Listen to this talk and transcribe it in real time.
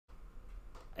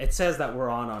It says that we're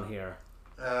on here.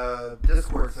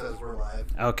 Discord says we're live.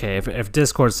 Okay, if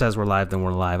Discord says we're live, then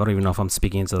we're live. I don't even know if I'm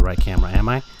speaking into the right camera. Am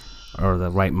I? Or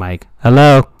the right mic?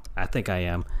 Hello? I think I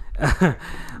am.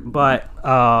 But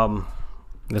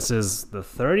this is the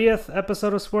 30th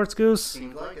episode of Sports Goose.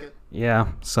 Seems like it. Yeah,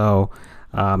 so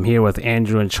I'm here with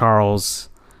Andrew and Charles.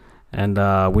 And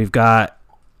we've got...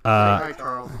 Hi,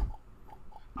 Charles.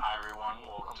 Hi, everyone.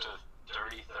 Welcome to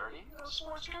 3030 of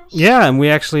Sports Goose. Yeah, and we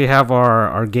actually have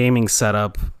our gaming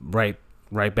setup right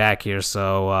back here.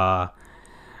 So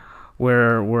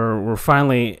we're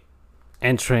finally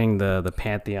entering the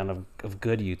pantheon of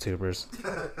good YouTubers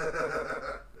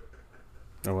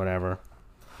or whatever.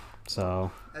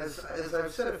 So As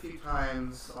I've said a few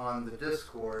times on the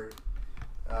Discord,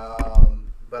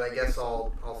 but I guess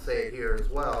I'll say it here as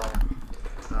well.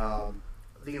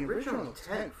 The original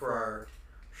intent for our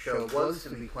show was to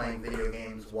be playing video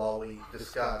games while we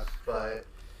discussed, but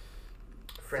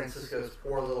Francisco's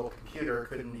poor little computer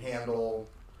couldn't handle.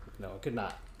 no, it could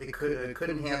not. It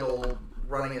couldn't handle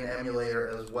running an emulator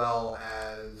as well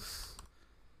as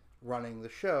running the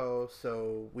show,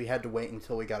 so we had to wait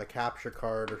until we got a capture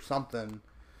card or something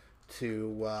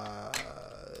to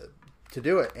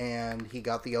do it. And he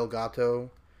got the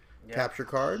Elgato capture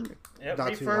card. Yep,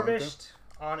 not too long ago. refurbished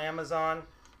on Amazon.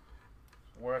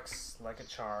 Works like a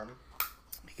charm.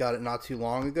 He got it not too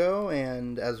long ago,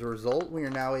 and as a result, we are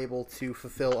now able to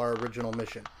fulfill our original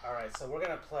mission. All right, so we're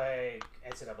gonna play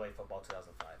NCAA football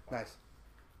 2005. Nice.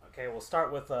 Okay, we'll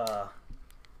start with an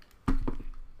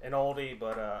oldie,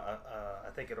 but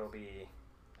I think it'll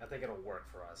work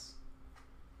for us,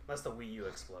 unless the Wii U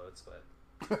explodes.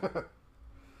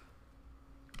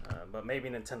 But maybe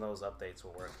Nintendo's updates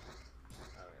will work.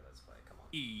 Okay, let's play. Come on.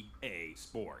 EA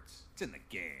Sports. It's in the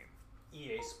game.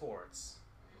 EA Sports.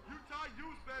 Utah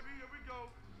Utes, baby. Here we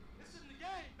go. It's in the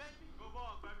game, baby. Go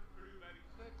ball, baby. Purdue, baby.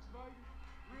 Texas, baby.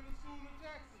 We're in the school in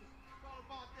Texas. It's all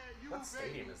about that. You, What baby.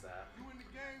 stadium is that? You in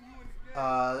the game. You in the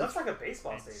game. Looks like a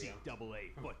baseball stadium.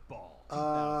 NCAA football.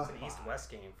 It's an East-West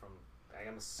game from,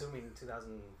 I'm assuming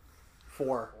 2004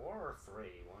 4. or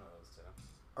 3, one of those two.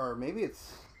 Or maybe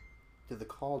it's... Did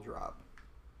the call drop?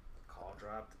 Call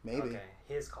dropped? Maybe. Okay,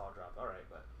 his call dropped. All right,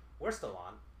 but we're still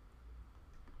on.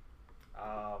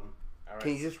 All right.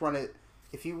 Can you just run it...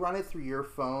 If you run it through your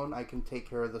phone, I can take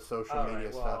care of the social All media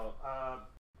right, stuff. well,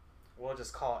 we'll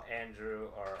just call Andrew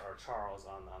or Charles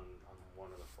on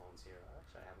one of the phones here.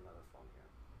 Actually, I have another phone here.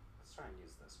 Let's try and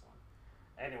use this one.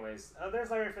 Anyways,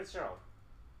 there's Larry Fitzgerald,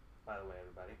 by the way,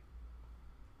 everybody.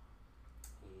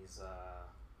 He's, let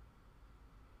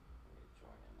me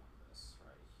join in on this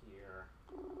right here.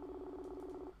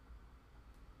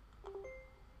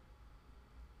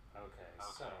 Okay,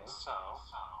 so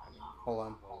Hold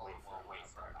on. we'll wait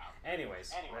for him.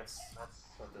 Anyways, let's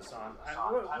put this on.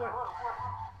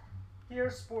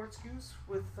 Here's Sports Goose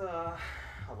with a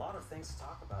lot of things to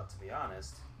talk about, to be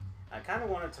honest. I kind of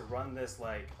wanted to run this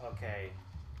like, okay,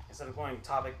 instead of going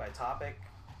topic by topic.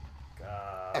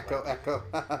 Echo.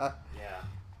 Yeah.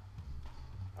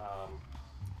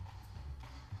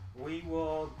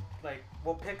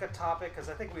 We'll pick a topic, because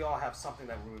I think we all have something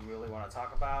that we really want to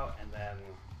talk about, and then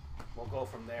we'll go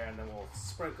from there, and then we'll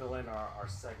sprinkle in our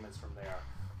segments from there.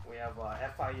 We have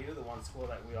FIU, the one school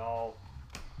that we all...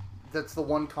 That's the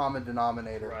one common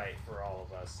denominator. Right, for all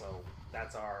of us. So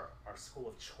that's our school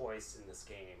of choice in this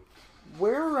game.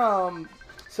 Where,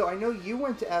 so I know you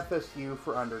went to FSU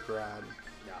for undergrad.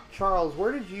 Yeah. Charles,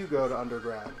 where did you go to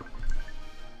undergrad?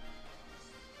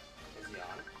 Is he on?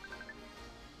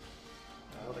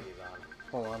 I don't think he's on.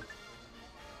 Hold on.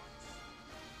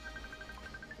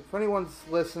 If anyone's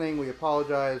listening, we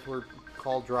apologize. We're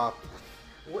call dropped.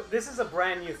 This is a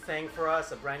brand new thing for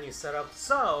us, a brand new setup.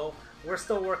 So we're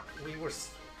still This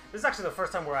is actually the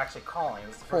first time we're actually calling.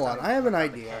 This is the first Hold time on, we I have an picked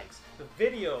up the idea. kinks. The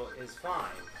video is fine.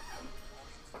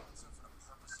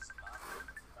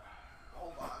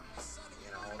 Hold on.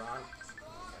 You know, hold on. Okay,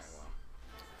 well,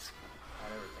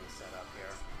 got everything set up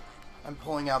here. I'm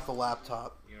pulling out the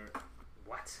laptop.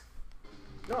 What?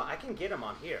 No, I can get him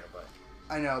on here, but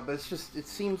I know, but it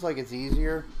seems like it's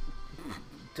easier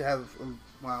to have,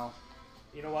 well...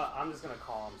 you know what? I'm just gonna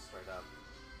call him straight up,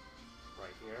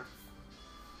 right here.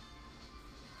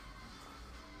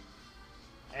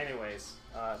 Anyways,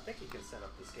 I think you can set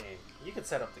up this game. You can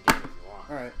set up the game if you want.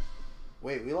 Alright.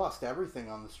 Wait, we lost everything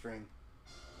on the stream.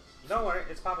 Don't worry,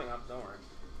 it's popping up. Don't worry.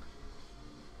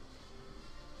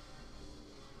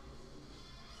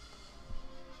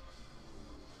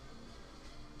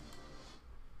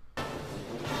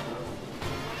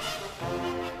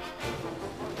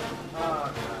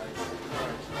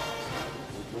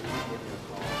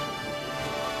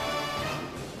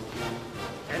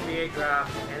 NBA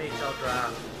draft, NHL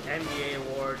draft, NBA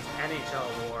awards,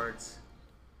 NHL awards,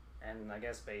 and I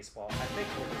guess baseball. I think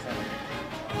we'll just have anything.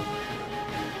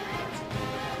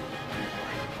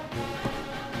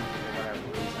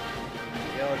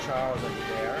 Yo, Charles, are you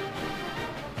there?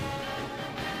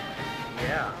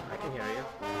 Yeah, I can hear you.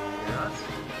 Can you hear us?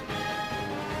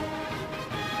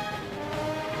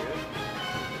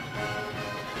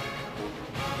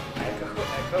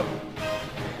 Echo.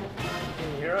 Can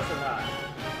you hear us or not?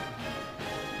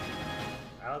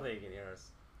 I don't think you can hear us.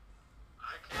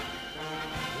 I can.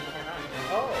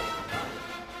 Oh!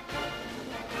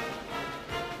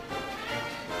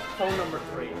 Phone number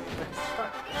 3.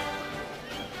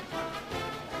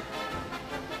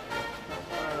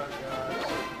 Oh, gosh.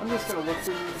 I'm just gonna look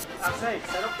through. I'm saying,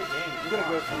 set up the game. I'm gonna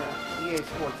go through EA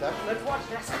Sports X. Let's watch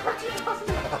NASCAR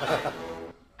 2009.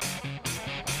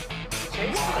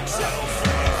 Chase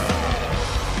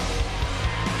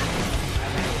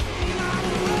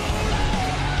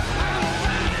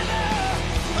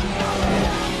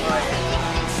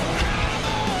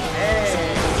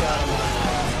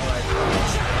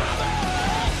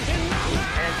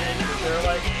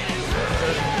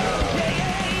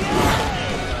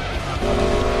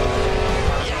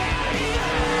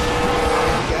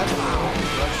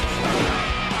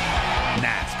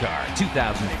NASCAR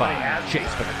 2005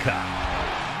 Chase for the Cup.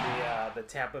 the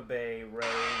Tampa Bay Rays.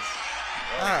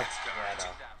 Ah. Yeah, no.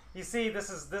 You see, this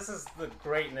is the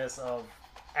greatness of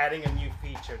adding a new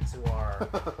feature to our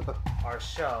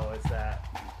show. Is that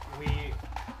we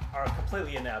are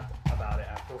completely inept about it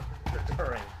after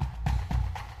during.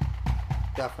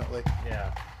 Definitely.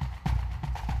 Yeah.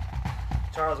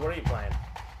 Charles, what are you playing?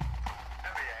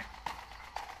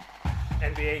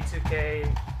 NBA 2K.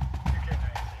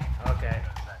 Okay.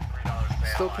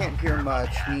 Still can't hear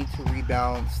much. Need to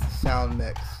rebalance the sound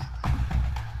mix.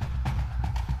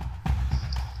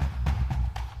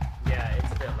 Yeah,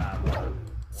 it's a bit loud. 1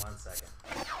 second.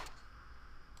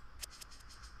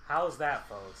 How's that,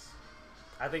 folks?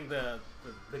 I think the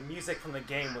music from the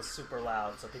game was super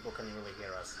loud, so people couldn't really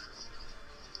hear us.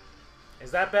 Is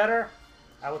that better?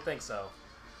 I would think so.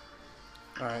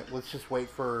 All right, let's just wait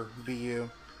for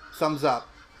VU. Thumbs up.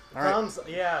 All right. Thumbs,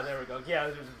 yeah, there we go. Yeah,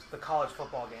 it was the college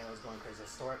football game was going crazy.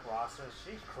 Historic rosters.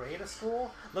 She create a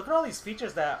school. Look at all these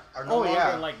features that are no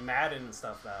longer in like Madden and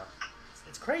stuff now.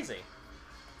 It's crazy.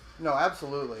 No,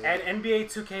 absolutely. And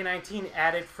NBA 2K19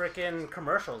 added freaking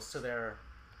commercials to their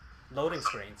loading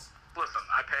screens. Listen,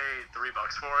 I paid $3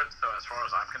 for it, so as far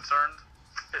as I'm concerned,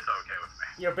 it's okay with me.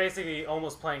 You're basically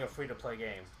almost playing a free-to-play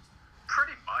game.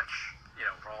 Pretty much,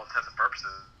 for all intents and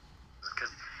purposes,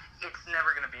 because it's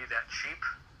never going to be that cheap,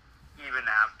 even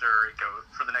after it goes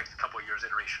for the next couple of years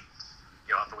iterations.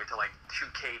 You'll have to wait till like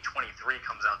 2K23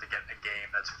 comes out to get a game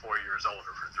that's 4 years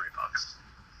older for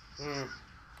 $3.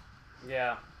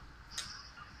 Yeah.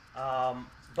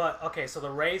 But okay, so the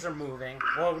Rays are moving.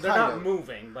 Well, they're Kind not of.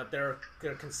 moving, but they're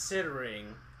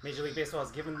considering. Major League Baseball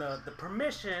has given the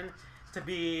permission to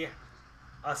be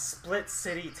a split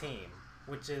city team,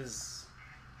 which is,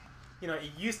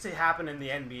 it used to happen in the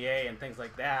NBA and things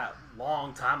like that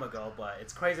long time ago, but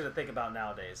it's crazy to think about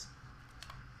nowadays.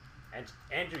 And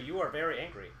Andrew, you are very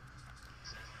angry,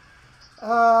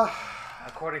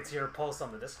 according to your post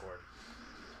on the Discord.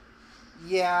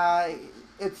 Yeah,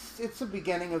 it's the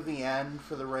beginning of the end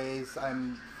for the Rays.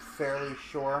 I'm fairly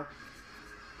sure.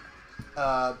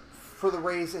 For the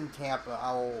Rays in Tampa,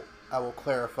 I will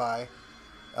clarify.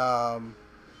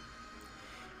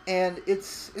 And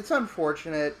it's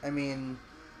unfortunate. I mean,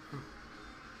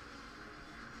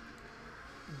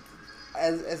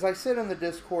 as I said in the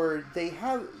Discord, they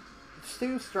have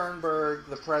Stu Sternberg,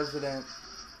 the president,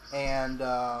 and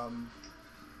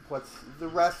what's the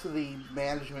rest of the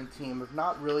management team have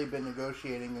not really been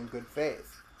negotiating in good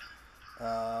faith.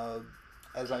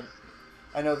 As I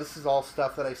know this is all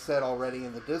stuff that I said already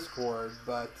in the Discord,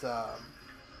 but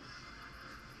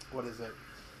what is it?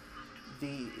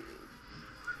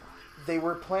 They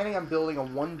were planning on building a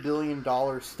 $1 billion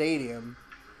stadium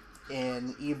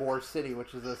in Ybor City,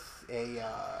 which is a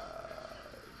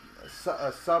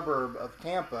suburb of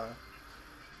Tampa,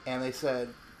 and they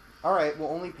said, all right, we'll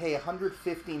only pay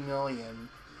 $150 million.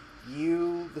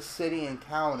 You, the city and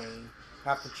county,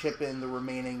 have to chip in the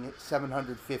remaining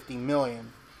 $750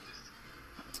 million.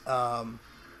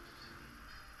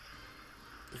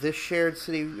 This shared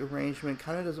city arrangement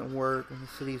kind of doesn't work when the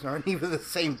cities aren't even the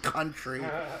same country.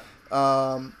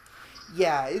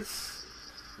 Yeah, it's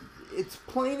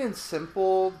plain and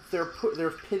simple.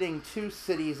 They're pitting two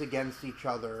cities against each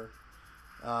other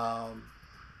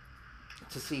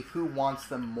to see who wants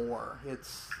them more.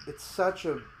 It's such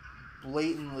a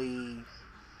blatantly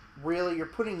Really, you're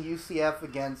putting UCF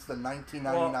against the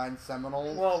 1999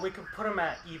 Seminoles? Well, we can put them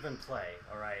at even play,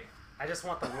 all right? I just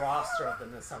want the roster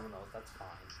of the Seminoles. That's fine.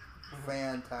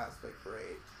 Fantastic,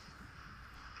 great.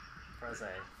 Press A.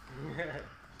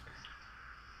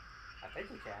 I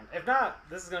think we can. If not,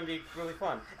 this is going to be really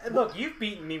fun. And look, you've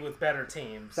beaten me with better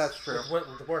teams. That's true.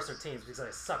 With worse teams because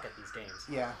I suck at these games.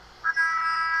 Yeah.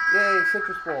 Yay,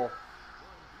 Citrus Bowl.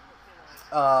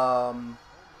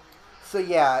 So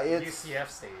yeah, it's UCF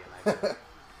Stadium. I think.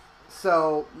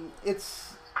 so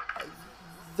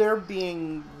they're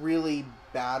being really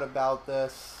bad about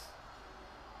this.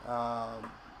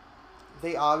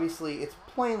 It's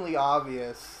plainly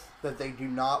obvious that they do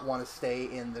not want to stay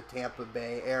in the Tampa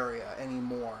Bay area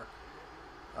anymore.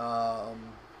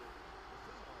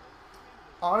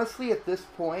 Honestly, at this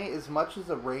point, as much as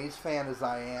a Rays fan as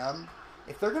I am,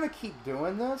 if they're going to keep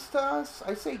doing this to us,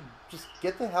 I say just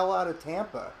get the hell out of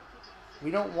Tampa. We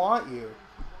don't want you.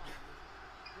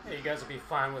 Yeah, you guys will be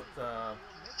fine with the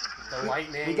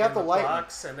Lightning we got and the Lightning.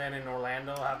 Bucks, and then in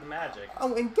Orlando have the Magic.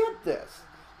 Oh, and get this.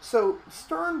 So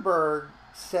Sternberg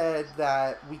said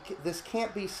that this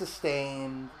can't be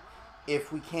sustained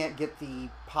if we can't get the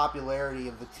popularity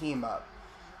of the team up.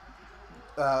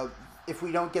 If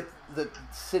we don't get the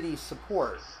city's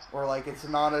support, or like it's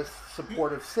not a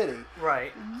supportive city.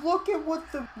 Right. Look at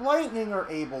what the Lightning are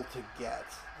able to get.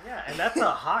 Yeah, and that's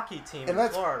a hockey team in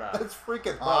Florida. That's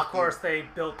freaking hockey. Well, of course, they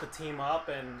built the team up,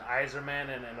 and Yzerman,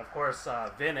 and of course,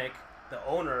 Vinnick, the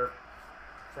owner,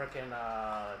 freaking,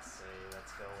 let's see,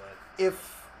 let's go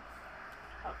with...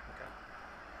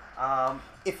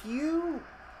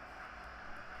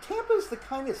 Tampa's the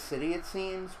kind of city, it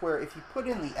seems, where if you put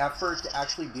in the effort to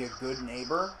actually be a good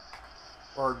neighbor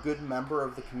or a good member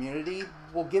of the community,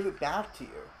 we'll give it back to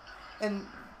you. And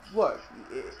look,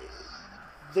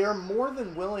 they're more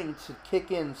than willing to kick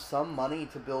in some money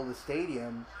to build a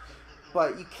stadium,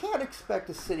 but you can't expect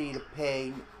a city to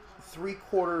pay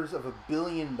 $750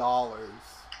 million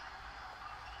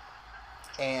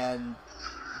and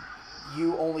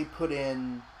you only put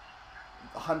in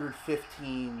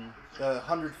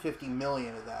 150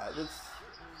 million of that.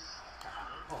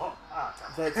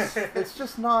 It's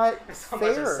just not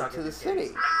fair to the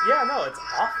city. Yeah, no, it's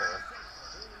awful.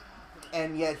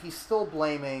 And yet he's still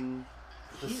blaming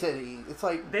the city. It's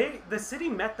like the city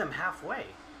met them halfway.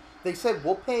 They said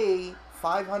we'll pay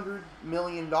 $500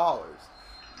 million.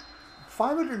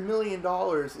 $500 million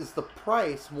is the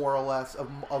price, more or less, of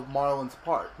Marlins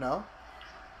Park. No.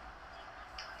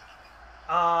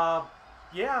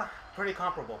 Yeah, pretty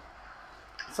comparable.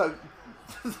 So,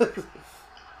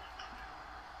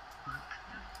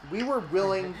 we were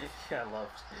willing... Yeah, I love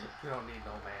You Don't Need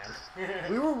No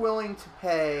Man. We were willing to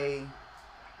pay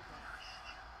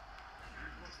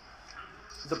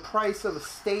the price of a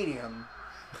stadium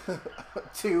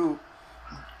to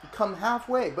come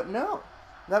halfway. But no,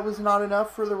 that was not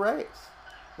enough for the Rays.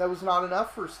 That was not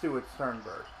enough for Stuart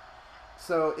Sternberg.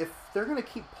 So if they're going to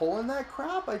keep pulling that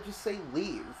crap, I just say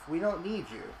leave. We don't need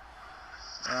you.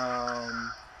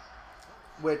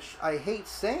 Which I hate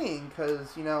saying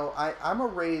because, you know, I'm a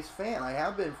Rays fan. I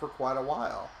have been for quite a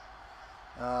while.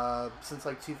 Since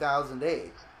like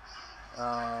 2008.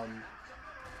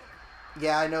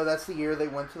 Yeah, I know that's the year they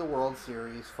went to the World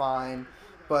Series. Fine.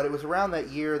 But it was around that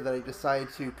year that I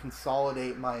decided to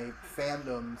consolidate my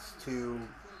fandoms to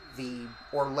the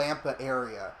Orlampa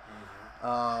area.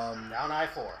 Down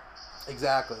I-4.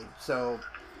 Exactly. So,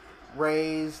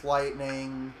 Rays,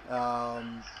 Lightning, well,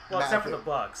 except for the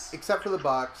Bucks. Except for the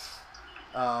Bucks.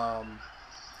 I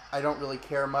don't really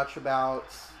care much about...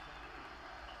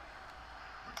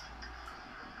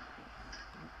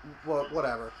 Well,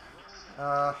 whatever.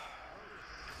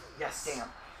 Yes. Damn.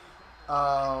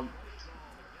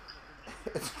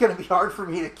 It's going to be hard for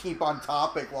me to keep on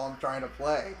topic while I'm trying to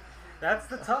play. That's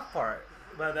the tough part.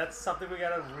 But that's something we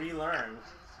got to relearn.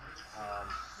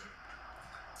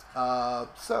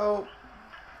 So,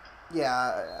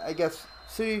 yeah, I guess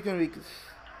City's going to be...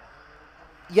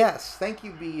 Yes, thank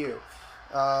you, BU.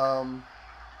 That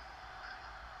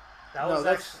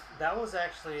was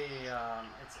actually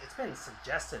it's been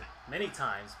suggested many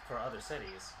times for other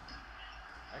cities.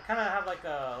 I kind of have like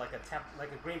a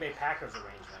Green Bay Packers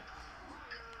arrangement.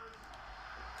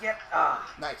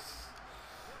 Nice.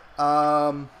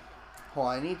 Hold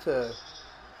on, I need to...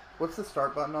 What's the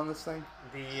start button on this thing?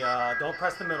 Don't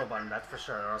press the middle button, that's for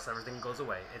sure, or else everything goes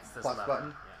away. It's this plus lever. button?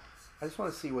 Yeah. I just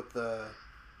want to see what the...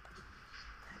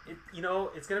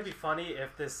 It's gonna be funny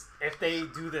if they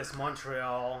do this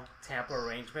Montreal Tampa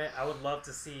arrangement. I would love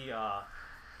to see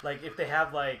like if they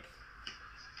have like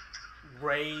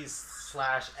Rays /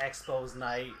 Expos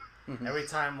night every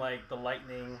time like the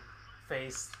Lightning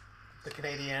face the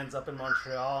Canadiens up in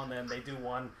Montreal, and then they do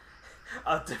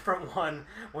a different one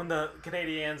when the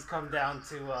Canadiens come down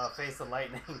to face the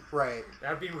Lightning. Right.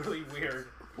 That'd be really weird.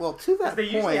 Well, to that They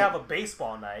point, usually have a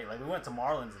baseball night. Like we went to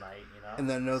Marlins night, you know. and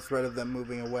then no threat of them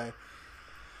moving away.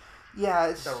 Yeah,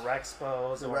 it's The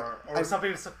Rexpos, or I- some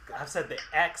people have said the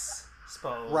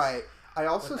Expos. right. I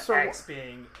also With the saw X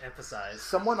being emphasized.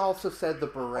 someone also said the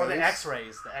berets. Or the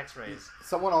X-rays. The X-rays.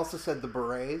 Someone also said the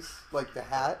berets, like the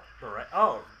hat,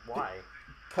 Oh, why?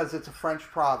 because it's a French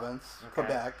province, Okay.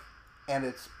 Quebec, and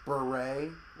it's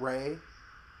beret, ray.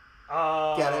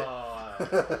 Oh. Get it?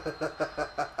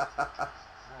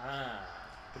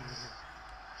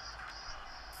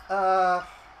 Ah.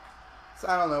 So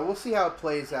I don't know. We'll see how it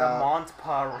plays The out.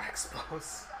 Montpa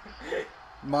Rexpos.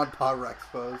 Modpa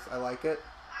Rexpos. I like it.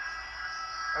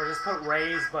 Or just put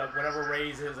rays, but whatever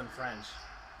rays is in French.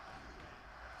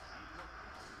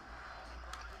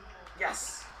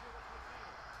 Yes.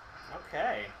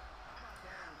 Okay.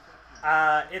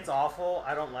 It's awful.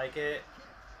 I don't like it.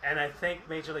 And I think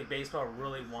Major League Baseball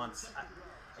really wants...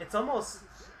 It's almost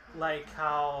like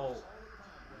how...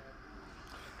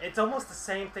 It's almost the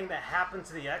same thing that happened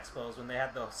to the Expos when they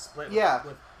had the split Yeah.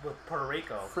 with Puerto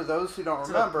Rico. For those who don't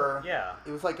To the- remember, yeah.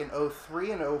 it was like in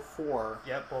 03 and 04.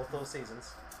 Yep, both those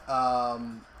seasons.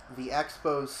 The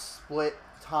Expos split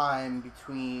time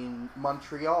between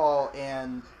Montreal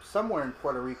and somewhere in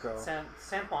Puerto Rico. San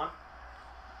Juan.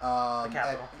 The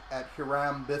capital. At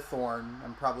Hiram Bithorn.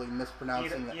 I'm probably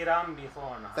mispronouncing it. Iram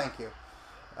Bithorn. Thank you.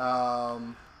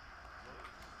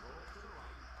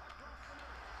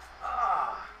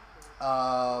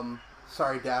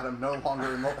 Sorry, Dad, I'm no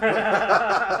longer in the...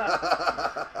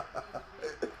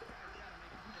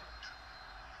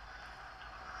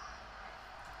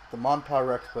 The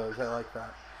Montpa Expos, I like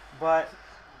that. But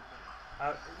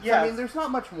So, yeah, I mean, there's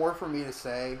not much more for me to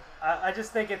say. I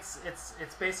just think it's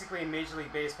basically Major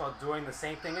League Baseball doing the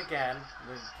same thing again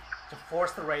to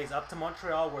force the Rays up to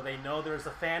Montreal, where they know there's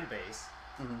a fan base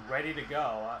ready to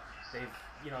go.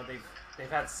 They've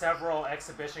had several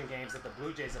exhibition games that the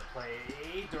Blue Jays have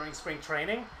played during spring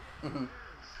training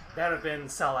that have been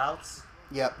sellouts.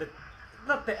 Yep.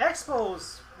 The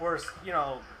Expos were,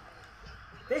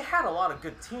 they had a lot of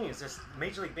good teams. Just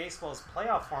Major League Baseball's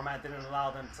playoff format didn't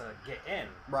allow them to get in.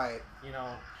 Right.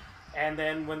 And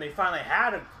then when they finally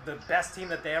had the best team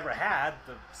that they ever had,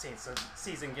 the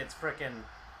season gets frickin'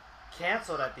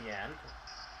 canceled at the end.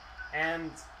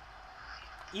 And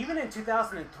even in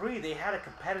 2003, they had a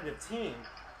competitive team,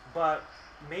 but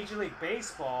Major League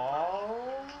Baseball,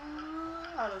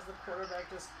 how does the quarterback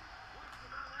just...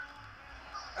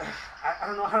 I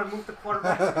don't know how to move the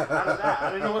quarterback out of that.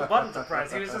 I didn't know what button to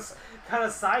press. He was just kind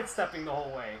of sidestepping the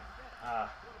whole way. Gosh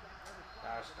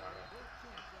darn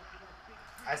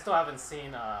it. I still haven't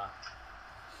seen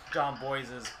John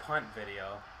Boyce's punt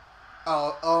video.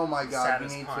 Oh my God,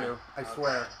 Saddest you need punt. to. I Okay.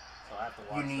 swear. So I have to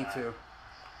watch You need that. to.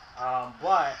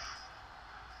 But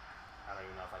I don't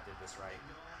even know if I did this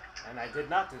right. And I did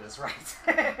not do this right.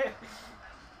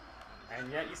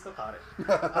 And yet you still caught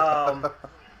it.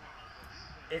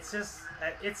 It's just,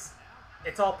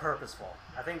 it's all purposeful.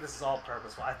 I think this is all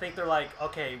purposeful. I think they're like,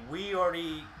 okay,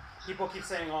 people keep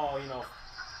saying,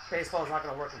 baseball's not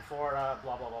going to work in Florida,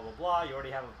 blah, blah, blah, blah, blah. You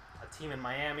already have a team in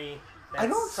Miami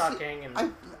that's sucking.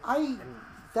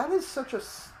 That is such a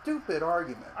stupid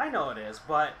argument. I know it is,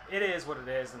 but it is what it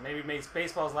is. And maybe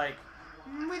baseball's like,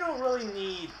 we don't really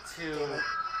need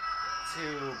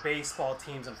to baseball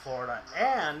teams in Florida.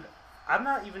 And I'm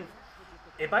not even...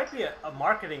 It might be a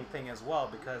marketing thing as well,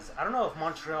 because I don't know if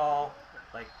Montreal,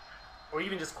 or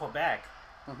even just Quebec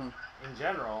in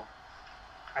general,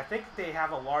 I think they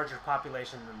have a larger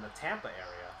population than the Tampa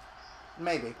area.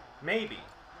 Maybe.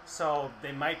 So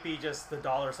they might be just the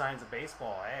dollar signs of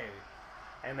baseball. Hey,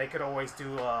 and they could always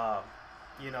do,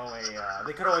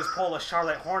 they could always pull a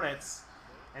Charlotte Hornets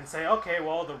and say, okay,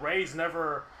 well, the Rays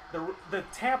never, the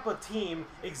Tampa team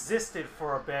existed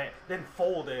for a bit, then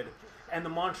folded. And the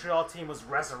Montreal team was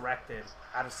resurrected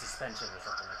out of suspension or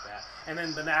something like that. And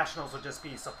then the Nationals would just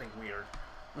be something weird.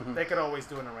 They could always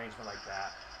do an arrangement like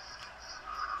that.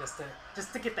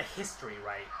 Just to get the history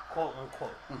right, quote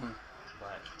unquote.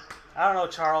 But I don't know,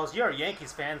 Charles, you're a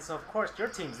Yankees fan, so of course your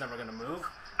team's never gonna move.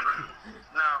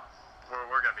 No,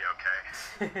 we're gonna be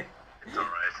okay. It's all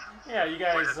right. Yeah, you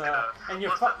guys, We're just gonna- and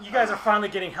listen, you guys are finally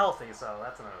getting healthy, so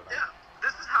that's another thing. Yeah,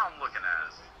 this is how I'm looking at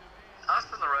it. Us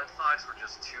and the Red Sox were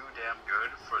just too damn good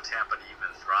for Tampa to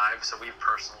even thrive, so we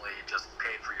personally just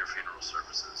paid for your funeral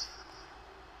services.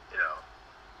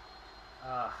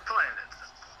 Plain and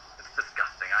simple. It's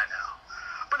disgusting, I know.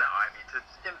 But no, I mean, to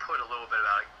input a little bit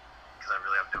about it, because I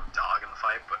really have no dog in the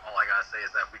fight, but all I gotta say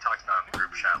is that we talked about it in the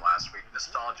group chat last week.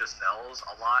 nostalgia sells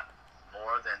a lot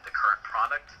more than the current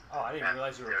product. Oh, I didn't And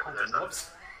realize you were punching.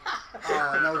 Whoops.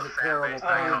 Oh, that was a terrible fan base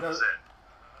punch. that goes in.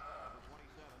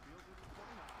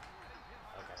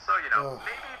 Okay. So,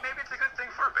 maybe it's a good thing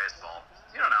for baseball.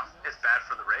 You don't know. It's bad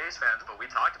for the Rays fans, but we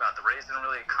talked about the Rays didn't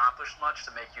really accomplish much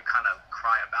to make you kind of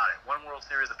cry about it. One World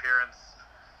Series appearance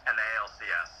and the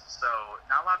ALCS. So,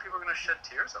 not a lot of people are going to shed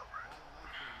tears over it.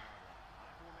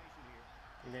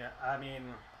 Yeah, I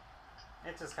mean,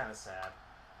 it's just kind of sad.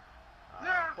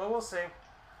 Yeah. But we'll see.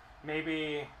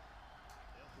 Maybe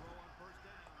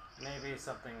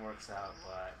something works out,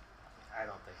 but I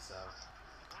don't think so.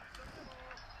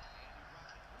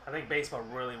 I think baseball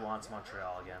really wants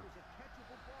Montreal again.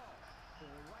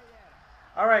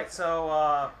 All right,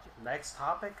 so next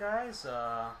topic, guys.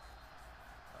 I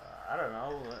don't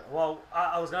know. Well,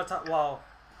 I was gonna talk. Well,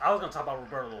 I was gonna talk about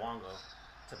Roberto Luongo.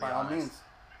 To be By all honest. means.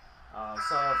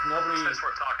 So if nobody. Since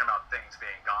we're talking about things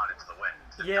being gone into the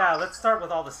wind. Yeah, let's start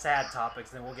with all the sad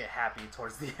topics, and then we'll get happy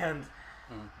towards the end.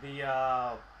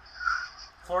 The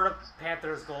Florida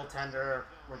Panthers goaltender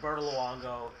Roberto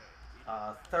Luongo,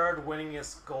 third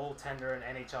winningest goaltender in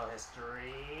NHL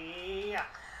history,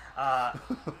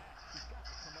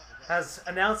 has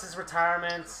announced his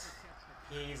retirement.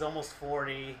 He's almost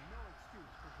 40.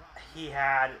 He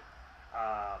had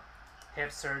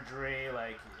hip surgery.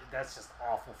 Like, that's just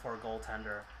awful for a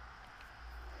goaltender.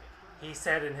 He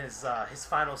said in his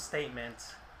final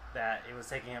statement that it was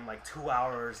taking him like 2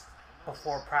 hours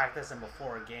before practice and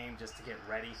before a game just to get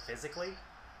ready physically,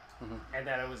 and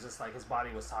that it was just like his body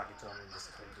was talking to him and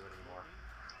just couldn't do it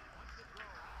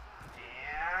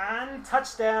anymore. And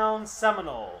touchdown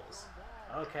Seminoles.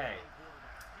 Okay.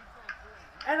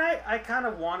 And I kind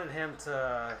of wanted him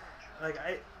to, like,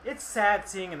 it's sad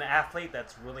seeing an athlete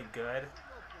that's really good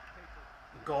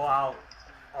go out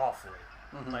awfully,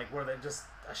 like where they're just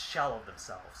a shell of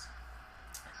themselves.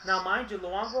 Now, mind you,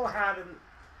 Luongo had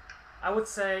I would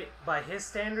say, by his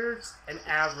standards, an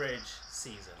average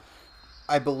season.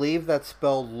 I believe that's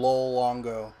spelled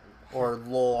Lolongo or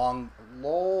Lolong.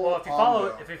 Well,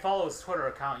 if you follow his Twitter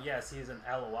account, yes, he's an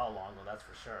LOL Longo, that's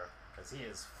for sure, because he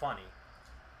is funny.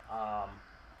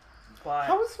 But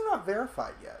How is he not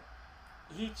verified yet?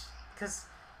 because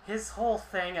his whole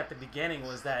thing at the beginning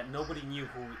was that nobody knew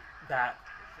who that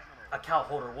account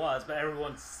holder was, but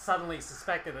everyone suddenly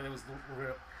suspected that it was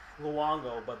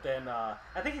Luongo. But then I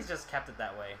think he's just kept it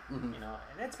that way, and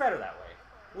it's better that way.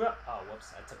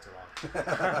 Whoops, I took too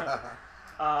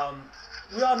long.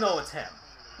 We all know it's him.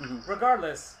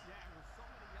 Regardless,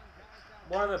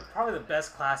 one of probably the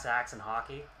best class acts in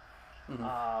hockey.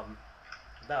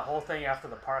 That whole thing after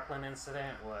the Parkland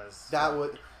incident was that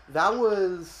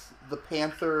was the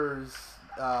Panthers.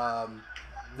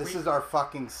 This is our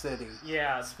fucking city.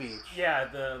 Speech. Yeah,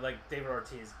 the David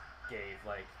Ortiz gave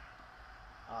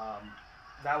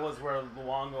that was where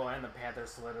Luongo and the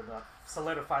Panthers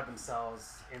solidified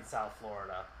themselves in South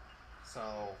Florida.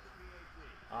 So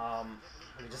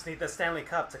we just need the Stanley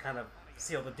Cup to kind of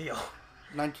seal the deal.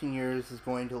 19 years is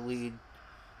going to lead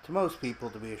to most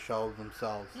people to be a shell of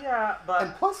themselves. Yeah, but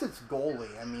and plus it's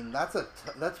goalie. I mean, that's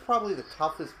probably the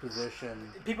toughest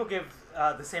position. People give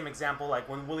the same example, like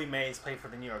when Willie Mays played for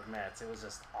the New York Mets. It was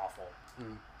just awful.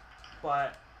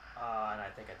 But and I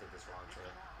think I did this wrong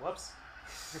too. Whoops.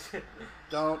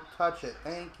 Don't touch it.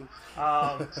 Thank you.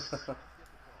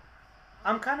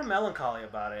 I'm kind of melancholy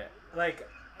about it. Like,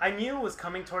 I knew it was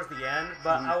coming towards the end,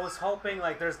 but I was hoping,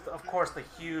 like, there's of course the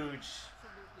huge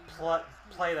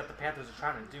play that the Panthers are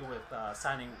trying to do with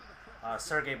signing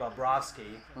Sergei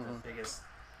Bobrovsky, the biggest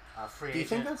free agent. Do you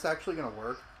think that's actually going to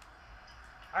work?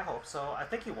 I hope so. I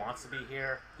think he wants to be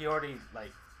here. He already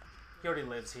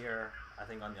lives here, I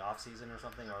think, on the off season or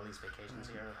something, or at least vacations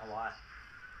here a lot.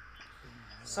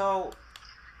 So,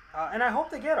 and I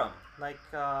hope they get him. Like,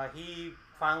 he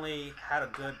finally had a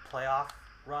good playoff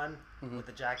run with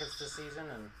the Jackets this season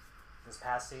and this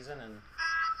past season, and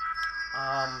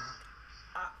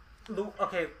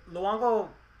Luongo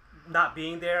not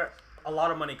being there, a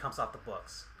lot of money comes off the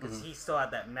books because he still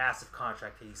had that massive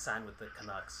contract he signed with the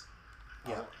Canucks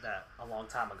that a long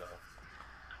time ago.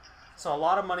 So a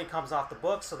lot of money comes off the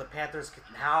books, so the Panthers can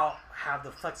now have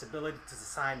the flexibility to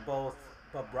sign both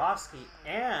Bobrovsky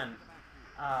and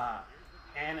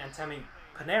Antemi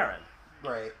Panarin,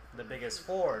 right? The biggest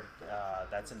forward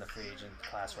that's in the free agent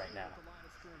class right now.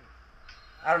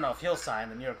 I don't know if he'll sign.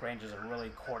 The New York Rangers are really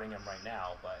courting him right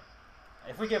now, but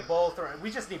if we get both, or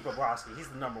we just need Bobrovsky. He's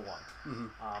the number one.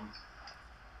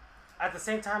 At the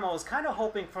same time, I was kind of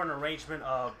hoping for an arrangement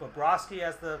of Bobrovsky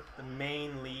as the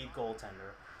main lead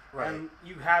goaltender, and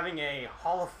you having a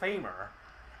Hall of Famer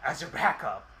as your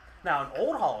backup. Now, an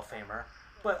old Hall of Famer,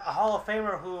 but a Hall of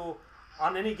Famer who,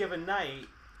 on any given night,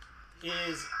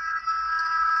 is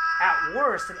at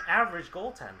worst an average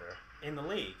goaltender in the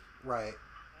league. Right.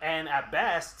 And at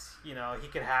best, he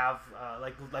could have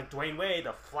like Dwayne Wade,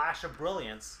 a flash of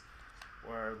brilliance,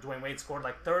 where Dwayne Wade scored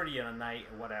like 30 in a night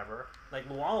or whatever. Like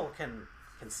Luongo can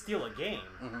steal a game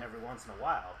every once in a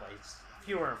while, but it's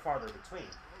fewer and farther between.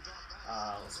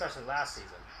 Especially last season.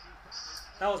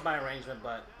 That was my arrangement,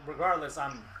 but regardless,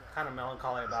 I'm kind of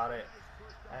melancholy about it,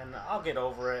 and I'll get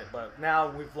over it. But now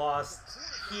we've lost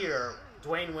here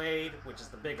Dwayne Wade, which is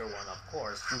the bigger one, of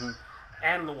course,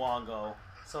 and Luongo.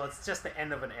 So it's just the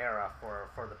end of an era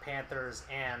for the Panthers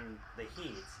and the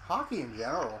Heat. Hockey in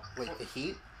general. Wait, the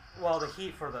Heat? Well, the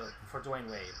Heat for Dwayne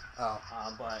Wade. Oh.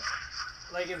 But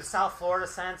like in the South Florida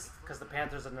sense, because the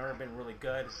Panthers have never been really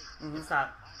good, it's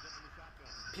not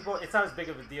as big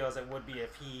of a deal as it would be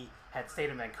if he had stayed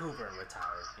in Vancouver and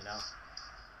retired.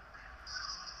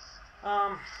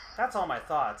 That's all my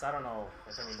thoughts. I don't know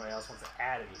if anybody else wants to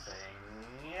add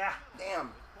anything. Yeah.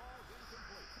 Damn.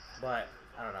 But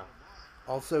I don't know.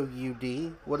 Also,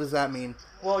 UD? What does that mean?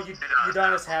 Well,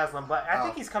 Udonis Haslem, but I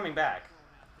think he's coming back.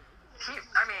 It's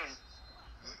kind of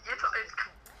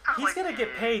He's like gonna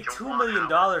get paid $2 Juwan million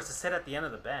Howard. to sit at the end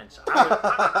of the bench.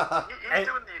 He's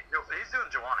doing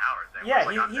Juwan Howard thing. Yeah,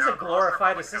 Like, he's a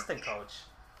glorified assistant coach.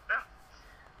 Yeah.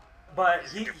 But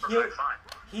He's perfectly fine.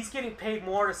 he's getting paid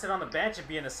more to sit on the bench and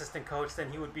be an assistant coach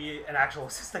than he would be an actual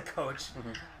assistant coach.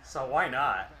 So why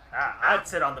not? I'd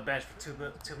sit on the bench for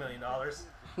 $2 million.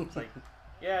 It's like,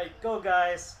 yeah, go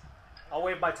guys. I'll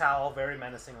wave my towel very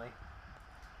menacingly.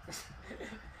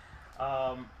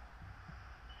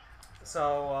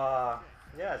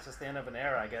 Yeah, it's just the end of an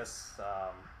era, I guess.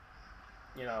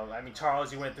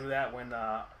 Charles, you went through that when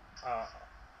our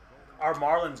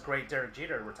Marlins great Derek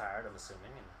Jeter retired, I'm assuming.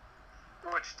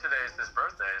 Which today's his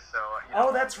birthday,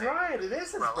 so... That's right. It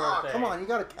is his birthday. Come on, you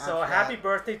gotta catch So that. happy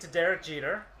birthday to Derek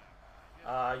Jeter.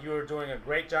 You are doing a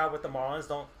great job with the Marlins.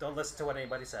 Don't listen to what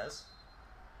anybody says.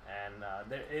 And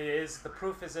the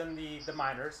proof is in the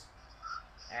minors.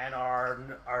 And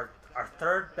our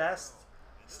third best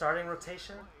starting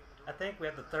rotation, I think. We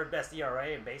have the third best ERA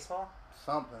in baseball.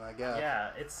 Something, I guess. Yeah,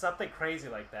 it's something crazy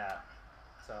like that.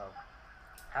 So,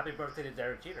 happy birthday to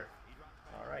Derek Jeter.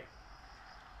 All right.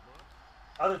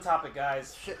 Other topic,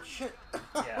 guys. Shit.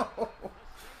 Yeah.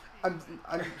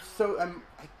 I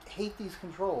hate these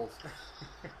controls.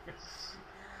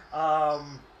 I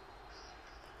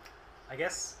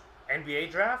guess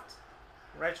NBA draft,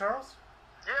 right, Charles?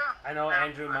 Yeah. I know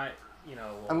Andrew might,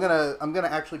 I'm gonna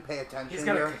actually pay attention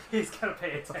here. He's gonna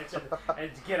pay attention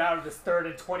and get out of this 3rd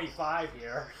and 25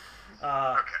 here.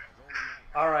 Okay.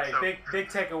 All right, So- big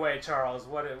takeaway, Charles.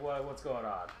 What's going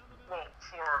on? Well,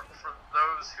 for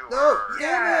those who No, are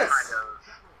yes! kind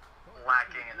of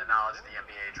lacking in the knowledge of the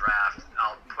NBA draft,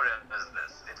 I'll put it as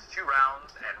this. It's 2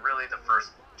 rounds, and really the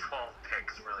first 12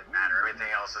 picks really matter. Everything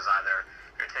else is either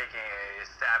you're taking a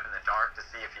stab in the dark to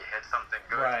see if you hit something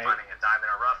good, Right. finding a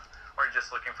diamond in a rough, or you're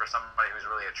just looking for somebody who's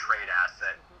really a trade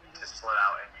asset to split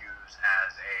out and use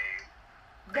as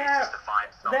a basis to find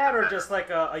something That or better. just like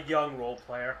a young role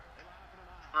player.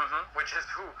 Which is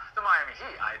who the Miami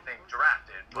Heat, I think,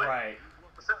 drafted. But Right.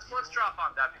 let's drop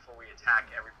on that before we attack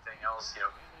everything else.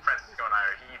 Francisco and I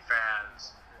are Heat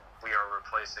fans. We are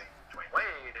replacing Dwayne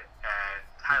Wade, and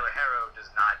Tyler Harrow does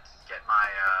not get my.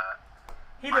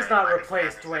 He does not my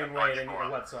replace he's Dwayne a bunch Wade more.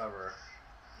 whatsoever.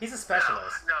 He's a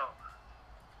specialist. No.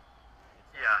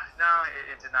 Yeah, no,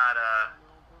 it did not.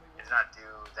 It did not do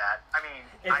that. I mean,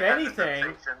 If I had the anything,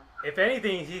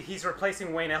 sensation- he's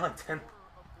replacing Wayne Ellington.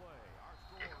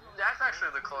 That's actually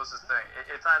the closest thing.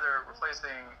 It's either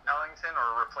replacing Ellington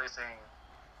or replacing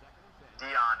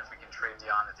Dion if we can trade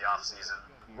Dion at the offseason.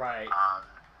 Right.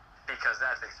 Because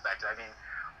that's expected. I mean,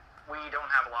 we don't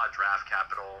have a lot of draft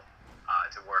capital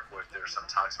to work with. There's some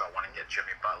talks about wanting to get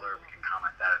Jimmy Butler. We can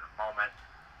comment that in a moment.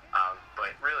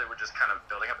 But really, we're just kind of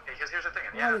building up. Because here's the thing.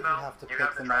 In the Why did you NFL, have to you pick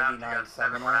have the the draft, you 99 got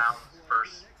 7 Seminoles? rounds,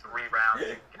 first 3 rounds,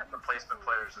 you get replacement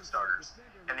players and starters.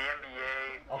 In the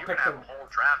NBA, I'll you pick can have the- a whole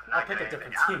draft and I'll not pick a get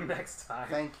different anything team next time.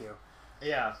 Thank you.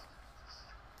 Yeah.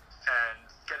 And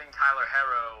getting Tyler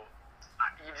Harrow,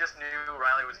 you just knew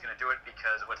Riley was going to do it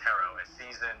because what's Harrow? A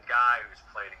seasoned guy who's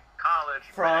played in college.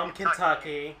 he played From in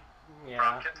Kentucky. Yeah.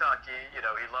 From Kentucky.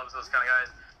 He loves those kind of guys.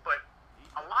 But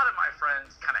a lot of my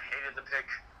friends kind of hated the pick.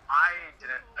 I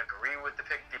didn't agree with the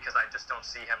pick because I just don't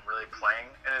see him really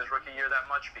playing in his rookie year that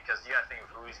much because you got to think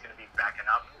of who he's going to be backing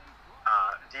up.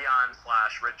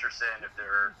 Dion/Richardson, if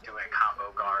they're doing a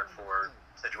combo guard for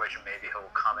situation, maybe he'll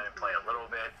come in and play a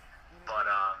little bit. But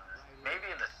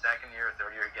maybe in the second year or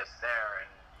third year he gets there and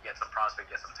you get some prospect,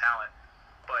 get some talent.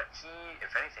 but he,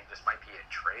 if anything, just might be a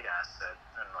trade asset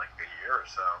in like a year or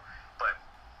so. But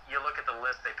you look at the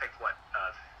list, they picked what,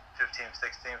 15,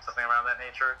 16, something around that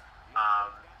nature.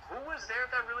 Who was there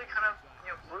that really kind of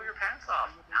blew your pants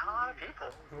off? Not a lot of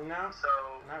people. No, So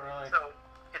not really. So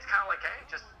it's kind of like, hey,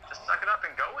 just suck it up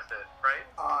and go with it, right?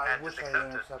 I and wish just I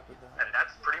accept had it. accepted that. And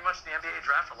that's pretty much the NBA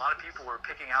draft. A lot of people were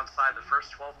picking outside the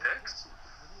first 12 picks.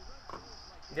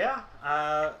 Yeah,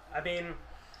 I mean,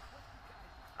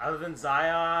 other than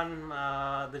Zion,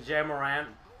 the Jay Morant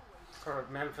for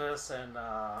Memphis, and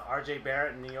R.J.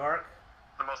 Barrett in New York.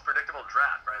 The most predictable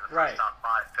draft, right? The Right. first top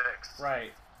 5 picks.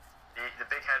 Right. The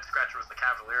big head scratcher was the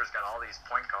Cavaliers got all these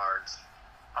point guards.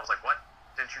 I was like, what?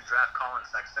 Didn't you draft Colin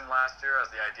Sexton last year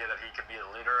as the idea that he could be the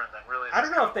leader? And then really, I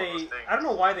don't know if they. I don't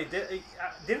know why they did.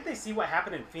 Didn't they see what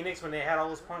happened in Phoenix when they had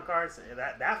all those point guards?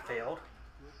 That failed.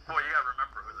 Well, you got to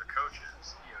remember who the coach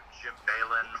is. Jim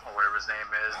Balin, or whatever his name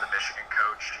is, the Michigan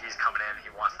coach. He's coming in.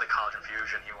 He wants the college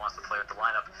infusion. He wants to play with the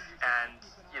lineup. And,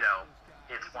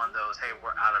 it's one of those, hey,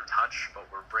 we're out of touch, but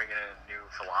we're bringing in new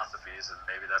philosophies, and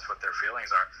maybe that's what their feelings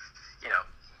are.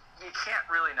 You can't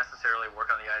really necessarily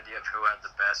work on the idea of who had the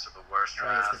best or the worst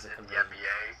draft in the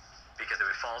NBA, because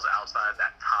if it falls outside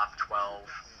that top 12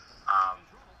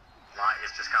 line,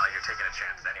 it's just kind of like you're taking a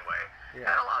chance anyway.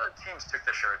 Yeah. And a lot of teams took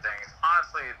the sure things.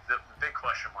 Honestly, the big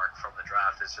question mark from the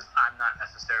draft is just I'm not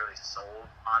necessarily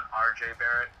sold on R.J.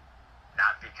 Barrett.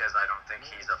 Not because I don't think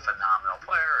he's a phenomenal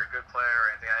player or a good player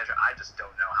or anything like that. I just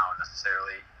don't know how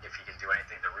necessarily if he can do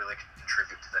anything to really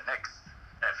contribute to the Knicks.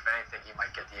 And if anything, he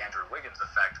might get the Andrew Wiggins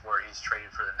effect where he's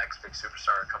traded for the next big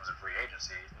superstar that comes in free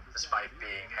agency, despite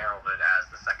being heralded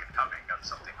as the second coming of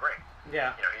something great.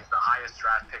 Yeah. He's the highest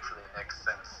draft pick for the Knicks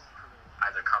since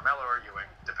either Carmelo or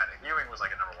Ewing, depending. Ewing was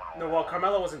like a number 1 overall. No, well,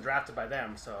 Carmelo wasn't drafted by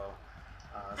them, so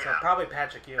Yeah. probably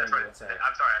Patrick Ewing, That's right. I would say.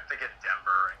 I'm sorry, I'm thinking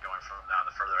Denver and going from down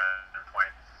the further end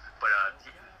point. But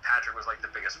Patrick was like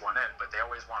the biggest one in, but they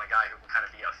always want a guy who can kind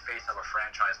of be a face of a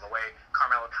franchise the way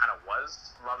Carmelo kind of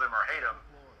was. Love him or hate him,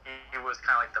 he was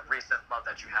kind of like the recent love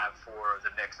that you have for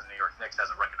the Knicks and New York Knicks as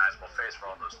a recognizable face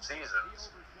for all those seasons.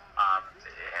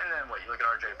 And then you look at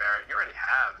R.J. Barrett, you already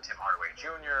have Tim Hardaway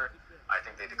Jr. I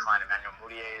think they declined Emmanuel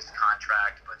Mudiay's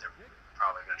contract, but they're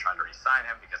probably going to try to re-sign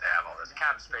him because they have all this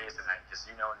cap space. And as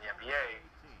you know in the NBA,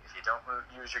 if you don't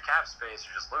use your cap space,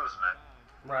 you're just losing it.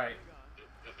 Right.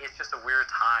 It's just a weird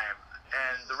time.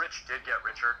 And the rich did get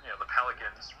richer. The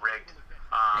Pelicans rigged.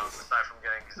 Aside from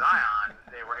getting Zion,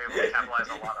 they were able to capitalize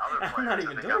on a lot of other players. I'm not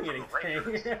even that they got doing from the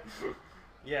Lakers. anything.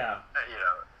 Yeah.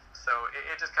 So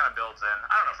it just kind of builds in.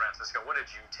 I don't know, Francisco, what did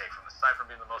you take from this? Aside from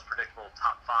being the most predictable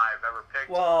top 5 ever picked?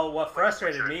 Well, what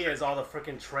frustrated me is all the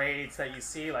freaking trades that you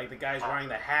see, like the guys wearing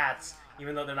the hats,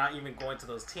 even though they're not even going to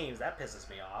those teams. That pisses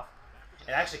me off.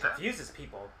 It actually confuses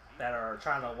people that are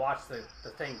trying to watch the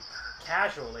thing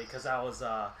casually, because I was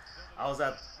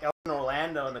in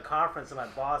Orlando in the conference, and my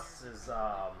boss's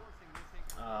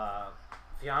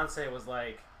fiance was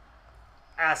like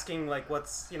asking like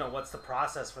what's the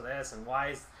process for this, and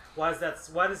why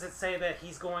does it say that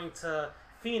he's going to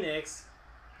Phoenix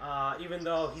even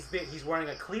though he's wearing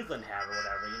a Cleveland hat or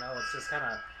whatever. It's just kind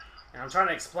of, and I'm trying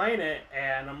to explain it,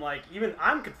 and I'm like, even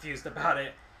I'm confused about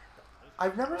it.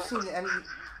 I've never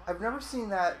seen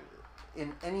that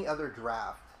in any other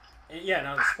draft. Yeah,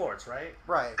 no, the sports, right?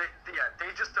 Right.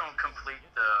 They just don't complete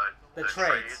The trades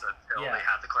trades. until Yeah. they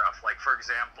have to clear off. Like, for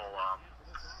example,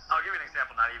 I'll give you an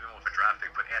example, not even with a draft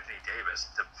pick, but Anthony Davis,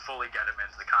 to fully get him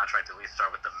into the contract, at least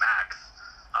start with the max,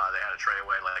 they had to trade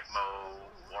away like Mo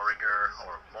Warringer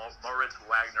or Moritz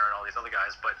Wagner and all these other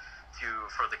guys, but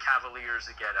for the Cavaliers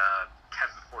to get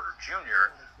Kevin Porter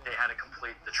Jr., they had to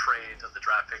complete the trades of the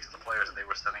draft picks and the players that they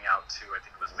were sending out to, I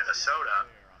think it was Minnesota,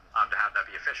 to have that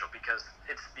be official, because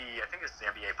I think it's the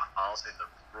NBA policy, the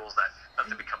rules that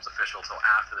nothing becomes official until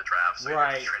after the draft, so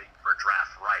Right. you're trading for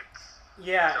draft rights.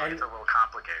 Yeah, So and it's a little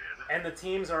complicated. and the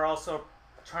teams are also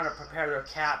trying to prepare their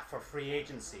cap for free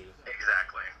agency.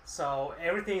 Exactly. So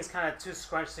everything's kind of too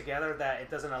scrunched together that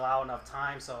it doesn't allow enough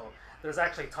time. So there's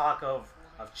actually talk of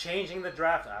changing the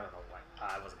draft. I don't know why.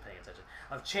 I wasn't paying attention.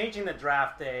 Of changing the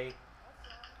draft day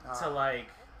to like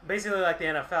basically like the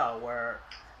NFL, where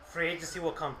free agency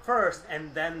will come first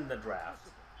and then the draft.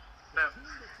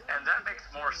 And that makes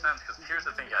more sense, because here's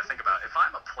the thing you gotta think about. If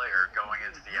I'm a player going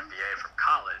into the NBA from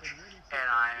college and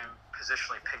I'm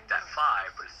positionally picked at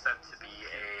 5, but it's sent to be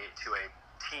to a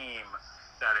team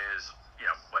that is,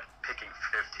 picking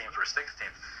 15th or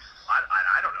 16th,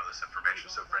 I don't know this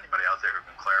information, so for anybody out there who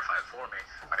can clarify it for me,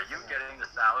 are you getting the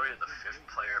salary of the 5th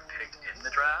player picked in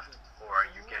the draft, or are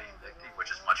you getting, which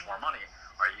is much more money,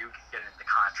 are you getting the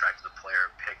contract of the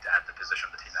player picked at the position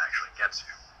of the team that actually gets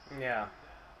you? Yeah.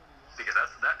 Because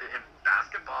that in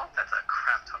basketball, that's a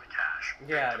crap ton of cash.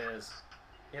 Yeah, it is.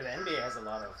 Yeah, the NBA has a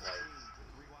lot of like.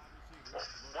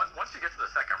 Well, once you get to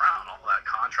the second round, all that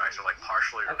contracts are like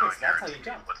partially or Okay, not so that's how you guaranteed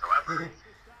jump. whatsoever.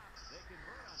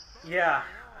 Yeah,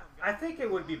 I think it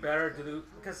would be better to do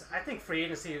because I think free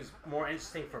agency is more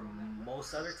interesting for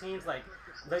most other teams. Like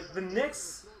the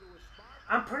Knicks,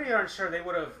 I'm pretty darn sure they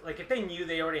would have like if they knew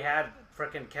they already had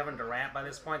frickin' Kevin Durant by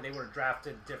this point, they would have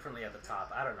drafted differently at the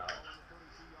top. I don't know,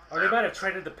 or they might have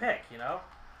traded the pick, you know,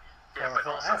 Yeah, but for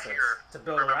also assets here, to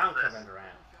build remember around this. Kevin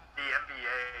Durant. The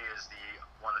NBA is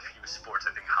one of the few sports,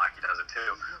 I think hockey does it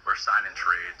too, where sign-in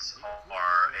trades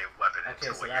are a weapon Okay,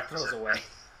 until so we that use throws it. away.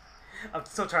 I'm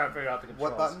still trying to figure out the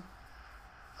controls. What button?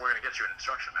 We're going to get you an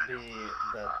instruction manual.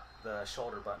 The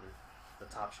shoulder button, the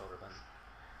top shoulder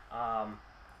button.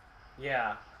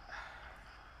 Yeah.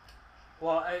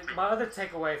 Well, my other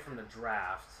takeaway from the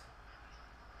draft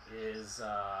is,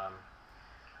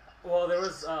 well, there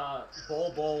was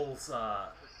Bol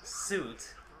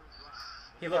suit.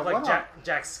 He looked Yeah, like what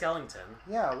Jack Skellington.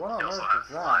 Yeah, what on He earth also is has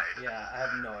that? slide. Yeah, I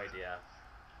have no idea.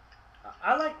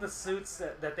 I like the suits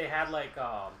that they had, like,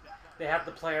 they had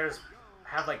the players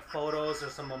have, like, photos or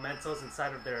some mementos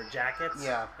inside of their jackets.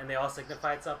 Yeah. And they all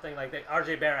signified something. Like,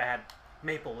 RJ Barrett had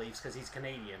maple leaves because he's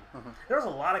Canadian. Mm-hmm. There's a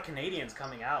lot of Canadians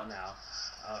coming out now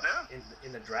Yeah.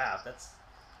 in the draft. That's,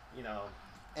 you know...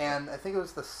 And I think it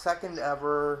was the second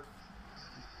ever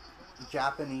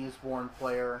Japanese-born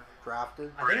player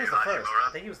drafted. I think he was the Hachimura? first.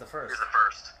 I think he was the first. He's the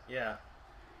first. Yeah.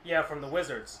 Yeah, from the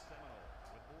Wizards.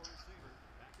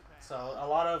 So a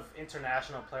lot of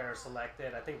international players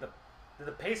selected. I think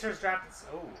the Pacers drafted.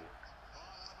 Oh,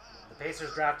 the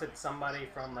Pacers drafted somebody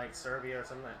from like Serbia or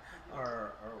something,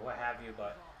 or what have you.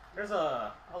 But there's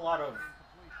a lot of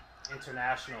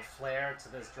international flair to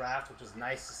this draft, which is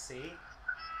nice to see.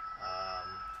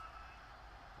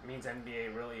 It means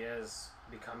NBA really is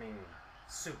becoming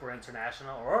super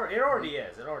international, or it already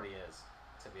is. It already is,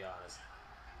 to be honest.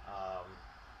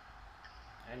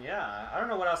 And yeah, I don't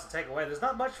know what else to take away. There's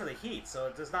not much for the Heat,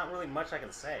 so there's not really much I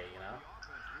can say, you know?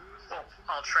 Well,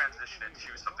 I'll transition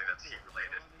into something that's Heat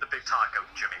related. The big talk of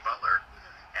Jimmy Butler,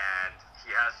 and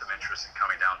he has some interest in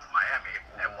coming down to Miami.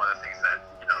 And one of the things that,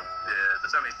 you know, the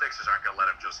 76ers aren't going to let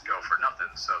him just go for nothing,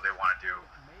 so they want to do,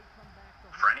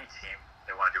 for any team,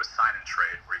 they want to do a sign and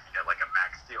trade where you can get like a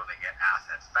max deal and they get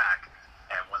assets back.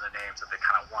 And one of the names that they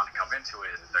kind of want to come into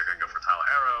is they're going to go for Tyler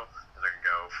Herro, they're going to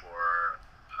go for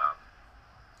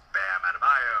Bam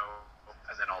Adebayo,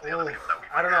 and then all the other people that we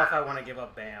I don't know if I want to give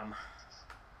up Bam.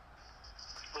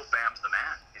 Well, Bam's the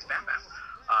man. He's Bam Bam.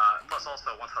 Plus,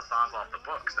 also, once Hassan's off the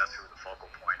books, that's who the focal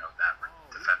point of that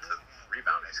defensive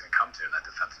rebounding is going to come to, in that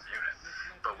defensive unit.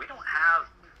 But we don't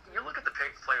have... You look at the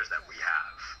players that we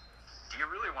have, do you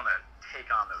really want to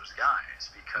take on those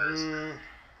guys? Because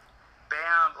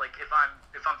Bam, like, if I'm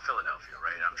Philadelphia,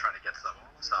 right, I'm trying to get some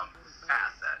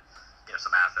asset, you know,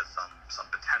 some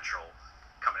potential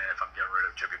coming in if I'm getting rid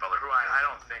of Jimmy Butler, who I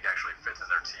don't think actually fits in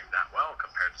their team that well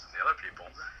compared to some of the other people.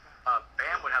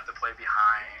 Bam would have to play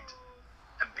behind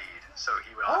Embiid, so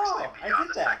he would obviously be on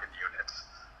the second unit.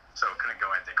 So it couldn't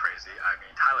go anything crazy. I mean,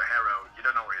 Tyler Herro, you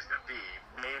don't know where he's going to be.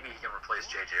 Maybe he can replace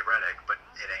J.J. Redick, but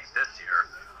it ain't this year.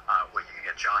 Where you can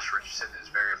get Josh Richardson in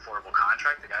his very affordable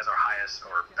contract. The guy's our highest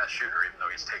or best shooter, even though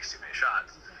he takes too many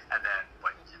shots. And then,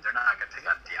 they're not going to take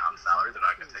on Deion's salary. They're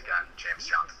not going to take on James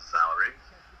Johnson's salary.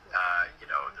 You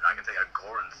know, they're not going to take on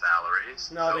Gordon's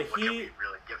salaries. No, so the what can Heat, we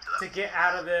really give to them? to get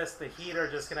out of this, the Heat are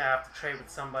just going to have to trade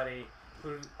with somebody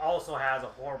who also has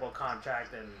a horrible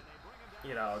contract and,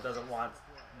 you know, doesn't want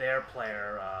their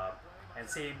player and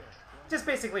see, just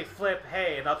basically flip,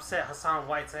 hey, and upset Hassan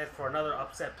Whiteside for another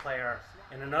upset player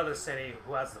in another city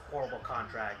who has a horrible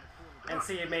contract, and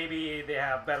see maybe they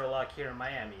have better luck here in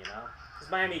Miami, you know?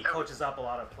 Because Miami coaches up a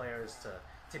lot of players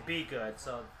to be good,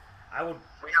 so I would...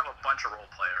 We have a bunch of role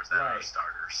players that are Right.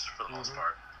 starters for the most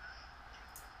part.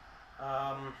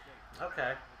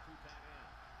 Okay.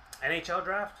 NHL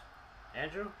draft?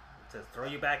 Andrew? To throw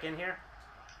you back in here?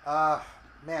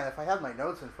 Man, if I had my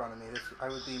notes in front of me, I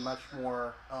would be much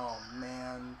more. Oh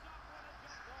man.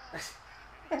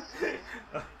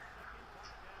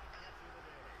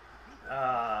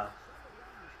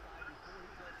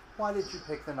 Why did you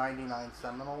pick the '99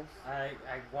 Seminoles? I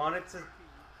wanted to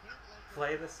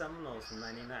play the Seminoles in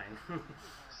 '99.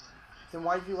 Then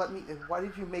why did you Why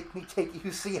did you make me take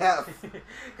UCF?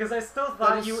 Because I still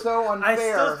thought is you. so I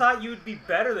unfair. still thought you would be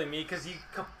better than me because you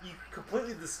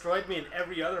completely destroyed me in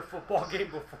every other football game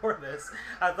before this.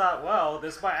 I thought, well,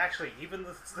 this might actually even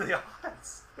the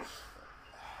odds.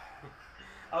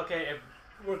 Okay,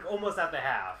 we're almost at the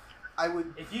half. I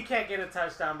would. If you can't get a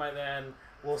touchdown by then,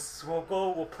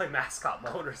 We'll play mascot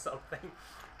mode or something.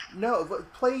 No,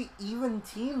 but play even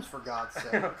teams for God's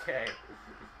sake. Okay.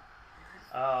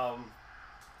 All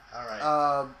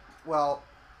right. Well,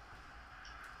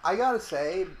 I gotta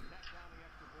say,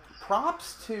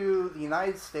 props to the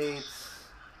United States.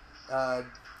 I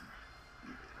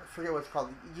forget what it's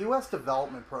called. U.S.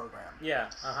 Development Program.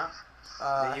 Yeah.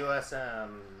 The U.S.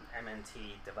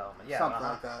 MNT development. Yeah. Something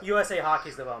like that. USA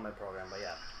Hockey's development program, but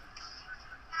yeah.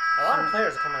 A lot of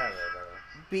players are coming out of there, by the way.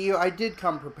 B, I did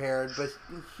come prepared, but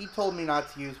he told me not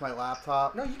to use my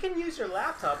laptop. No, you can use your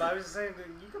laptop. I was just saying that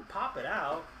you can pop it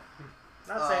out.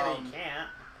 Not saying that you can't.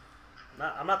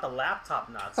 I'm not the laptop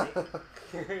Nazi.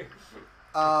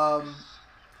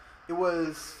 It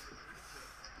was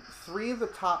 3 of the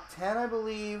top 10, I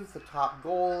believe, the top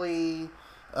goalie,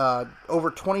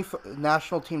 over 20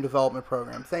 national team development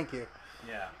program. Thank you.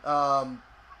 Yeah.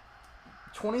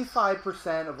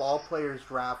 25% of all players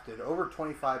drafted, over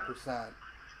 25%,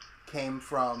 came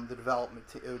from the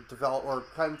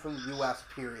came from the U.S.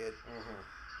 period.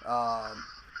 Mm-hmm.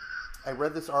 I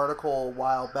read this article a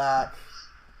while back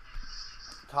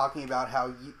talking about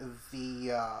how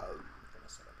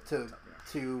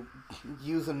to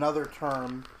use another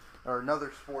term or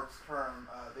another sports term,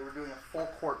 they were doing a full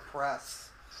court press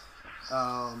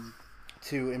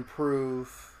to improve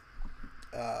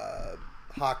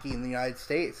hockey in the United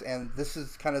States, and this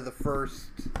is kind of the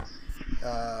first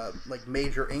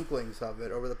major inklings of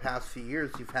it. Over the past few years,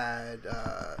 you've had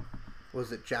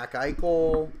was it Jack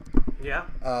Eichel? Yeah.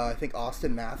 I think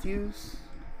Austin Matthews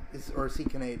is he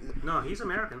Canadian? No, he's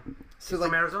American. So He's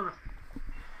from Arizona.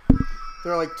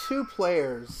 There are 2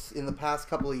 players in the past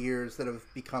couple of years that have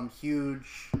become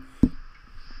huge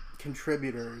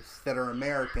contributors that are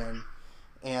American,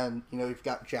 and you've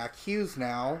got Jack Hughes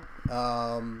now.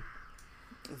 The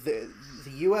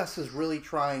U.S. is really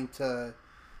trying to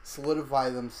solidify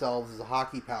themselves as a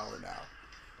hockey power now,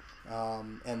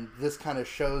 and this kind of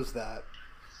shows that.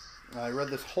 I read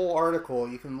this whole article.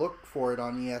 You can look for it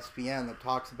on ESPN that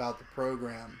talks about the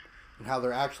program and how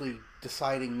they're actually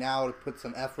deciding now to put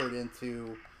some effort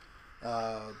into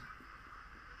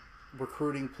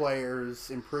recruiting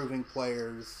players, improving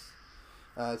players.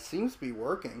 It seems to be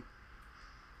working.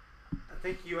 I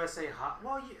think USA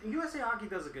Hockey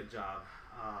does a good job.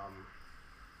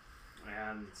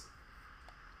 And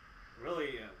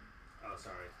really,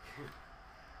 sorry.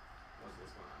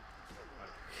 What's going on?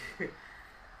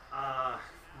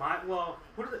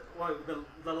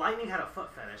 The Lightning had a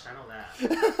foot fetish. I know that.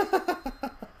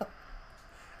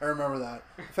 I remember that.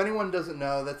 If anyone doesn't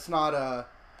know, it's not a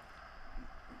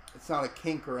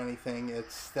kink or anything.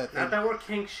 It's that not that we're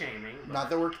kink shaming. Not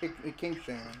that we're kink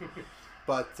shaming,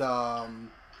 but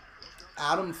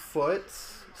Adam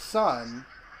Foote's son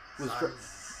was. Are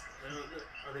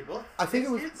they both? I think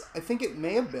it was. Kids? I think it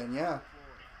may have been. Yeah.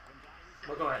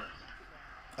 Well, go ahead.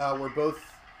 We're both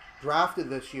drafted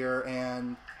this year,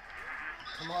 and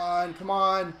come on!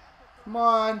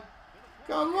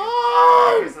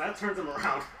 Okay, so that turns him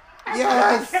around.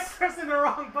 Yes. I kept pressing the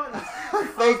wrong buttons.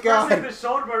 Thank God. Pressing the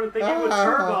shoulder button, thinking it was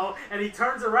turbo, and he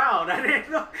turns around. I didn't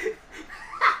know.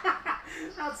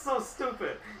 That's so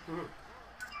stupid.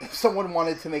 If someone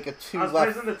wanted to make a I was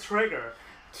pressing the trigger.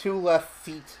 2 left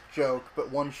feet joke,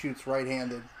 but one shoots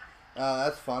right-handed.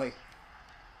 That's funny.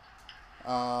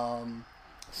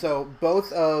 So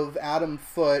both of Adam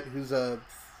Foote, who's a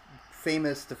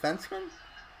famous defenseman,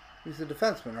 he's a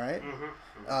defenseman, right?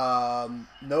 Mm-hmm.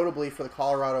 Notably for the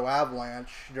Colorado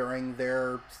Avalanche during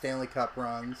their Stanley Cup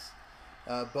runs,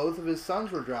 both of his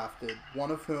sons were drafted.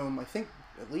 One of whom, I think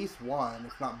at least one,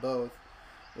 if not both,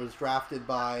 was drafted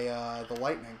by the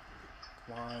Lightning.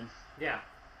 Come on. Yeah.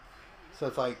 So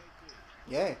it's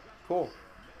yay, cool.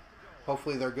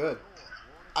 Hopefully they're good.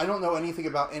 I don't know anything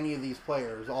about any of these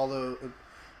players, although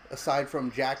aside from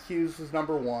Jack Hughes was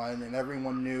number 1, and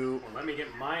everyone knew. Well, let me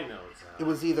get my notes out. It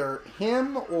was either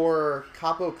him or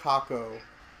Capo Caco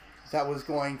that was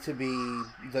going to be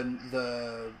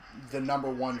the number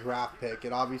 1 draft pick.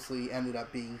 It obviously ended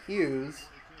up being Hughes,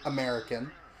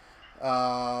 American.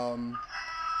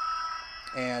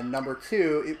 And number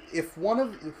 2, if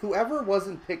whoever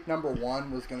wasn't picked number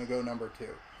 1 was going to go number 2.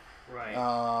 Right.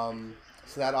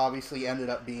 So that obviously ended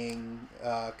up being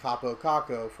Capo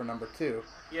Caco for number 2.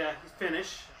 Yeah, he's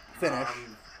Finnish.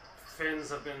 Finns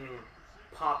have been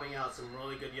popping out some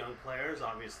really good young players.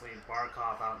 Obviously,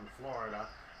 Barkov out in Florida.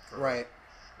 Right.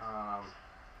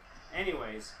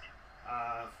 Anyways,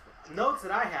 notes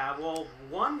that I have. Well,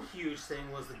 one huge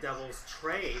thing was the Devils'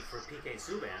 trade for PK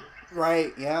Subban.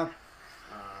 Right. Yeah.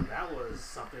 That was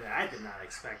something that I did not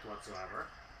expect whatsoever.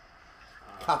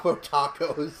 Capo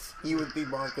Tacos. He would be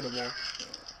marketable.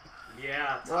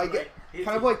 Yeah. Well, I get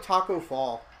kind of like Taco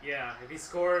Fall. Yeah, if he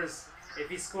scores,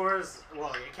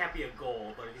 well, it can't be a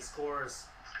goal, but if he scores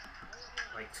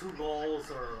like 2 goals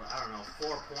or I don't know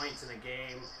 4 points in a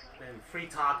game, then free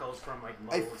tacos from like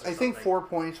Moe's or something. I think 4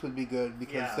 points would be good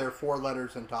because Yeah. there are 4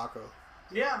 letters in taco.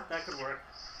 Yeah, that could work.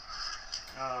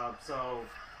 So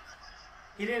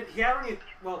he didn't. He had only.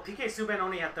 Well, PK Subban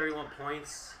only had 31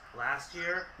 points last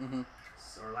year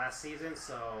or last season.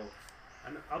 So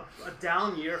a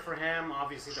down year for him.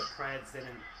 Obviously, the Preds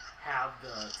didn't have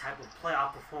the type of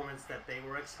playoff performance that they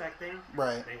were expecting.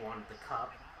 Right. They wanted the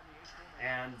cup,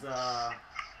 and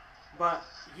but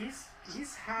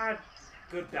he's had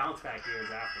good bounce back years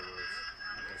afterwards.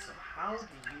 Okay, so how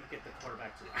do you get the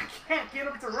quarterback to run? I can't get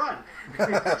him to run.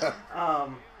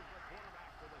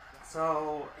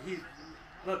 So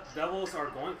look, Devils are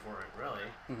going for it, really.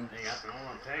 They got the number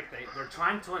 1 pick. They're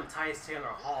trying to entice Taylor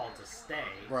Hall to stay.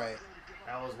 Right.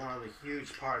 That was one of the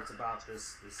huge parts about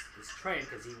this trade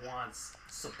because he wants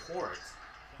support.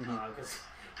 Because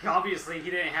obviously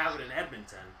he didn't have it in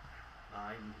Edmonton,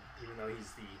 even though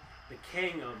he's the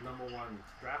king of number 1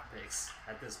 draft picks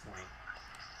at this point.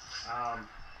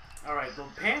 All right, the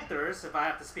Panthers, if I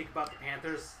have to speak about the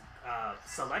Panthers,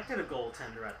 selected a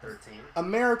goaltender at 13.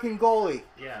 American goalie.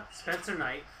 Yeah, Spencer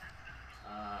Knight.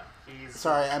 He's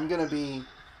Sorry, I'm going to be...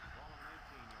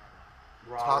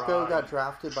 Taco got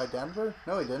drafted by Denver?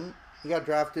 No, he didn't. He got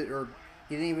drafted, or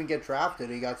he didn't even get drafted.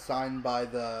 He got signed by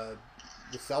the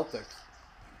Celtics.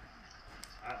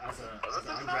 As an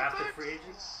undrafted free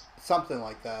agent? Something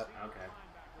like that. Okay.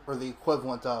 Or the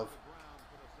equivalent of.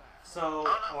 So,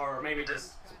 or maybe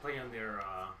just to play in their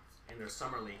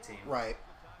summer league team. Right.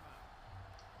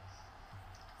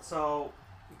 So,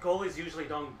 goalies usually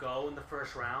don't go in the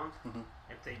first round.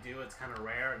 If they do, it's kind of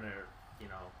rare, and they're,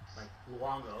 like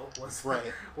Luongo was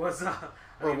right. was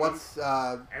or what's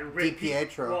and Rick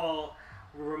DiPietro. Well,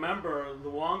 remember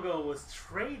Luongo was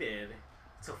traded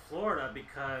to Florida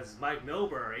because Mike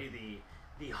Milbury,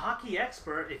 the hockey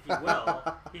expert, if you will,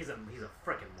 he's a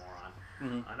frickin'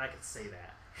 moron, and I could say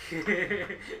that.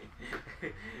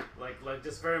 like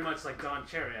just very much like Don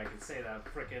Cherry, I could say that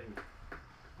frickin'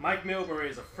 Mike Milbury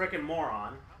is a frickin'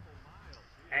 moron,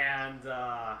 and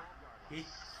he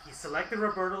selected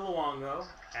Roberto Luongo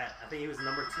at, I think he was the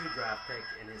number 2 draft pick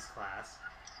in his class.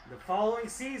 The following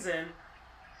season,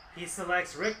 he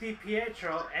selects Rick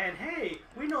DiPietro, and hey,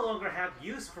 we no longer have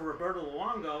use for Roberto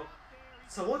Luongo,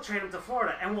 so we'll trade him to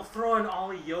Florida, and we'll throw in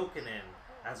Ollie Jokinen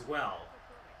as well.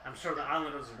 I'm sure the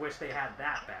Islanders wish they had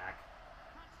that back.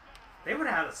 They would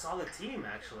have had a solid team,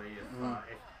 actually,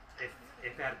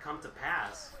 if that had come to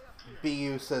pass.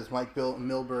 BU says Mike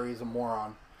Milbury is a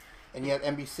moron. And yet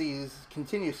NBC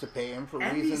continues to pay him for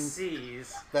reasons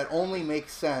that only make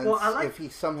sense if he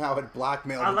somehow had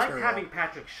blackmailed material. I like having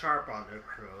Patrick Sharp on their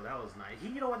crew. That was nice.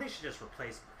 You know what? They should just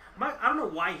replace Mike. I don't know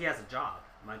why he has a job.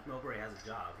 Mike Milbury has a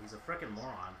job. He's a freaking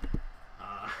moron.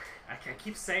 I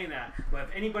keep saying that, but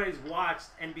if anybody's watched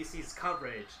NBC's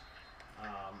coverage,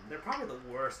 they're probably the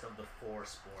worst of the 4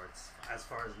 sports as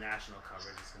far as national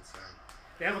coverage is concerned.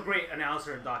 They have a great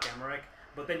announcer in Doc Emmerich,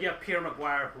 but then you have Pierre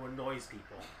Maguire who annoys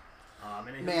people.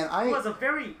 And he has a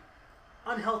very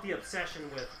unhealthy obsession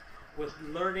with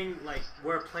learning like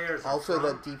where players are also, from.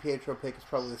 that DiPietro pick is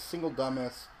probably the single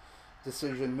dumbest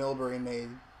decision Milbury made.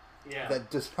 Yeah. That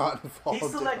does not involve. He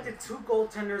selected 2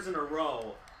 goaltenders in a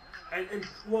row, and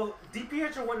well,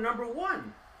 DiPietro went number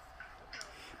 1.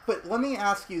 But let me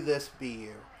ask you this,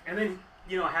 BU. And then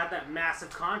had that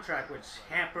massive contract which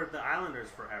hampered the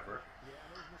Islanders forever.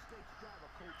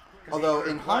 Although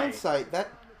in hindsight,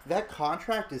 that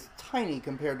contract is tiny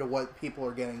compared to what people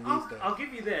are getting these days. I'll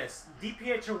give you this.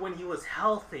 DiPietro, when he was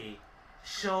healthy,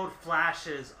 showed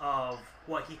flashes of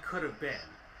what he could have been.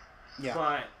 Yeah.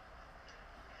 But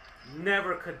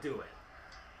never could do it.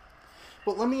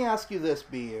 But let me ask you this,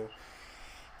 BU.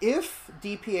 If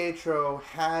DiPietro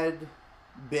had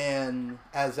been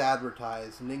as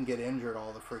advertised and didn't get injured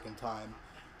all the freaking time,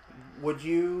 would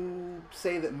you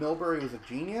say that Milbury was a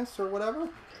genius or whatever?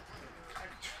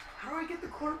 How do I get the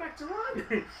quarterback to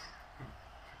run?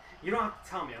 You don't have to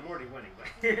tell me. I'm already winning.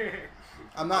 But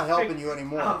I'm not helping you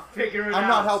anymore. I'll figure it out. I'm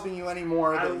not helping you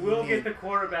anymore. I will get the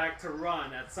quarterback to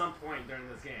run at some point during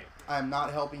this game. I'm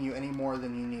not helping you any more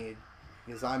than you need,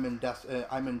 because I'm in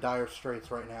dire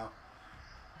straits right now.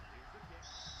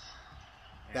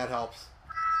 That helps.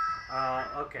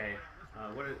 Okay.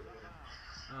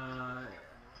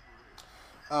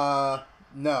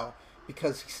 No.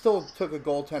 Because he still took a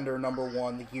goaltender number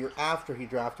 1 the year after he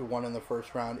drafted one in the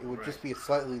first round. It would just be a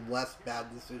slightly less bad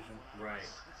decision. Right.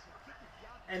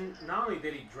 And not only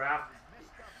did he draft,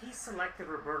 he selected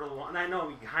Roberto Luongo. And I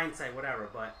know, hindsight, whatever,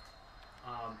 but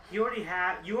You already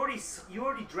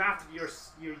drafted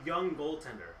your young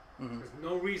goaltender. There's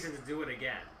no reason to do it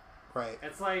again. Right.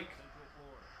 That's like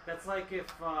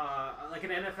if like an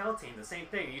NFL team, the same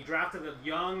thing. You drafted a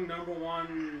young number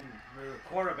one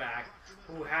quarterback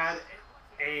who had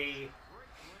a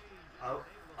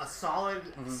solid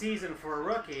season for a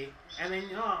rookie, and then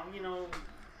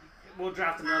we'll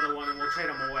draft another one and we'll trade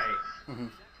him away,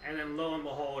 and then lo and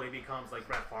behold, he becomes like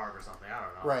Brett Favre or something. I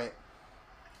don't know. Right.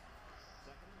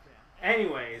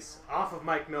 Anyways, off of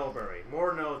Mike Milbury,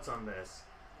 more notes on this.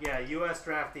 Yeah, U.S.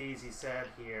 draftees, he said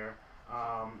here.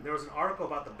 There was an article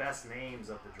about the best names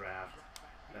of the draft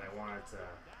that I wanted to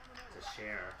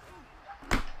share.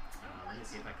 Let me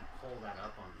see if I can pull that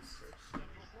up on the search.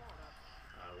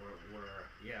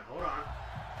 Yeah, hold on.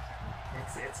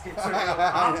 It's getting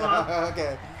pop up.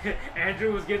 Okay.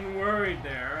 Andrew was getting worried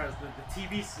there as the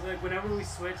TV, like whenever we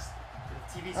switched,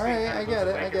 the TV screen. All right, I get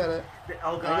it. The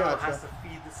Elgato has to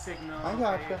feed the signal. I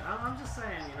gotcha. Okay? I'm just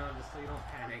saying, just so you don't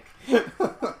panic.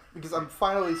 Because I'm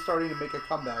finally starting to make a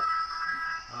comeback.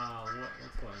 What's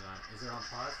going on? Is it on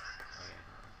pause?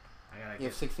 Okay. You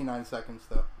have 69 seconds,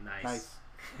 though. Nice.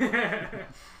 Okay, let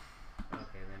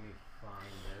me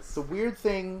find this. The weird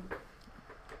thing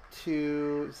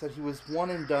is that he was one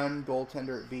and done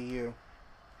goaltender at BU.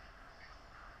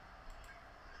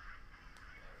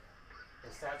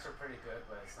 His stats are pretty good,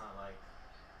 but it's not like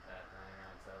that 99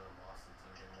 to the Boston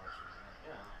team did much.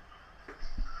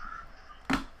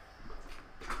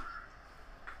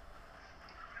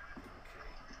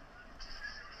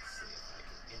 Let's see if I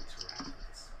can interact with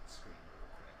this screen real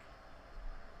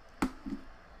quick.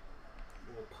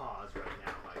 We'll pause right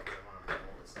now, Mike. I want to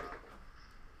pull this up.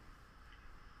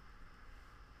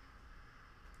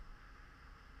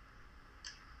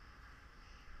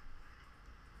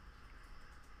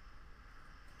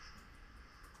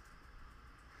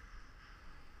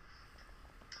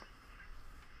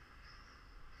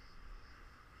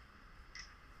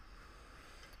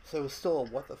 So it was still a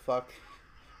what the fuck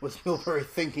was Milbury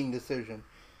thinking decision.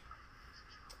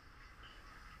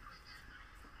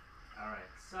 Alright,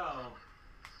 so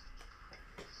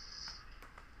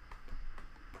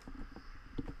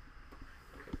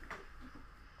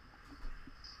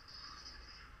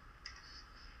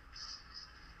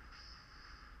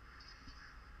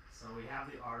we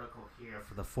have the article here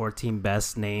for the 14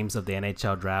 best names of the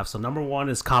NHL draft. So number 1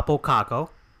 is Capo Caco.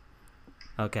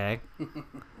 Okay.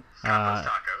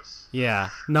 Tacos. Yeah.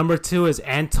 Number 2 is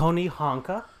Antoni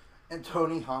Honka.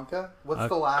 Antoni Honka? What's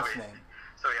the last name?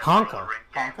 So he has Honka. a ring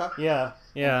game. Honka?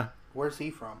 Yeah. Where's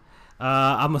he from?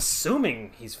 I'm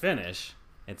assuming he's Finnish.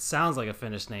 It sounds like a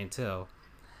Finnish name too.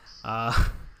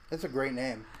 That's a great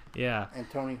name. Yeah.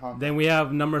 Antoni Honka. Then we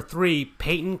have number 3,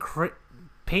 Peyton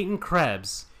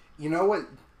Krebs. You know what?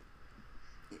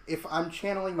 If I'm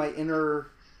channeling my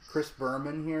inner Chris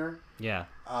Berman here, Yeah.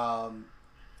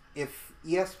 if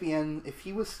ESPN, if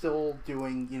he was still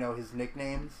doing, his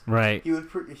nicknames, Right. he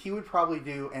would probably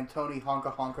do Antoni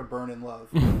Honka Honka Burn in Love.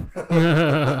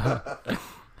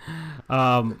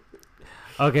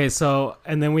 Okay, so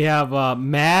and then we have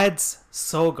Mads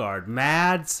Sogard.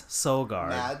 Mads?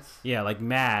 Yeah, like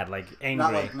mad, like angry.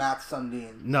 Not like Matt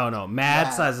Sundin. No,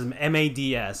 Mads as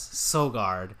Mads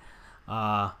Sogard.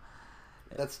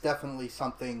 That's definitely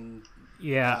something.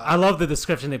 Yeah, I love the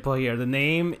description they put here. The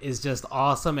name is just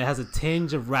awesome. It has a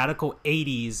tinge of radical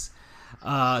 80s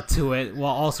to it,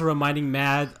 while also reminding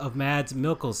Mads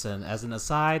Mikkelsen. As an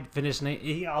aside, Finnish name,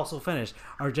 he also Finnish,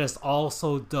 are just all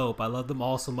so dope. I love them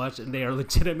all so much, and they are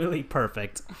legitimately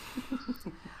perfect.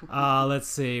 Let's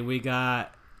see. We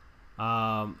got...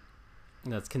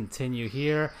 let's continue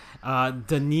here.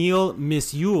 Daniil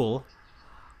Misyul.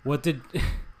 What did...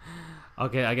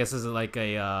 Okay, I guess this is like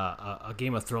a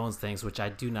Game of Thrones things, which I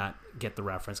do not get the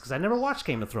reference because I never watched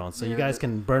Game of Thrones. So you guys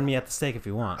can burn me at the stake if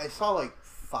you want. I saw like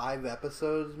 5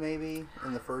 episodes maybe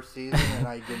in the first season, and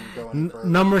I didn't go any further.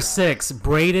 Number 6,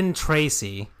 Braden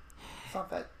Tracy. It's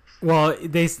not that. Well,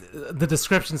 the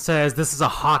description says this is a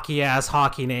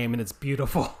hockey name and it's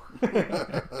beautiful.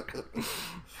 I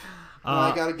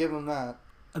gotta give him that.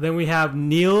 Then we have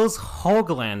Niels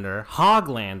Hoglander.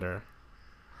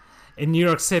 In New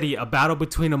York City, a battle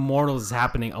between immortals is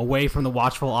happening away from the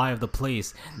watchful eye of the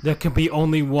police. There can be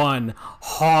only one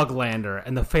Hoglander,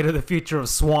 and the fate of the future of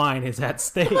swine is at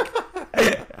stake.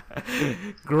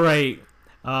 Great.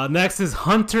 Next is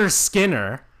Hunter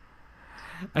Skinner.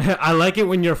 I like it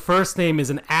when your first name is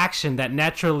an action that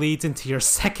naturally leads into your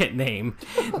second name.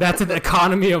 That's an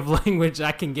economy of language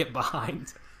I can get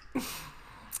behind.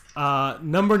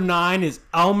 Number 9 is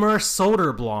Elmer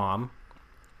Soderblom.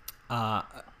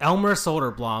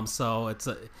 So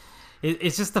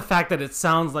It's just the fact that it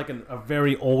sounds like a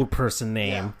very old person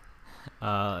name.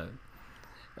 And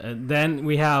then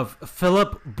we have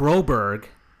Philip Broberg.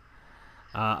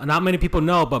 Not many people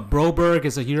know, but Broberg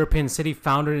is a European city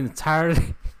founded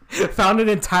entirely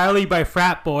by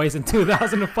frat boys in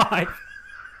 2005.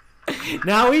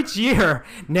 Now each year,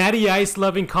 Natty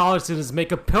Ice-loving college students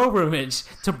make a pilgrimage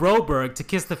to Broberg to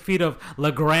kiss the feet of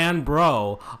Le Grand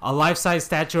Bro, a life-size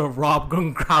statue of Rob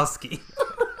Gronkowski.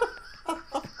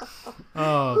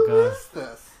 Oh, Who God. is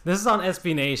this? This is on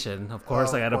SB Nation. Of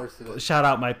course, Oh, I of got course it to is. shout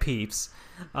out my peeps.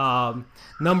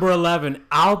 Number 11,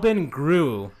 Albin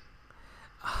Grew.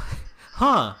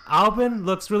 Huh, Albin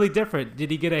looks really different. Did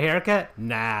he get a haircut?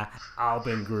 Nah,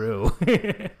 Albin Grew.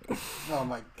 Oh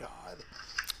my god.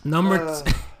 Number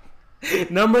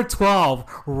 12,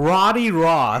 Roddy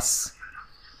Ross.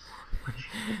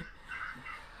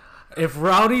 If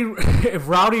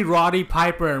Roddy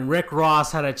Piper and Rick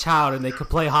Ross had a child and they could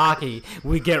play hockey,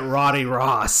 we'd get Roddy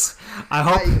Ross.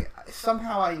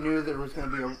 Somehow I knew there was going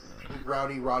to be a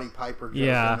Roddy Piper joke in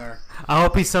there. I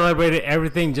hope he celebrated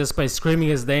everything just by screaming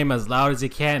his name as loud as he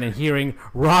can and hearing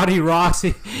Roddy Ross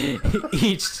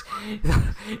each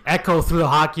echo through the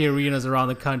hockey arenas around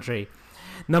the country.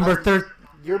 Number 13.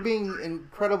 You're being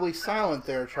incredibly silent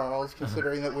there, Charles,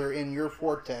 considering that we're in your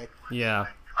forte. Yeah.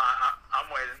 I'm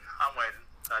waiting.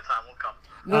 That time will come.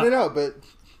 No, but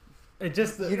It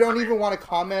just you don't even want to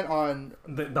comment on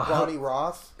the Roddy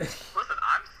Ross? Listen,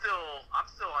 I'm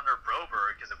still under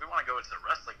Broberg because if we want to go into the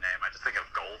wrestling name, I just think of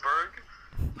Goldberg.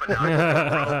 But now I think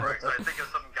of Broberg, so I think of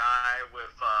some guy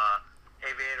with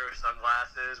aviator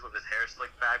sunglasses, with his hair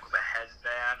slicked back, with a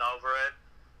headband over it,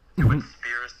 doing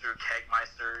spears through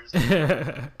kegmeisters,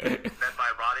 then by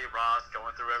Roddy Ross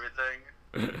going through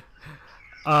everything.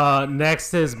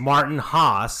 Next is Martin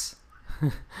Haas.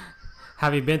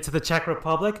 Have you been to the Czech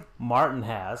Republic? Martin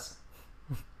has.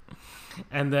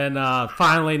 And then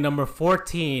finally, number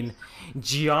 14,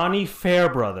 Gianni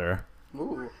Fairbrother.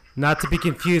 Ooh. Not to be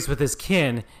confused with his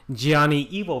kin, Gianni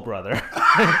Evil Brother.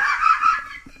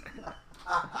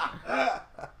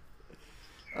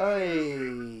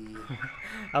 Hey.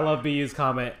 I love BU's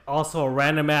comment. Also, a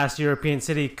random ass European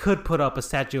city could put up a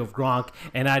statue of Gronk,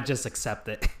 and I'd just accept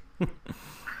it.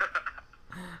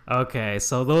 Okay,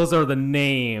 so those are the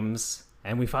names.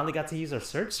 And we finally got to use our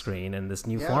search screen in this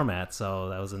new format, so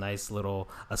that was a nice little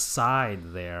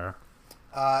aside there.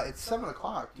 It's 7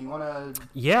 o'clock. Do you want to...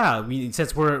 Yeah,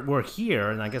 since we're here,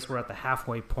 and I guess we're at the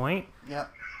halfway point. Yeah.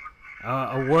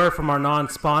 A word from our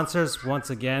non-sponsors.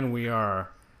 Once again, we are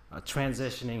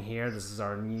transitioning here. This is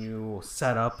our new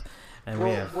setup, and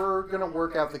We're going to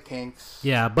work out the kinks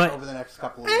but over the next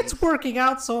couple of weeks. it's working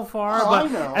out so far. Oh, but, I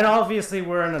know. And obviously,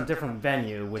 we're in a different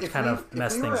venue, which If kind we- of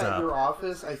messed if we things were at up. your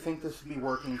office, I think this would be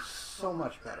working so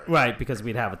much better. Right, because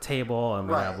we'd have a table and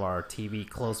we'd Right. have our TV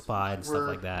close by and stuff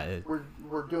like that.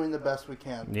 We're doing the best we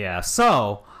can. Yeah.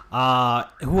 So,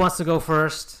 who wants to go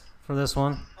first for this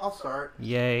one? I'll start.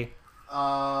 Yay.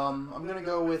 I'm going to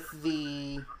go with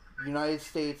the United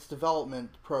States Development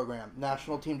Program,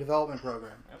 National Team Development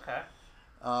Program. Okay.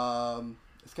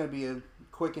 It's going to be a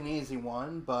quick and easy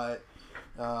one, but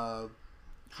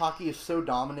hockey is so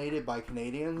dominated by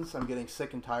Canadians. I'm getting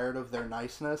sick and tired of their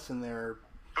niceness and their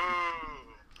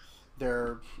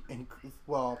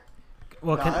Well,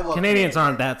 No, I love Canadians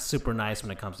aren't that super nice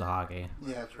when it comes to hockey.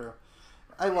 yeah, true.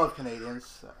 I love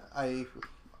Canadians. I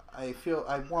feel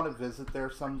I want to visit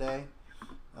there someday.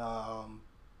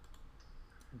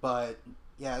 But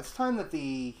yeah, it's time that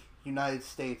the United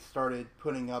States started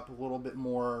putting up a little bit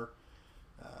more,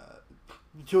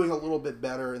 doing a little bit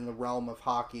better in the realm of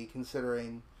hockey,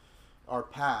 considering our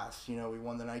past. You know, we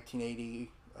won the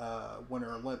 1980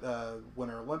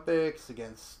 Winter Olympics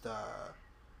against,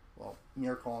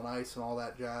 Miracle on Ice and all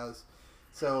that jazz.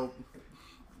 So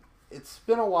it's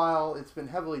been a while. It's been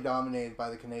heavily dominated by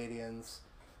the Canadians.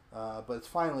 But it's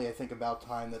finally, I think, about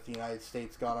time that the United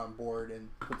States got on board and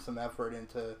put some effort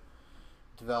into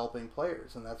developing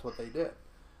players, and that's what they did.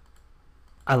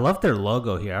 I love their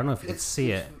logo here. I don't know if you can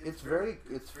see it. It's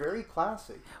very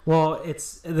classy. Well,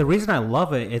 it's the reason I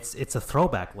love it. It's a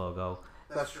throwback logo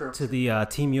That's true. to the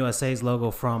Team USA's logo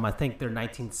from I think their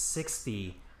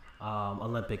 1960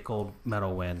 Olympic gold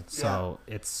medal win. So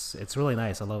it's really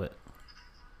nice. I love it.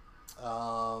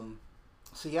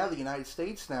 So yeah, the United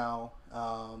States now,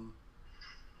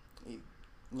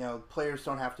 players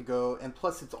don't have to go, and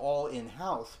plus it's all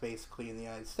in-house basically in the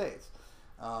United States.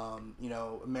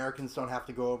 Americans don't have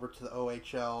to go over to the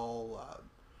OHL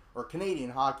or Canadian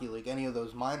Hockey League, any of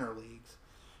those minor leagues.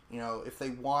 If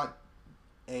they want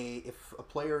if a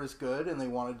player is good and they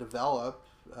want to develop,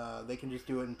 they can just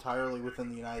do it entirely within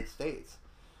the United States.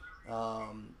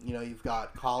 You've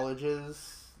got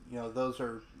colleges. Those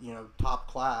are top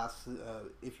class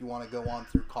if you want to go on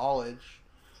through college,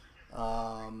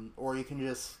 or you can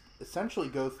just essentially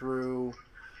go through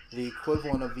the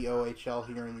equivalent of the OHL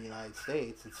here in the United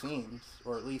States, it seems,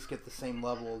 or at least get the same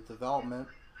level of development.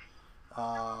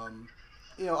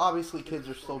 Obviously kids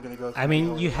are still going to go through I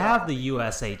mean, the you OHL. have the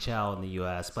USHL in the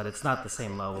US, but it's not the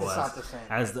same level It's not the same.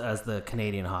 as the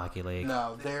Canadian Hockey League.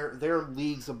 No, they're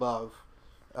leagues above.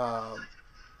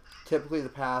 Typically, the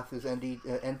path is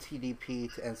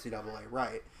NTDP to NCAA,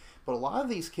 right? But a lot of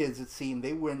these kids, it seemed,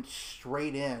 they went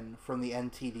straight in from the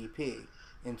NTDP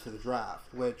into the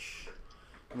draft, which,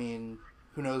 I mean,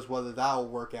 who knows whether that will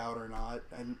work out or not.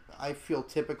 And I feel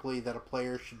typically that a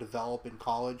player should develop in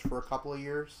college for a couple of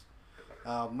years,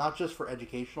 not just for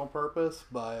educational purpose,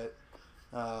 but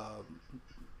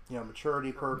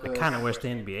maturity purpose. I kind of wish the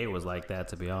NBA was like that,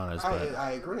 to be honest. But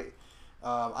I agree.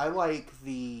 I like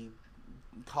the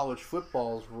college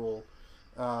football's rule.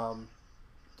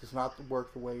 Does not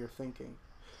work the way you're thinking.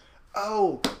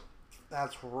 Oh,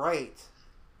 that's right.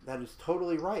 That is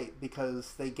totally right,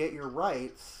 because they get your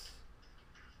rights,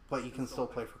 but you can still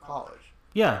play for college.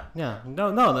 yeah.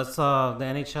 No, that's the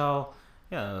NHL.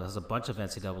 Yeah, there's a bunch of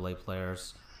NCAA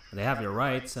players. They have your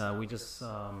rights. We just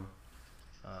the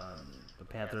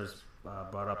Panthers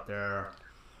brought up their.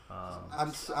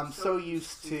 I'm so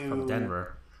used to From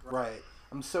Denver. Right.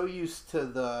 I'm so used to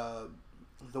the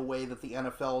way that the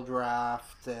NFL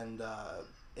draft and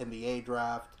NBA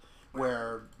draft,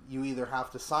 where you either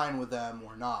have to sign with them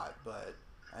or not. But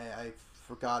I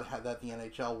forgot how that the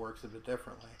NHL works a bit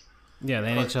differently. Yeah, the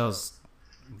NHL's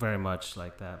very much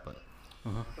like that, but.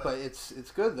 But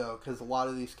it's good though, because a lot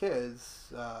of these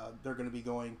kids, they're going to be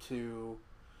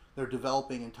they're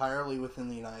developing entirely within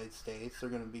the United States. They're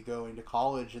going to be going to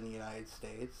college in the United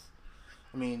States.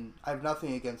 I mean, I have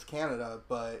nothing against Canada,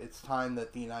 but it's time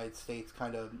that the United States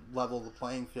kind of level the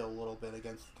playing field a little bit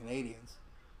against the Canadians,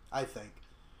 I think.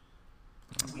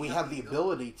 We have the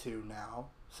ability to now,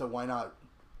 so why not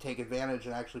take advantage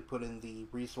and actually put in the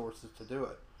resources to do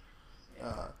it?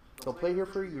 They'll play here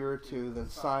for a year or two, then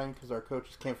sign, because our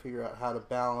coaches can't figure out how to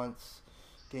balance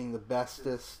getting the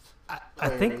bestest. I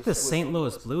think the St.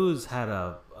 Louis Blues had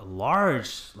a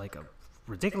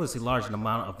ridiculously large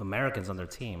amount of Americans on their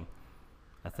team.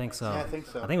 I think so. Yeah, I think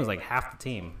so. I think it was like half the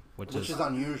team, which is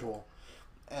unusual.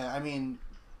 I mean,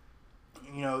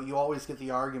 you always get the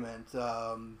argument.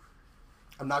 I'm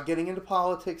not getting into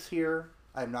politics here.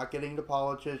 I'm not getting into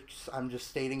politics. I'm just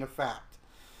stating a fact.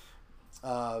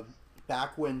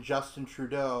 Back when Justin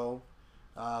Trudeau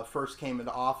first came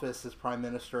into office as Prime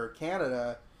Minister of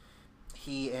Canada,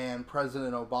 he and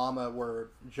President Obama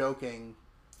were joking.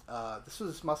 Must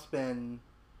have been.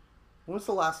 When was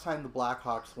the last time the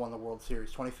Blackhawks won the World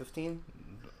Series? 2015?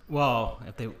 well,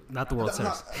 if they not the World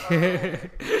Series,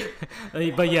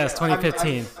 but yes,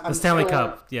 2015, the Stanley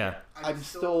Cup. Yeah, I'm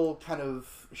still kind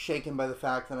of shaken by the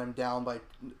fact that I'm down by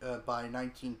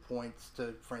 19 points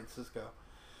to Francisco.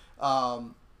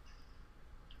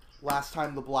 Last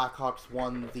time the Blackhawks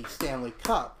won the Stanley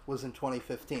Cup was in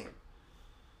 2015,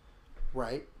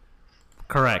 right?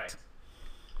 correct.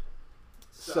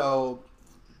 So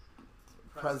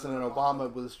President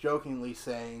Obama was jokingly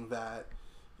saying that,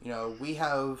 we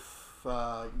have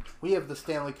the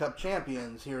Stanley Cup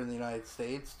champions here in the United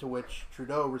States. To which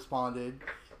Trudeau responded,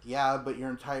 "Yeah, but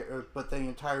the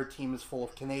entire team is full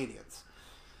of Canadians."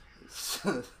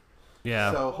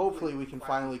 Yeah. So hopefully we can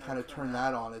finally kind of turn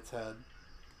that on its head.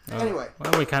 Anyway,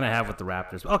 Well, we kind of have with the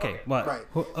Raptors. Okay, what? right.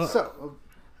 So,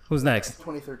 who's next?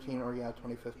 2013 or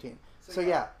 2015. So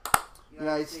yeah,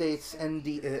 United States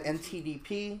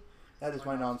NTDP. That is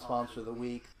my non-sponsor of the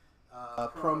week.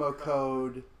 Promo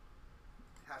code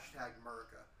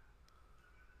 #America.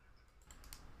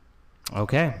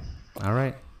 Okay. All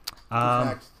right. Who's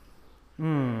next?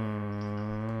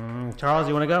 Charles,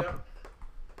 you want to go?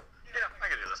 Yeah, I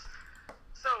can do this.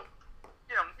 So,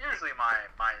 usually my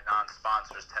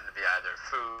non-sponsors tend to be either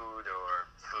food or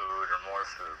more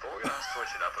food, but we're going to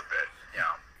switch it up a bit,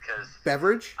 because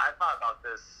Beverage? I thought about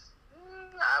this.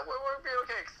 We're be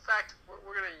okay. In fact,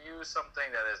 we're going to use something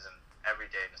that is an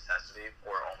everyday necessity,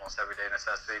 or almost everyday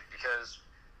necessity, because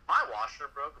my washer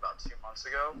broke about 2 months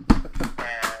ago,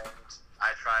 and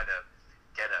I tried to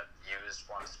get a used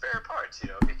one, spare parts,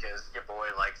 because your boy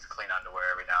likes to clean underwear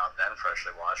every now and then,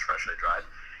 freshly washed, freshly dried,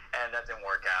 and that didn't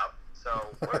work out.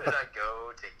 So where did I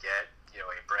go to get,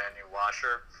 a brand new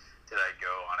washer? Did I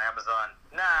go on Amazon?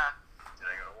 Nah. Did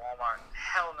I go to Walmart?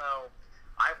 Hell no.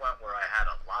 I went where I had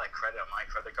a lot of credit on my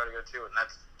credit card to go to, and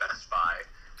that's Best Buy.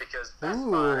 Because Best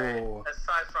Buy,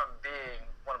 aside from being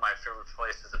one of my favorite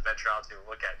places to venture out to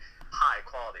look at high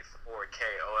quality 4K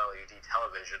OLED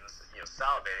televisions,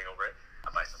 salivating over it.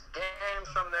 I buy some games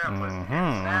from there. I'm putting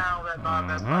games now that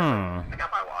Best Buy. I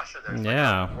got my washer there. It's like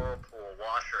a Whirlpool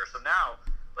washer. So now,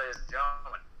 ladies and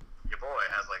gentlemen, your boy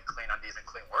has like clean undies and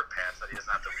clean work pants that he doesn't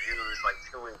have to reuse like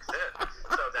 2 weeks in.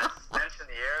 So that stench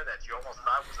in the air that you almost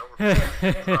thought was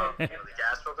overflowing from the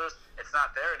gas filters, it's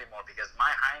not there anymore because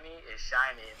my hiney is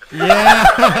shiny in the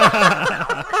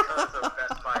because of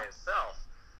Best Buy itself.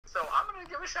 So I'm going to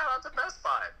give a shout out to Best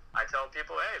Buy. I tell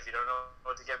people, hey, if you don't know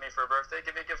what to get me for a birthday,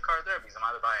 give me a gift card there because I'm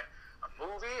either buying a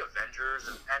movie, Avengers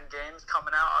and Endgame's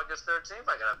coming out August 13th.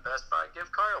 I got a Best Buy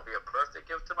gift card. It'll be a birthday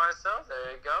gift to myself.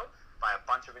 There you go. Buy a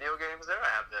bunch of video games there. I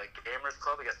have the Gamers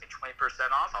Club. It gets me 20%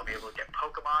 off. I'll be able to get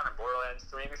Pokemon and Borderlands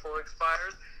 3 before it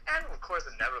expires. And, of course,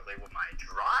 inevitably, when my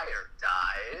dryer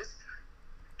dies,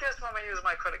 guess what? I'm going to use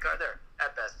my credit card there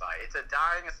at Best Buy. It's a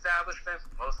dying establishment.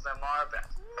 Most of them are, but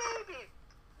maybe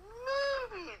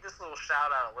this little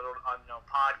shout out, a little unknown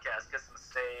podcast, gets them to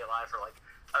stay alive for like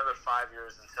another 5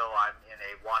 years until I'm in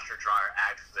a washer dryer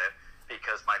accident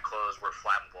because my clothes were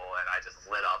flammable and I just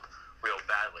lit up real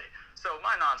badly. So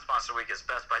my non-sponsor week is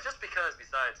Best Buy, just because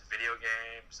besides video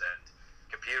games and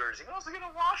computers, you can also get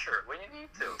a washer when you need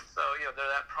to. So they're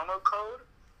that promo code,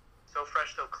 So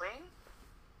Fresh So Clean.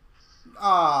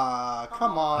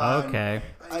 Come on. Okay.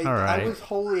 All right. I was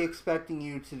wholly expecting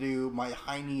you to do My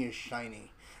Hiney is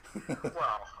Shiny.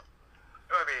 Well,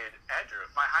 I mean, Andrew,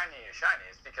 my hiney is shiny.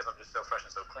 It's because I'm just so fresh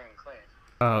and so clean.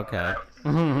 Oh, okay.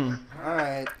 All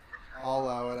right. I'll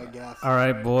allow it, I guess. All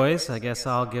right, boys. I guess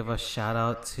I'll give a shout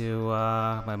out to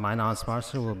my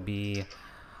non-sponsor will be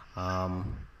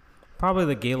probably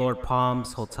the Gaylord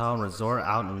Palms Hotel and Resort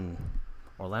out in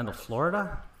Orlando,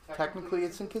 Florida. Technically,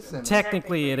 it's in Kissimmee.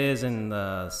 Technically, it is in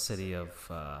the city of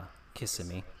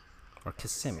Kissimmee or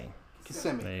Kissimmee.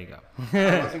 Kissimmee. There you go.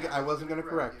 I wasn't going to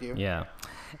correct you. Yeah.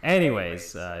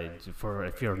 Anyways, for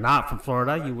if you're not from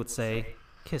Florida, you would say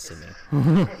Kissimmee.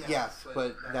 Yes,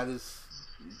 but that is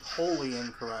wholly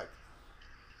incorrect.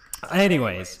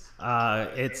 Anyways,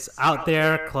 it's out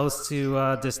there close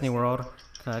to Disney World,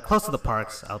 close to the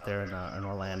parks out there in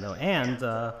Orlando, and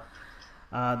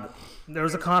there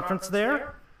was a conference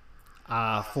there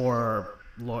for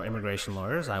immigration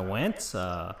lawyers. I went,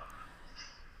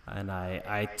 and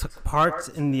I took part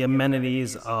in the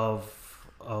amenities of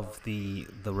the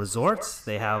resorts.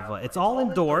 They have it's all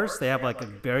indoors. They have like a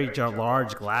very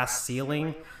large glass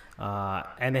ceiling.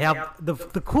 And they have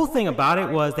the cool thing about it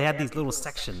was they had these little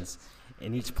sections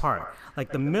in each part.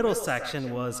 Like the middle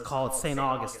section was called St.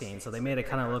 Augustine, so they made it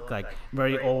kind of look like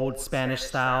very old Spanish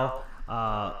style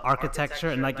architecture.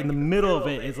 And like in the middle of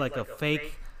it is like a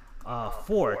fake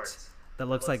fort that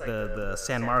looks like the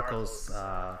San Marcos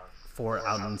fort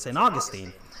out in St.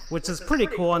 Augustine, which is pretty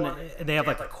cool. And they have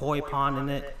like a koi pond in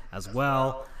it as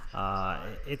well.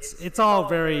 It's all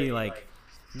very like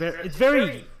it's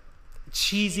very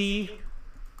cheesy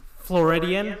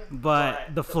Floridian,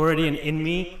 but the Floridian in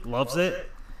me loves it.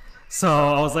 So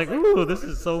I was like, ooh, this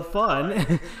is so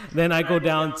fun. Then I go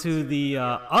down to the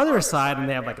other side, and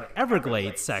they have like an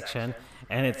Everglades section,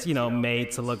 and it's,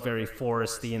 made to look very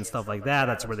foresty and stuff like that.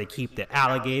 That's where they keep the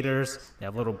alligators. They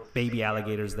have little baby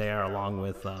alligators there, along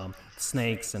with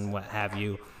snakes and what have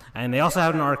you. And they also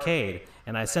have an arcade.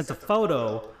 And I sent a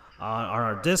photo on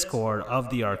our Discord of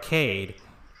the arcade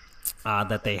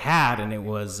that they had, and it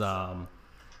was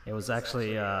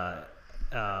actually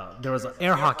there was an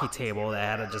air hockey table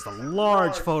that had just a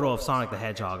large photo of Sonic the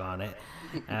Hedgehog on it,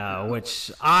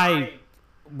 which I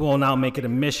will now make it a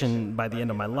mission by the end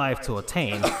of my life to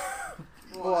attain.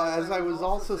 Well, as I was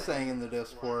also saying in the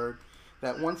Discord,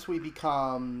 that once we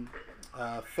become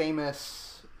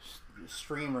famous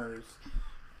streamers,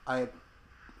 I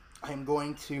am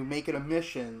going to make it a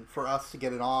mission for us to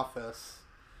get an office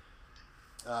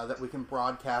that we can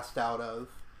broadcast out of,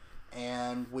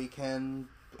 and we can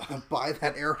buy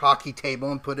that air hockey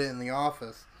table and put it in the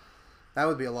office. That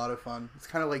would be a lot of fun. It's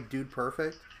kind of like Dude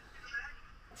Perfect.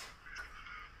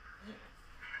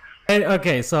 And,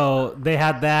 okay, so they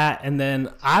had that, and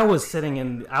then I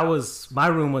was my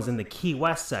room was in the Key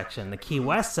West section. The Key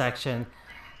West section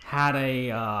had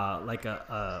a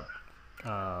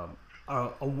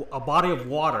body of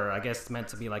water, I guess meant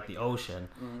to be like the ocean.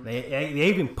 Mm-hmm. They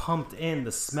even pumped in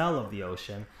the smell of the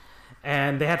ocean,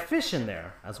 and they had fish in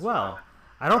there as well.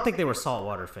 I don't think they were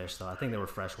saltwater fish, though. I think they were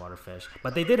freshwater fish.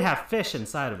 But they did have fish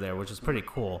inside of there, which is pretty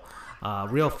cool.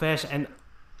 Real fish.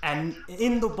 And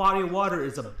in the body of water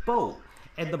is a boat.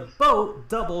 And the boat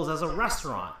doubles as a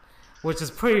restaurant, which is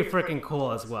pretty freaking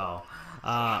cool as well.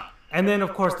 And then,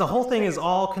 of course, the whole thing is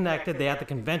all connected. They have the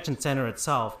convention center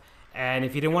itself. And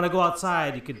if you didn't want to go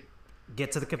outside, you could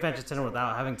get to the convention center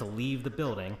without having to leave the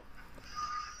building.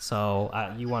 So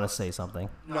you want to say something?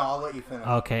 No, I'll let you finish.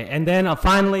 Okay, and then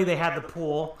finally they had the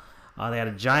pool. They had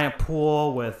a giant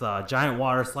pool with a giant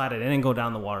water slide. I didn't go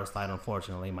down the water slide,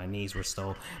 unfortunately. My knees were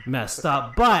still messed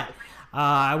up. But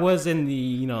I was in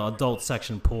the adult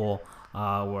section pool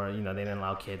where they didn't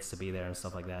allow kids to be there and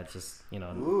stuff like that. Just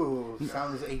Ooh,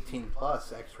 sounds 18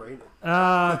 plus, X-rated.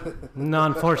 No,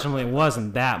 unfortunately, it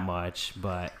wasn't that much.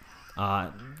 But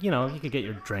you could get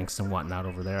your drinks and whatnot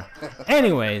over there.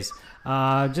 Anyways,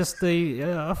 just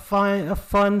a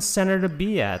fun center to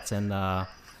be at, and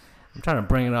I'm trying to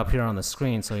bring it up here on the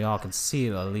screen so y'all can see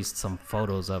at least some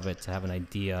photos of it to have an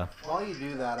idea. While you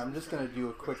do that, I'm just going to do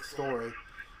a quick story.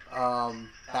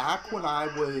 Back when I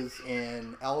was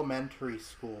in elementary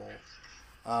school,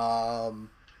 I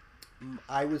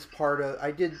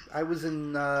did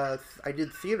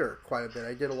theater quite a bit.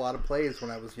 I did a lot of plays when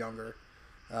I was younger,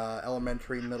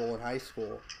 elementary, middle, and high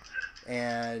school.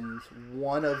 And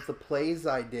one of the plays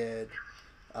I did,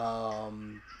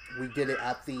 we did it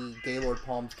at the Gaylord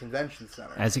Palms Convention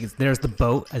Center. There's the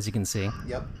boat, as you can see.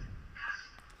 Yep.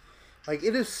 Like,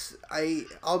 it is,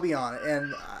 I'll be honest,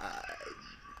 and,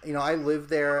 I live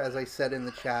there, as I said in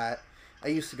the chat. I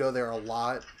used to go there a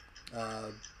lot.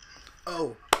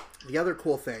 The other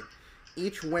cool thing.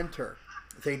 Each winter,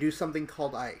 they do something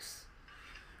called ice,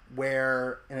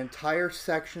 where an entire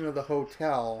section of the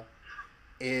hotel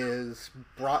is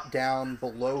brought down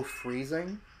below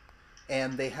freezing.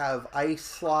 And they have ice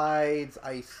slides,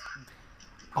 I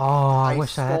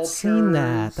wish I had seen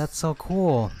that. That's so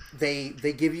cool. They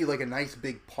give you like a nice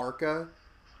big parka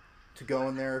to go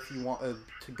in there if you want to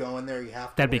go in there. You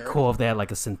have to. That'd be cool if they had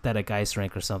like a synthetic ice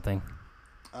rink or something.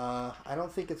 I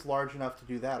don't think it's large enough to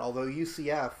do that. Although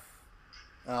UCF,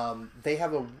 they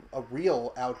have a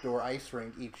real outdoor ice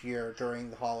rink each year during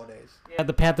the holidays. Yeah,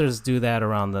 the Panthers do that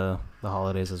around the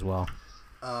holidays as well.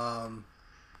 And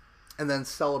then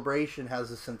Celebration has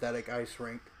a synthetic ice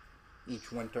rink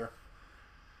each winter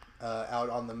out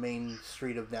on the main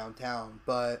street of downtown.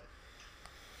 But,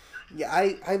 yeah,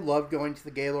 I love going to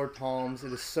the Gaylord Palms.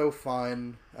 It is so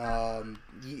fun.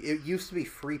 It used to be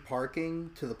free parking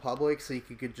to the public, so you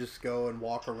could just go and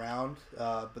walk around.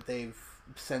 But they've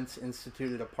since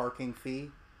instituted a parking fee.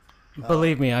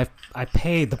 Believe me, I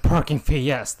paid the parking fee.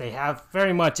 Yes, they have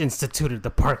very much instituted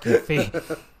the parking fee.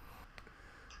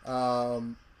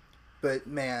 But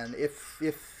man,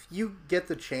 if you get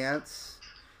the chance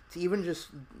to even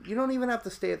you don't even have to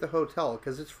stay at the hotel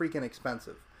because it's freaking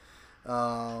expensive.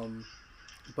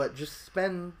 But just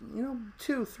spend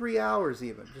 2-3 hours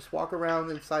even. Just walk around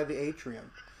inside the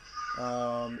atrium.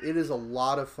 It is a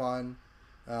lot of fun.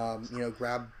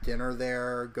 Grab dinner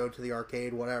there, go to the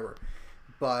arcade, whatever.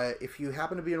 But if you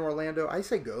happen to be in Orlando, I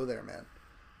say go there, man.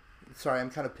 Sorry, I'm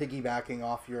kind of piggybacking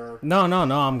off your... No,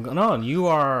 you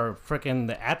are freaking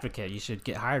the advocate. You should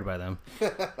get hired by them.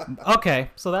 Okay,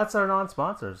 so that's our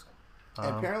non-sponsors.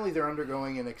 And apparently they're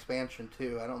undergoing an expansion,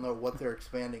 too. I don't know what they're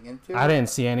expanding into. I didn't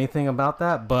see anything about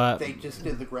that, but... They just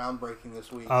did the groundbreaking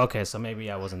this week. Okay, so maybe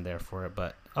I wasn't there for it,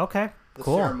 but... Okay, the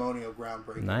cool. Ceremonial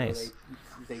groundbreaking. Nice.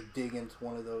 Where they dig into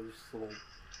one of those little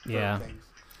things.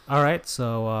 All right,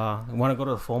 so you want to go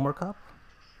to the Fulmer Cup?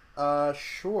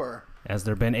 Sure. Has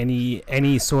there been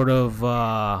any sort of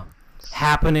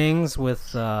happenings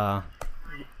with the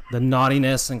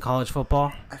naughtiness in college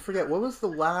football? I forget. What was the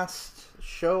last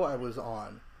show I was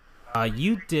on?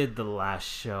 You did the last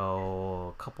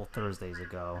show a couple Thursdays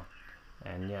ago,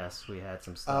 and yes, we had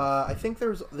some stuff. I think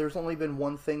there's only been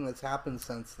one thing that's happened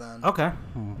since then. Okay.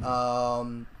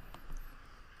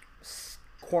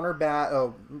 Cornerback.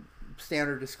 Oh,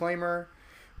 standard disclaimer: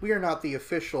 we are not the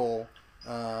official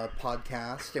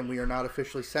podcast, and we are not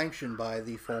officially sanctioned by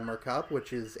the Fulmer Cup,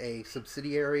 which is a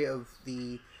subsidiary of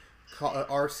the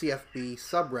RCFB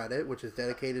subreddit, which is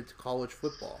dedicated to college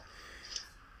football.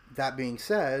 That being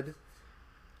said,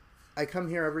 I come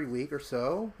here every week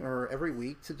or every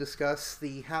week to discuss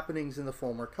the happenings in the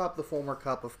Fulmer Cup. The Fulmer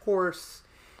Cup, of course,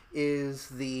 is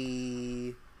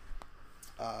the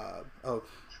okay.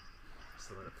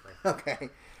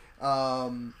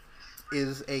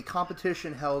 Is a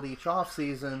competition held each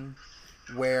offseason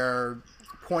where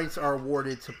points are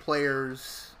awarded to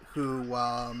players who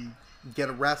get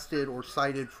arrested or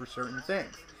cited for certain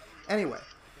things. Anyway,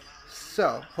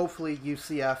 so hopefully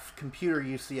Computer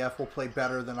UCF will play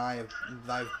better than I've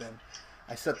been.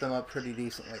 I set them up pretty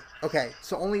decently. Okay,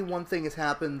 so only one thing has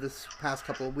happened this past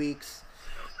couple of weeks.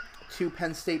 2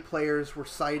 Penn State players were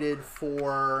cited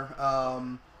for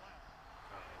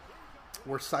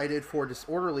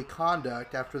disorderly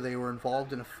conduct after they were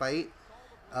involved in a fight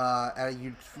at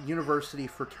a university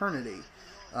fraternity.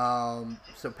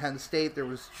 So Penn State, there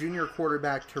was junior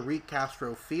quarterback Tariq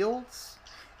Castro Fields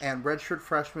and redshirt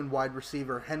freshman wide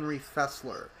receiver Henry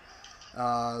Fessler.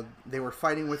 They were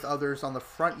fighting with others on the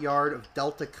front yard of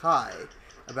Delta Chi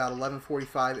about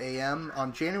 11:45 a.m.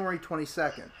 on January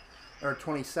 22nd or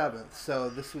 27th. So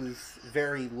this was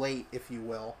very late, if you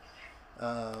will,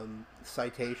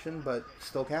 citation, but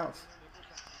still counts.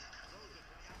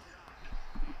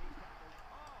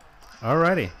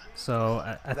 Alrighty, so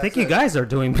I think you guys are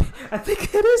doing. I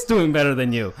think it is doing better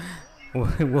than you.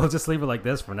 We'll just leave it like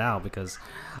this for now because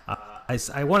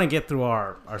I want to get through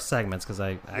our segments because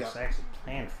I actually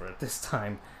planned for it this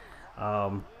time.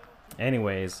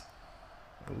 Anyways,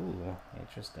 ooh,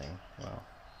 interesting. Well,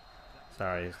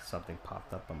 sorry, something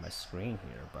popped up on my screen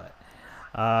here, but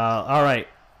all right.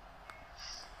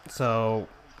 So.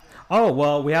 Oh,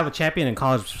 well, we have a champion in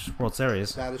College World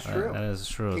Series. That is true. That is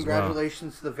true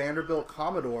Congratulations to the Vanderbilt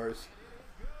Commodores.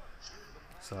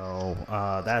 So,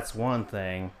 that's one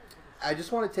thing. I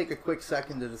just want to take a quick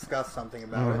second to discuss something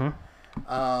about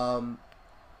it.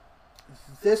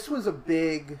 This was a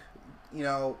big,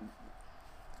 in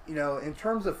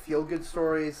terms of feel-good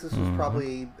stories, this was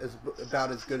probably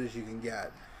about as good as you can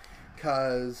get.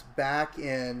 Because they had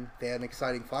an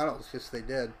exciting finals. Yes, they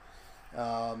did.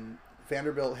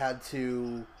 Vanderbilt had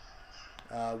to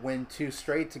win 2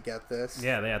 straight to get this.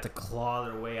 Yeah, they had to claw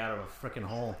their way out of a freaking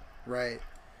hole. Right.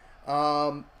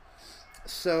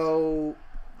 So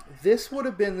this would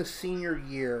have been the senior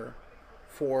year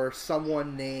for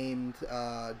someone named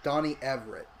Donnie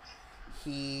Everett.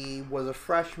 He was a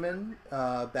freshman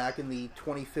back in the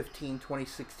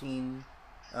 2015-2016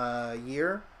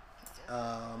 year.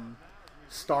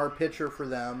 Star pitcher for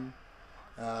them.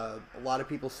 A lot of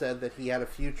people said that he had a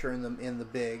future in the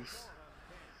bigs,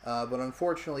 but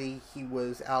unfortunately he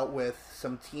was out with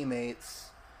some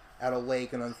teammates at a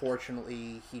lake, and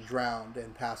unfortunately he drowned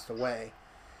and passed away.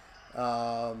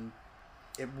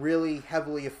 It really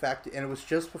heavily affected, and it was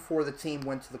just before the team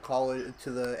went to the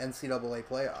NCAA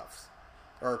playoffs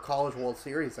or College World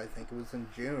Series. I think it was in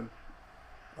June,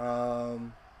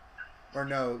 or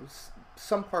no, it was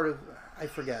some part of I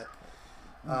forget.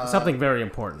 Something very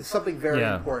important. Something very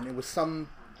important. It was something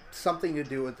to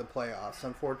do with the playoffs.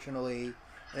 Unfortunately,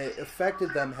 it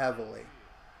affected them heavily.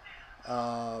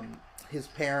 His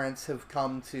parents have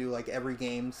come to every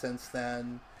game since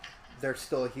then. They're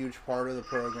still a huge part of the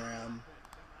program.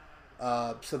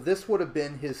 So this would have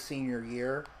been his senior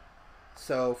year.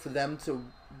 So for them to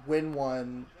win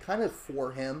one, kind of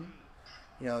for him,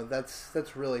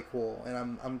 that's really cool,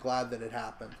 and I'm glad that it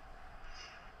happened.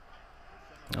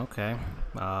 Okay,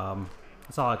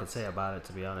 that's all I could say about it,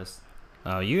 to be honest.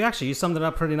 You summed it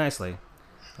up pretty nicely.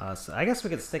 So I guess we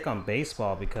could stick on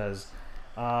baseball because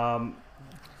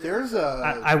there's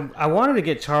a. I wanted to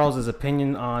get Charles's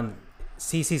opinion on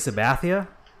CC Sabathia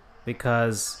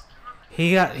because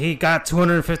he got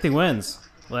 250 wins.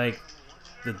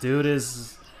 The dude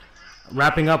is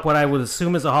wrapping up what I would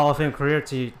assume is a Hall of Fame career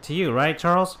to you, right,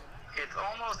 Charles? It's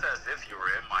almost as if you were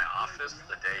in my office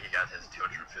the day he got his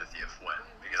 250th win,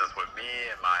 because that's what me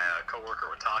and my coworker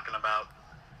were talking about.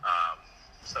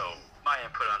 So my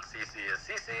input on CC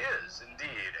is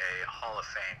indeed a Hall of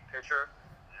Fame pitcher,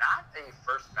 not a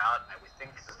first ballot. I would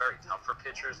think this is very tough for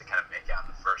pitchers to kind of make it on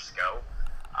the first go.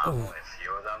 Only a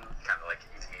few of them kind of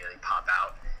immediately pop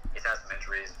out. He's had some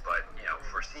injuries, but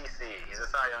for CC, he's a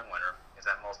Cy Young winner. He's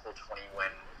had multiple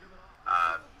 20-win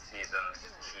seasons.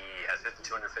 He has hit the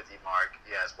 250 mark.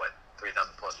 He has 3,000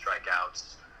 plus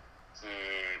strikeouts. He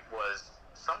was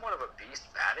somewhat of a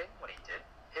beast batting when he did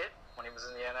hit when he was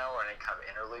in the NL or any kind of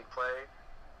interleague play.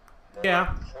 More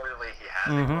importantly, he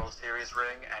has a World Series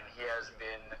ring, and he has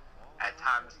been at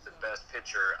times the best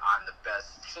pitcher on the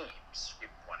best teams.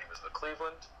 When he was with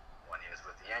Cleveland, when he was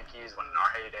with the Yankees, when in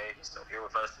our heyday, he's still here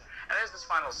with us. And it is his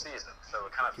final season, so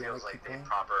it kind of feels like the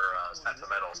proper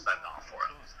sentimental send-off for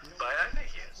him. But I think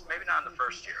he is. Maybe not in the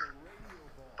first year,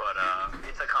 but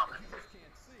it's a comment.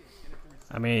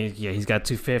 I mean, yeah, he's got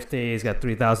 250. He's got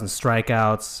 3,000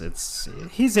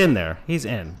 strikeouts. He's in there. He's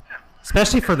in,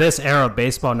 especially for this era of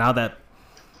baseball. Now that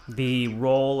the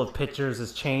role of pitchers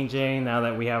is changing, now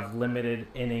that we have limited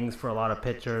innings for a lot of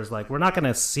pitchers, we're not going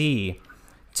to see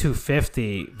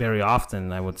 250 very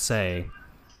often, I would say,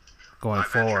 going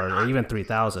forward, or even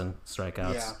 3,000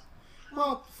 strikeouts. Yeah.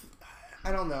 Well,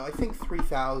 I don't know. I think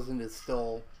 3,000 is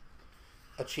still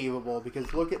achievable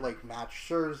because look at Matt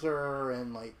Scherzer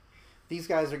and these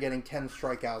guys are getting 10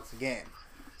 strikeouts a game.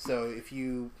 So if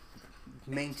you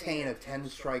maintain a 10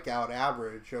 strikeout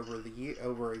average over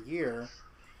a year,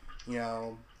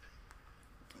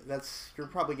 you're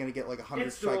probably going to get like 100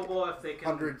 It's doable if they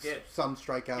can get some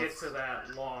strikeouts. to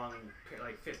that long,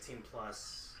 like 15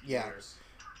 plus Yeah. years.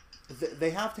 They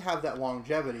have to have that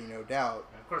longevity, no doubt.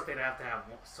 And of course, they'd have to have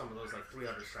some of those like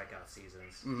 300 strikeout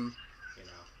seasons. Mm-hmm. You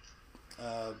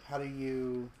know. How do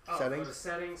you Go to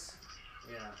settings.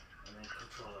 Yeah, and then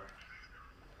controller.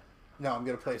 No, I'm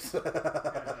going to place... Okay, then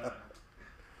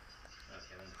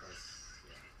press.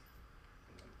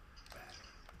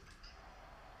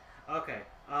 Yeah. Okay.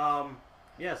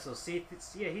 Yeah. So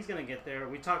he's gonna get there.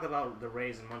 We talked about the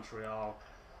Rays in Montreal.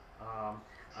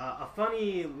 A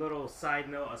funny little side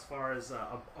note as far as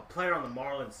a player on the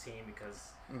Marlins team, because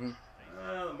the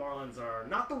Marlins are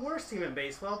not the worst team in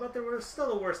baseball, but they were still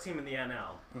the worst team in the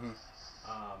NL.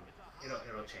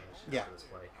 It'll change after this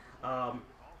play.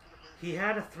 He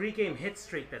had a 3-game hit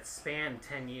streak that spanned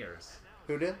 10 years.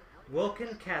 Who did?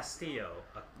 Wilkin Castillo.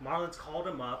 Marlins called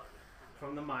him up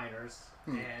from the minors,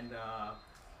 and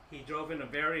he drove in a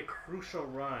very crucial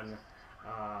run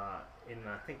in,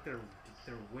 I think, their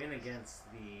win against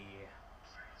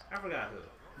I forgot who.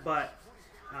 But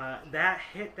that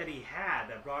hit that he had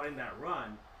that brought in that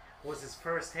run was his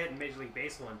first hit in Major League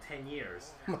Baseball in 10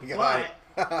 years. Oh my God.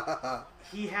 But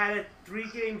he had a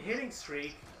 3-game hitting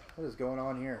streak. What is going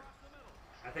on here?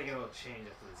 I think it will change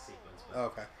after the sequence. But,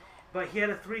 Okay. but he had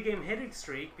a 3-game hitting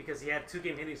streak because he had a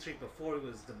 2-game hitting streak before he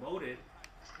was demoted.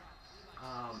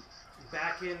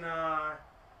 Back in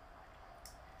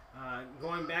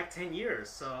going back 10 years,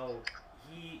 so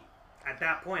he at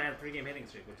that point had a 3-game hitting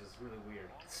streak, which is really weird.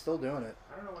 Still doing it.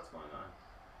 I don't know what's going on,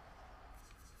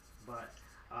 but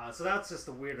so that's just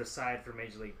the weird aside for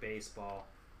Major League Baseball.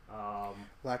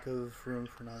 Lack of room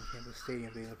for non-campus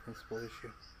stadium being the principal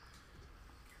issue.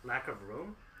 Lack of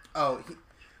room? Oh,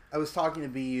 I was talking to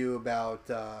BU about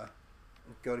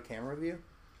go to camera view.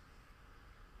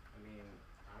 I mean,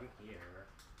 I'm here,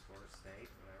 Florida State,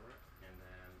 whatever,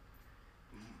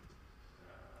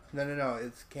 and then No,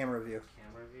 it's camera view.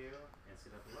 camera view,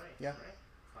 NCAA, Yeah. right?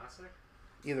 Classic,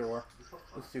 Either or. You put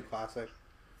Let's do classic.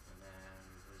 and then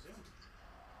resume.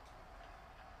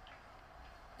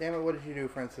 Damn it, what did you do, I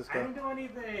Francisco? didn't do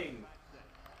anything.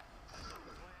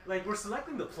 Like, we're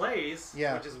selecting the plays,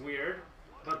 Yeah. which is weird,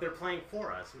 but they're playing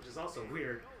for us, which is also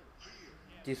weird.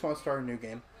 Do you just want to start a new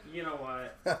game? You know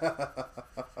what?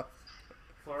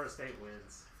 Florida State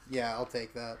wins. Yeah, I'll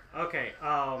take that. Okay,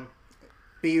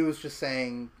 BU was just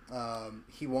saying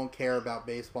he won't care about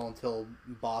baseball until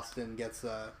Boston gets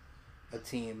a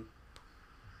team.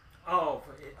 BU.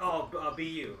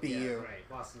 BU. Yeah, right,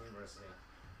 Boston University.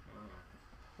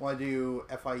 Want to do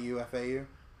FIU, FAU?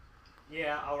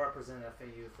 Yeah, I'll represent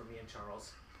FAU for me and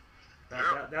Charles.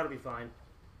 That'll be fine.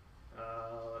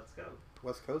 Let's go.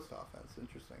 West Coast offense,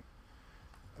 interesting.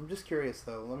 I'm just curious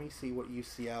though. Let me see what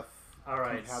UCF. All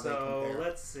right, how they so compare.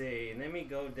 let's see. Let me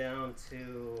go down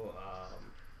to.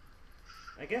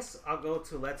 I guess I'll go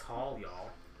to Let's Haul,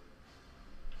 y'all.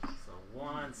 So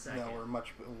 1 second. No,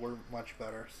 we're much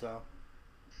better. So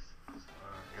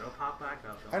It'll pop back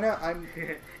up. I know I'm.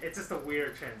 It's just a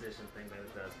weird transition thing that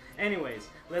it does. Anyways,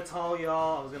 Let's Haul,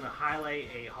 y'all. I was gonna highlight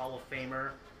a Hall of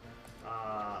Famer.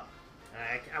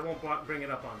 I won't bring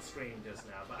it up on screen just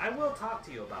now, but I will talk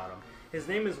to you about him. His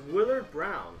name is Willard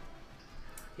Brown.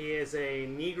 He is a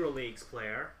Negro Leagues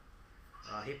player.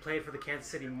 He played for the Kansas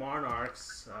City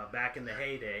Monarchs back in the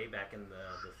heyday, back in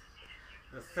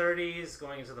the 30s,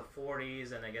 going into the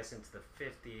 40s, and I guess into the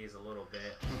 50s a little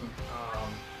bit.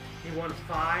 He won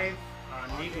 5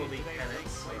 Negro League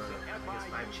pennants, or I guess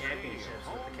 5 championships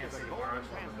with the Kansas City Monarchs,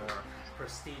 one of the more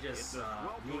prestigious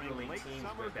Negro League teams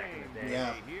way back in the day.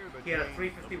 Yeah. He had a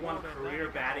 .351 career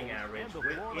batting average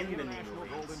in the Negro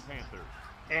Leagues.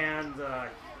 And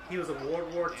he was a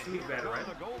World War II veteran.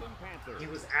 He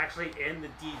was actually in the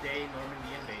D-Day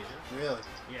Normandy invasion. Really?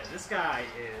 Yeah, this guy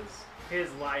his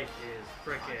life is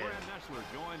freaking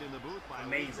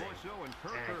amazing.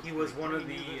 And he was one of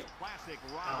the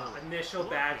initial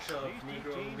batch of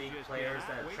Negro League players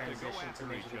that transitioned to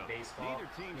Major League Baseball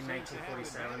in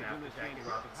 1947 after Jackie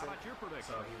Robinson.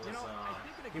 So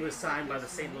he was signed by the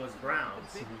St. Louis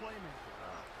Browns.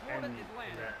 And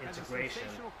the integration.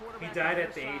 He died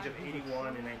at the age of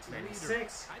 81 in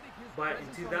 1996, but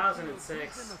in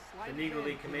 2006, the Negro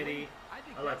League Committee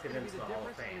elected him to the Hall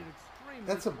of Fame.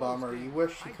 That's a bummer. You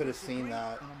wish you could have seen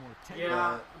that.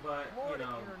 Yeah, but you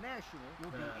know,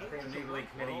 I think the Negro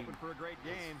League Committee is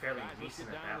fairly recent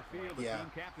at that point. Yeah.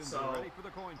 So,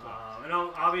 and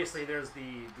obviously there's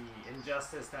the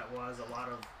injustice that was a lot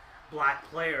of black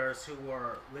players who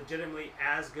were legitimately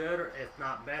as good, or if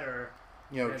not better.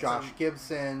 You know, Josh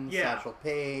Gibson, Yeah. Satchel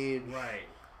Paige. Right.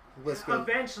 List goes.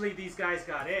 Eventually, these guys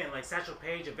got in. Like Satchel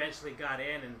Paige eventually got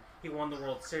in, and he won the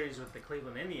World Series with the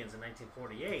Cleveland Indians in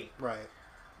 1948. Right.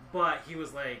 But he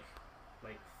was like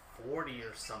 40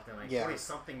 or something, like Yeah. 40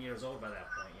 something years old by that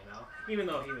point, you know. Even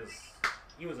though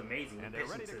he was amazing, he And they're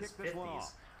pitched ready into to his kick this one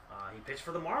 50s. off. He pitched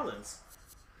for the Marlins.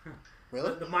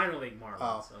 Really? The minor league Marlins.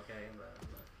 Oh. Okay.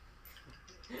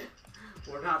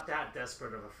 We're not that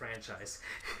desperate of a franchise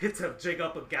to dig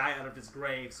up a guy out of his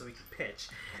grave so he can pitch.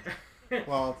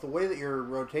 Well, the way that your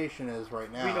rotation is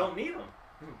right now, We don't need him.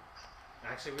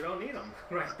 Actually, we don't need him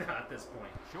right now at this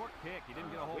point. Short kick. He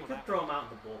didn't get a hold We of could that. throw him out in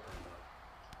the bullpen though.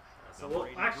 So Number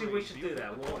actually, we 83, should he'll do take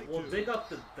that. the We'll 22. dig up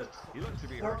the He looks to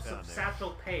be hurt corpse down of there.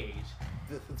 Satchel Paige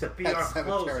the to be pet our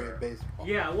cemetery closer. of baseball.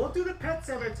 Yeah, we'll do the pet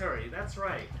cemetery. That's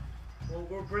right.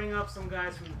 We'll bring up some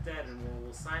guys from the dead and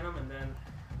we'll sign them, and then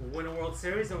we'll win a World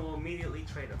Series and we'll immediately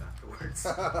trade them afterwards.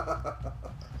 I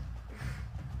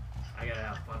gotta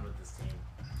have fun with this team.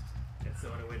 It's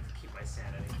the only way to keep my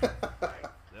sanity. Right.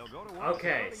 They'll go to work.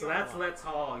 Okay, They'll so go that's to Let's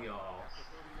Haul, y'all.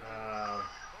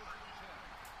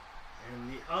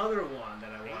 And the other one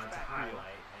that I wanted to highlight,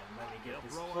 and let me get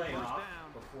this play off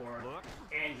before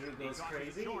Andrew goes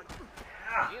crazy.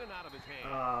 Ah! in and out of his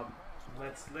hand.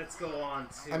 Let's go on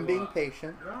to. I'm being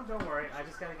patient. No, don't worry. I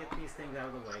just gotta get these things out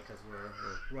of the way because we're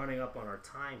running up on our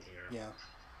time here. Yeah.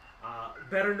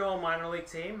 Better known minor league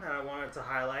team that I wanted to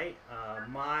highlight.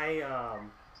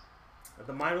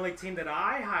 The minor league team that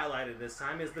I highlighted this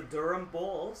time is the Durham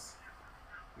Bulls,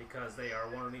 because they are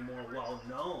one of the more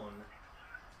well-known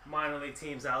minor league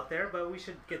teams out there. But we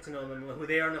should get to know them. Who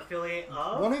they are an affiliate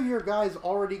of. One of your guys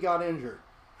already got injured,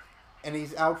 and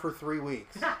he's out for 3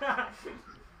 weeks.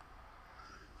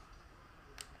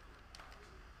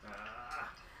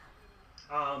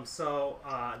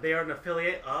 They are an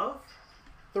affiliate of.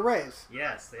 The Rays.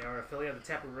 Yes, they are an affiliate of the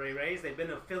Tampa Bay Rays. They've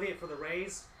been an affiliate for the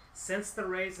Rays since the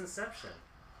Rays' inception,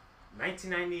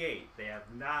 1998. They have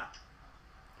not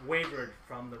wavered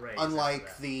from the Rays. Unlike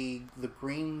after that. the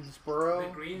Greensboro.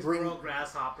 The Greensboro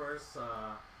Grasshoppers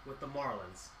with the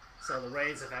Marlins. So the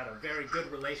Rays have had a very good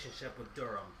relationship with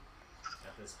Durham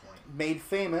at this point. Made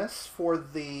famous for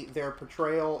their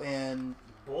portrayal in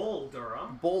Bull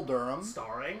Durham, Bull Durham,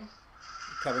 starring.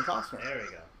 Kevin Costner. There we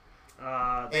go.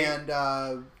 And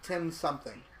Tim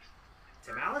something.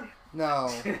 Tim Allen? No.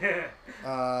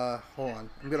 Hold on.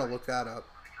 I'm going to look that up.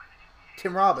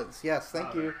 Tim Robbins. Yes,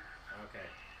 thank you. Okay.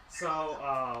 So,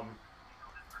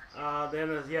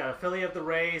 affiliate of the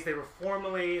Rays. They were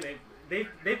formerly they've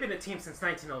been a team since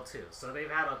 1902. So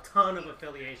they've had a ton of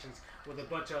affiliations with a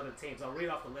bunch of other teams. I'll read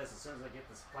off the list as soon as I get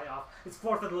this playoff. It's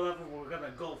 4th and 11. We're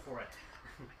gonna go for it.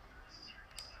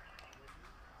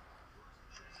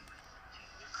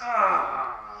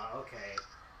 Okay.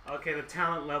 Okay, the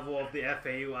talent level of the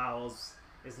FAU Owls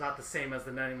is not the same as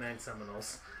the 99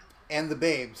 Seminoles. And the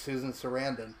Babe, Susan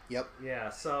Sarandon. Yep. Yeah,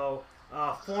 so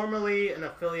formerly an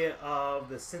affiliate of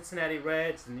the Cincinnati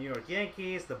Reds, the New York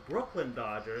Yankees, the Brooklyn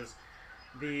Dodgers,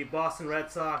 the Boston Red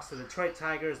Sox, the Detroit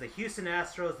Tigers, the Houston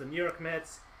Astros, the New York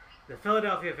Mets, the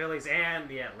Philadelphia Phillies, and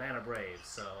the Atlanta braves.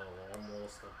 So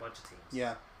almost a bunch of teams.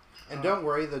 Yeah. And don't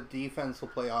worry, the defense will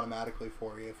play automatically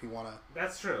for you if you want to.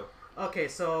 That's true. Okay,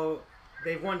 so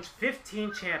they've won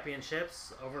 15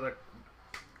 championships over the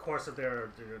course of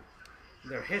their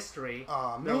history.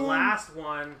 Aw, Their man. last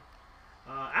one,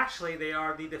 actually, they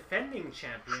are the defending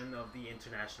champion of the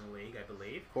International League, I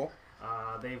believe. Cool.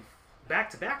 They've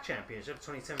back-to-back championships,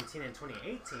 2017 and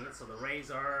 2018. So the Rays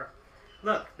are,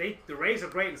 the Rays are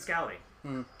great in scouting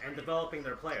and developing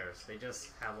their players. They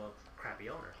just have a crappy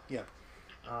owner. Yeah.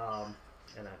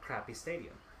 And a crappy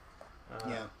stadium.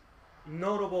 Yeah.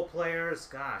 Notable players,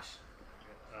 gosh.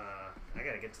 I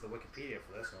gotta get to the Wikipedia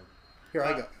for this one. Here,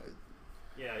 I go.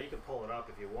 Yeah, you can pull it up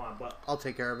if you want, but I'll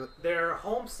take care of it. their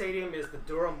home stadium is the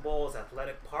Durham Bulls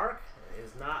Athletic Park. It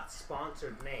is not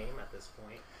sponsored name at this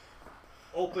point.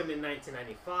 Opened in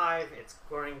 1995. It's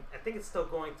going. I think it's still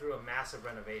going through a massive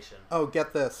renovation. Oh,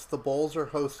 get this. The Bulls are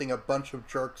hosting a bunch of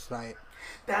jerks tonight.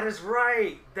 That is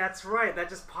right. That's right. That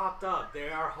just popped up. They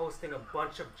are hosting a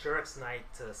bunch of Jerks Night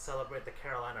to celebrate the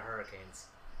Carolina Hurricanes.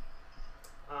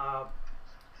 Oops.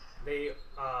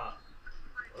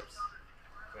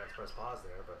 Forgot to press pause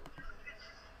there,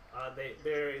 but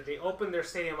they opened their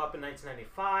stadium up in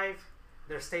 1995.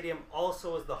 Their stadium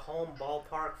also is the home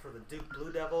ballpark for the Duke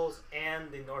Blue Devils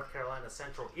and the North Carolina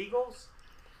Central Eagles.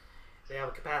 They have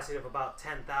a capacity of about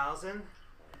 10,000,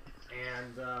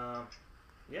 and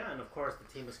and of course the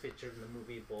team was featured in the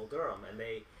movie Bull Durham, and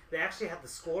they actually had the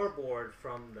scoreboard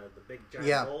from the big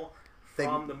giant bull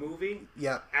from the movie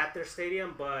Yeah. at their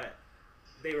stadium, but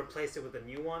they replaced it with a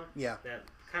new one Yeah. that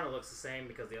kind of looks the same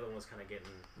because the other one was kind of getting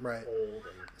Right. old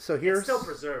and So it's here's still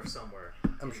preserved somewhere.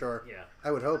 I'm sure. Yeah.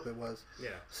 I would hope it was. Yeah.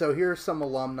 So here's some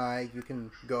alumni. You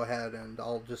can go ahead and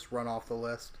I'll just run off the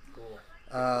list. Cool.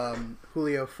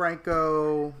 Julio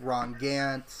Franco, Ron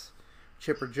Gant,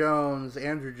 Chipper Jones,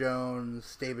 Andrew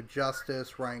Jones, David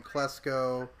Justice, Ryan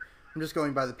Klesko. I'm just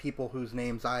going by the people whose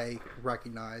names I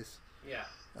recognize. Yeah.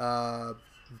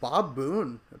 Bob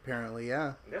Boone, apparently,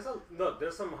 yeah. There's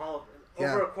some over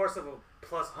Yeah. a course of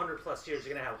 100+ years,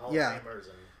 you're gonna have Hall Yeah. of Famers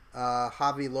and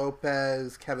Javi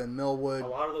Lopez, Kevin Millwood. a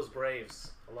lot of those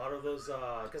Braves. A lot of those,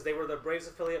 because they were the Braves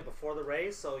affiliate before the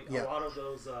Rays, so Yeah. a lot of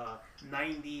those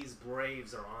 90s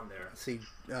Braves are on there. Let's see,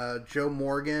 Joe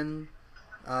Morgan.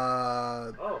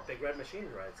 Oh, Big Red Machine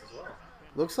rides as well.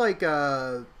 Looks like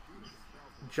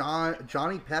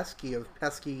Johnny Pesky of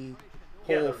Pesky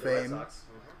Hall of the Red Fame. Sox.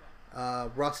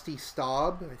 Rusty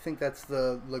Staub. I think that's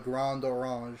the Le Grand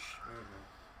Orange.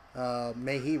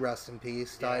 May he rest in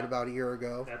peace. Died Yeah. about a year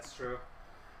ago. That's true.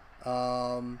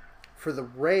 For the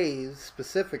Rays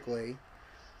specifically,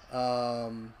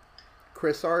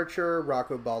 Chris Archer,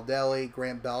 Rocco Baldelli,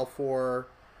 Grant Balfour,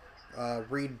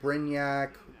 Reed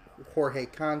Brignac, Jorge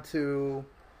Cantu,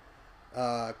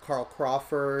 Carl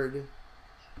Crawford,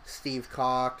 Steve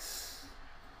Cox,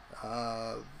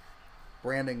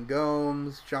 Brandon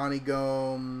Gomes, Johnny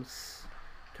Gomes,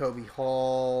 Toby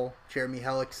Hall, Jeremy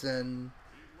Hellickson,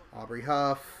 Aubrey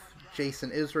Huff,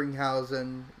 Jason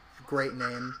Isringhausen, great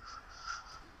name.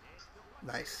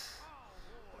 Nice.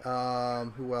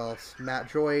 Who else? Matt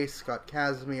Joyce, Scott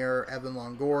Casimir, Evan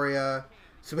Longoria.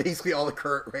 So basically all the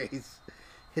current Rays.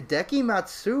 Hideki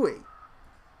Matsui.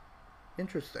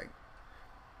 Interesting.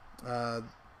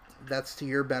 That's to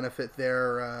your benefit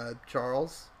there,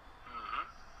 Charles.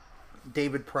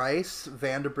 David Price,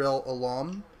 Vanderbilt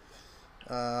alum.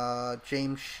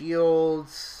 James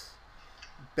Shields,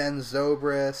 Ben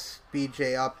Zobrist,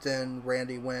 B.J. Upton,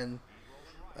 Randy Wynn.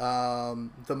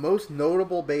 The most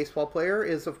notable baseball player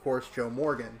is, of course, Joe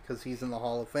Morgan, because he's in the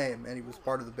Hall of Fame, and he was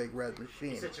part of the Big Red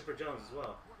Machine. You said Chipper Jones as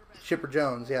well. Chipper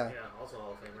Jones, yeah. Yeah, also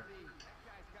Hall of Famer.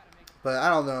 But I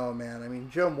don't know, man. I mean,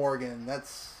 Joe Morgan,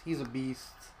 he's a beast.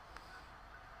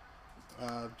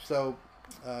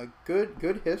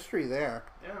 Good history there.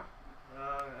 Yeah,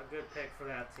 a good pick for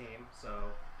that team.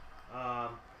 So,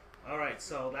 all right.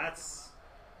 So that's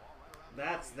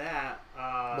that.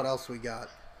 What else we got?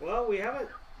 Well, we haven't.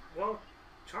 Well,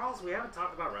 Charles, we haven't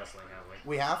talked about wrestling, have we?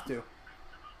 We have to.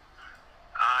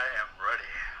 I am ready.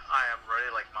 I am ready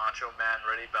like Macho Man,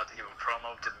 ready, about to give a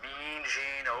promo to Mean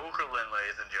Gene Okerlund,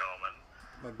 ladies and gentlemen.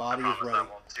 My body I is promise I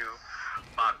ready. won't do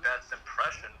my best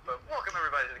impression, but welcome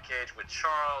everybody to the cage with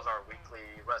Charles, our weekly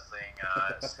wrestling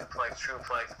suplex,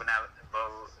 truplex,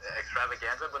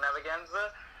 extravaganza,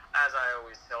 benevaganza. As I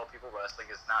always tell people, wrestling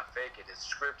is not fake. It is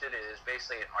scripted. It is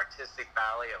basically an artistic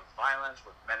ballet of violence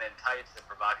with men in tights and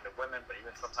provocative women, but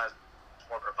even sometimes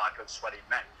more provocative, sweaty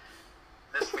men.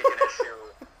 This week in issue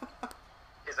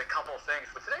is a couple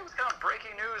things, but today was kind of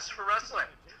breaking news for wrestling.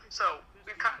 So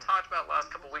we've kind of talked about the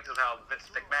last couple of weeks of how Vince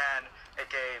McMahon,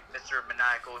 aka Mr.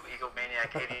 Maniacal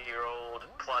Egomaniac 80-year-old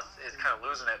plus, is kind of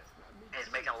losing it. He's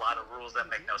making a lot of rules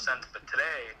that make no sense, but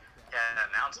today he had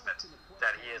an announcement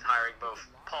that he is hiring both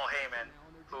Paul Heyman,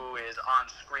 who is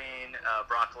on-screen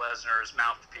Brock Lesnar's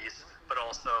mouthpiece, but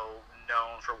also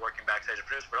known for working backstage and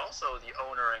produce, but also the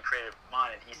owner and creative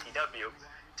mind at ECW,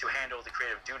 to handle the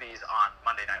creative duties on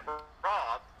Monday Night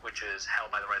Raw, which is held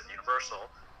by the rights of Universal.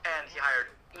 And he hired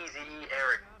Eazy-E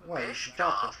Eric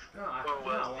Bischoff, who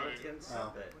was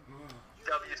the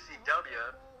WCW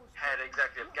head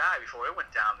executive guy before it went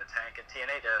down the tank at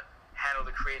TNA, to handle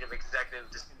the creative executive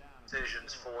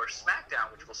decisions for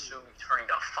SmackDown, which will soon be turning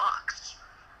to Fox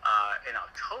in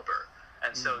October.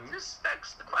 And so this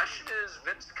begs the question, is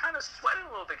Vince kind of sweating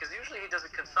a little bit, because usually he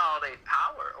doesn't consolidate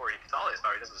power, or he consolidates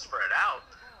power, he doesn't spread it out.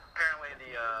 Apparently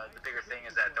the bigger thing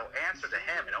is that they'll answer to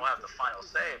him and he'll have the final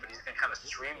say, but he's going to kind of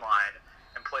streamline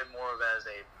and play more of as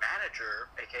a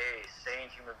manager, aka a sane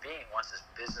human being, wants his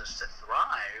business to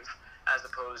thrive, as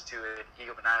opposed to an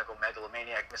egomaniacal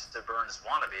megalomaniac Mr. Burns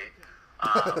wannabe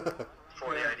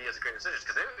for the ideas of creative decisions.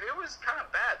 Because it was kind of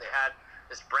bad. They had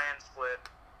this brand split,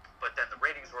 but then the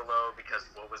ratings were low because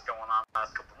of what was going on the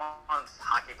last couple of months,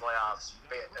 hockey playoffs,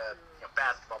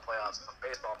 basketball playoffs, some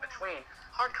baseball in between.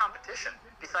 Hard competition.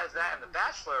 Besides that, and The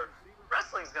Bachelor,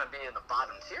 wrestling is going to be in the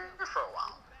bottom tier for a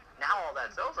while. Now all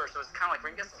that's over, so it's kind of like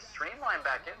we're going to get some streamline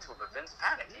back into it, but Vince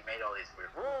panicked. He made all these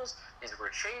weird rules, these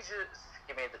weird changes.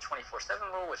 He made the 24/7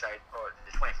 rule, or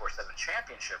the 24/7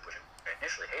 championship, which I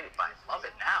initially hated, but I love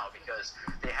it now because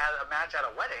they had a match at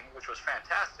a wedding, which was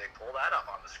fantastic. Pull that up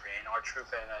on the screen.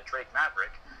 R-Truth and Drake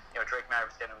Maverick. Drake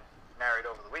Maverick's getting married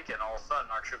over the weekend. All of a sudden,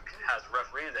 our troop has a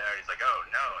referee there. He's like, oh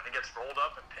no, and he gets rolled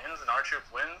up and pins, and our troop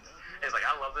wins. He's like,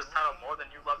 I love this title more than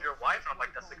you love your wife. And I'm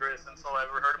like, that's the greatest insult I've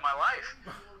ever heard in my life.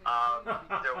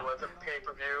 There was a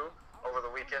pay-per-view over the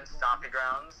weekend, Stompy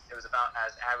Grounds. It was about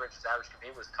as average could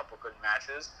be. It was a couple good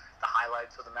matches. The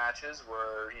highlights of the matches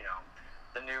were,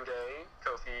 the New Day,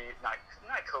 Kofi, not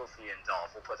Kofi and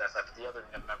Dolph, we'll put that aside, but the other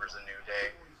members of the New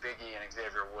Day, Big E and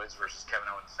Xavier Woods versus Kevin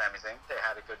Owens and Sami Zayn. They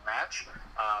had a good match.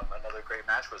 Another great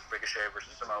match was Ricochet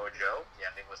versus Samoa Joe. The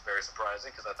ending was very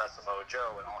surprising because I thought Samoa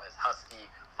Joe and all his husky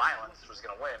violence was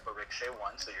going to win, but Ricochet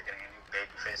won, so you're getting a new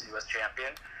babyface U.S.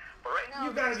 champion. But right now,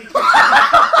 You gotta be kidding.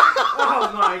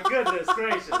 Oh my goodness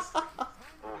gracious.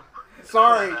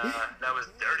 Sorry. That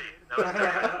was dirty.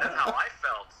 That's how I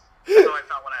felt. That's how I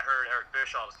felt when I heard Eric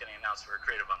Bischoff was getting announced for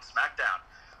creative on SmackDown.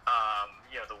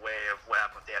 The way of what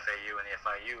happened with the FAU and the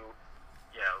FIU,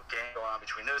 game going on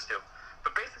between those two.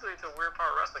 But basically, it's a weird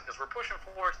part of wrestling because we're pushing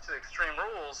forward to Extreme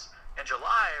Rules in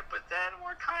July, but then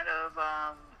we're kind of,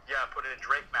 put it in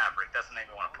Drake Maverick. That's the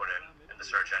name we want to put in the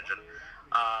search engine,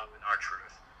 in our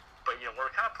truth. But,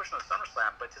 we're kind of pushing the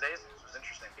SummerSlam, but today's news was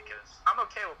interesting because I'm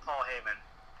okay with Paul Heyman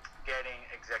getting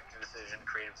executive decision,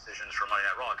 creative decisions for Monday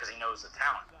Night Raw because he knows the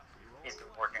talent. He's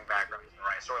been working background, he's been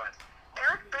writing storylines.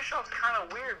 Eric Bischoff's kind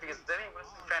of weird because any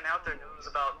wrestling fan out there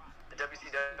knows about the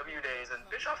WCW days, and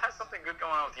Bischoff has something good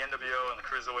going on with the NWO and the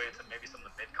Cruiserweights and maybe some of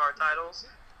the mid-card titles.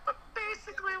 But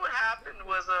basically what happened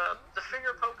was the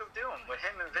finger poke of doom when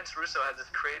him and Vince Russo had this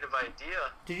creative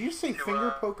idea. Did you say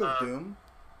finger poke of doom?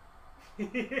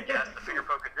 Yes, the finger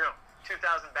poke of doom. 2000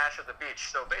 Bash at the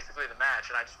Beach. So basically the match,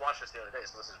 and I just watched this the other day,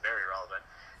 so this is very relevant.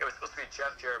 It was supposed to be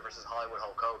Jeff Jarrett versus Hollywood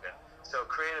Hulk Hogan. So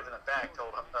creative in the back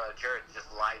told Jarrett to just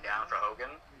lie down for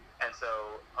Hogan. And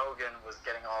so Hogan was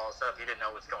getting all set up. He didn't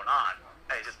know what's going on.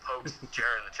 And he just pokes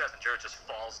Jarrett in the chest, and Jarrett just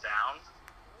falls down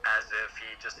as if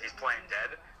he's playing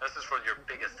dead. This is for your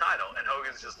biggest title. And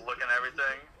Hogan's just looking at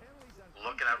everything,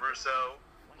 looking at Russo,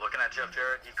 looking at Jeff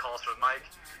Jarrett. He calls for the mic.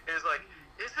 He's like,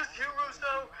 is this you,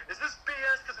 Russo? Is this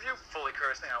BS because of you? Fully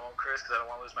cursing. I won't curse because I don't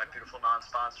want to lose my beautiful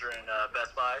non-sponsor in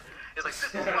Best Buy. He's like, this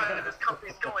is why this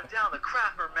company's going down the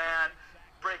crapper, man.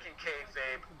 Breaking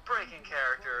kayfabe, breaking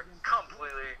character,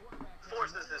 completely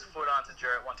forces his foot onto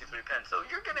Jarrett, 1, 2, 3 pin. So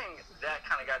you're getting that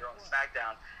kind of guy on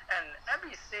SmackDown. And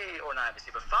NBC, or not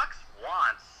NBC, but Fox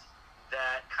wants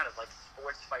that kind of like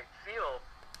sports fight feel.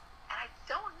 And I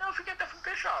don't know if we get that from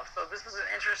Bischoff. So this is an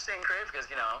interesting creative because,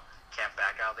 can't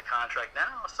back out of the contract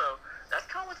now. So that's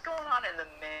kind of what's going on in the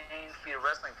main feed of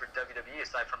wrestling for WWE,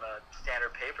 aside from a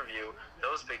standard pay-per-view.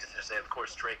 Those big decisions, they have, of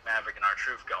course, Drake Maverick and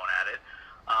R-Truth going at it.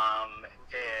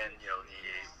 And, the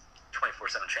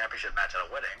 24/7 championship match at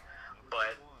a wedding.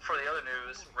 But for the other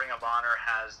news, Ring of Honor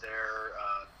has their,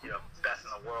 best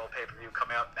in the world pay-per-view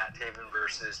coming up. Matt Taven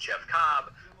versus Jeff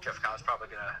Cobb. Jeff Cobb's probably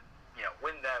going to,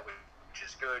 win that, which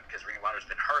is good because Ring of Honor's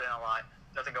been hurting a lot.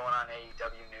 Nothing going on in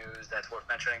AEW news that's worth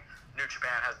mentioning. New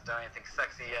Japan hasn't done anything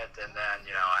sexy yet, and then,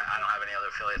 I don't have any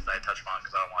other affiliates that I touch on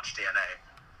because I don't watch TNA.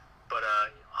 But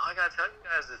all I gotta tell you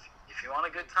guys is, if you want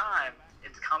a good time,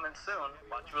 it's coming soon.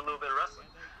 Watch you a little bit of wrestling.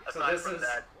 Aside from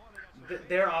that,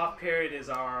 their off period is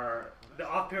the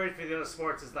off period for the other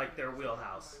sports is like their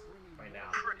wheelhouse right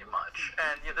now. Pretty much.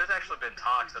 And there's actually been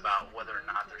talks about whether or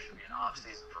not there should be an off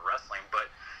season for wrestling, but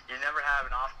you never have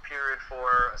an off period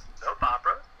for a soap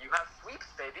opera. You have sweeps,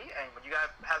 baby, and when you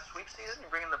guys have sweep season, you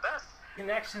bring in the best.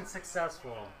 Connection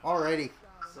successful. Alrighty.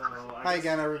 So Hi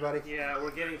again, everybody. Yeah,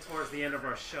 we're getting towards the end of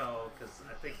our show because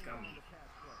I think I'm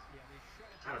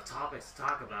out of topics to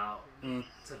talk about,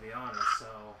 to be honest.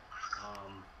 So,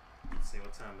 let's see,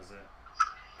 what time is it?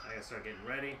 I gotta start getting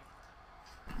ready.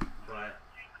 But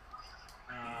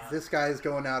This guy's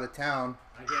going out of town.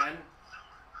 again,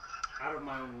 out of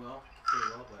my own will, free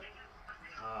will, but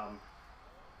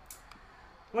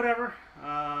whatever.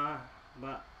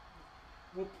 But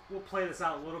we'll play this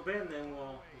out a little bit, and then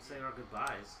we'll say our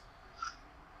goodbyes.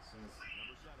 As soon as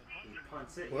he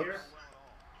punts it here.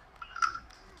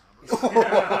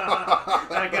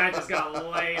 That guy just got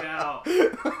laid out.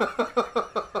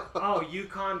 Oh,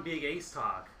 Yukon Big Ace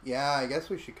talk. Yeah, I guess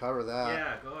we should cover that.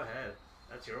 Yeah, go ahead.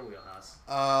 That's your wheelhouse.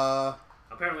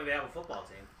 Apparently they have a football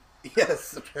team.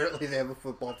 Yes, apparently they have a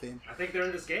football team. I think they're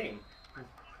in this game.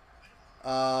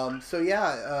 So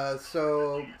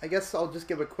I guess I'll just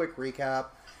give a quick recap.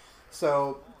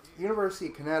 So, University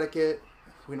of Connecticut,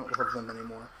 we don't have them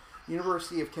anymore.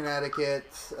 University of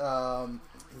Connecticut,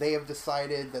 they have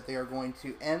decided that they are going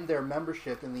to end their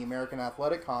membership in the American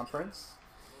Athletic Conference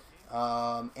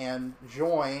and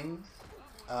join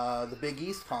the Big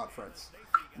East Conference.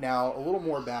 Now, a little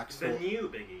more backstory. The new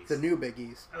Big East. The new Big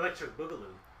East. Electric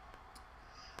Boogaloo.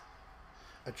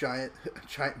 a giant a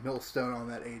giant millstone on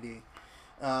that AD.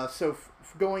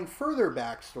 Going further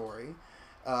backstory,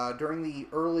 during the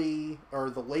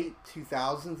late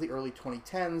 2000s, the early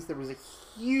 2010s, there was a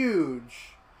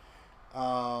huge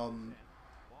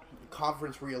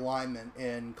conference realignment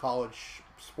in college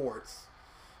sports.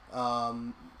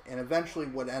 And eventually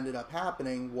what ended up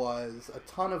happening was a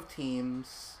ton of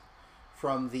teams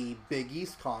from the Big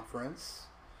East Conference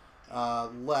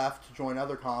left to join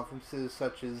other conferences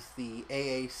such as the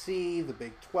AAC, the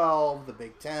Big 12, the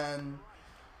Big 10,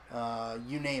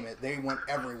 you name it. They went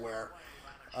everywhere.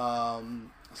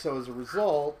 So as a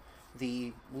result,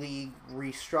 the league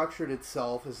restructured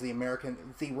itself as the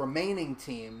remaining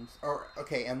teams,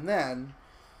 and then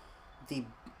the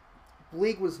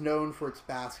league was known for its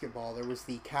basketball. There was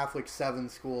the Catholic 7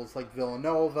 schools like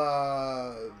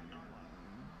Villanova.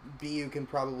 BU can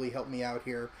probably help me out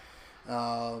here.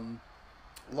 A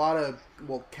lot of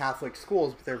Catholic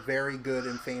schools, but they're very good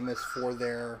and famous for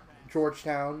their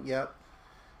Georgetown. Yep.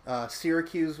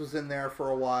 Syracuse was in there for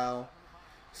a while.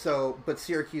 But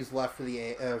Syracuse left for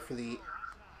the.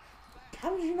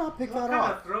 How did you not pick that What up?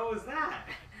 kind of throw is that?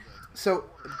 So,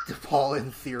 DePaul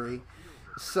in theory.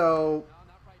 So,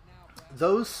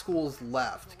 those schools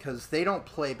left because they don't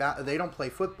play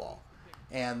football,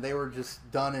 and they were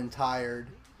just done and tired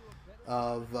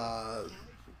of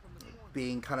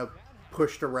being kind of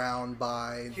pushed around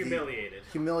by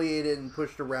humiliated and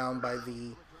pushed around by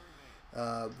the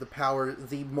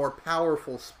more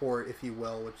powerful sport, if you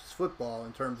will, which is football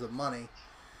in terms of money.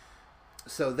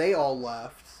 So they all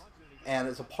left, and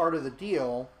as a part of the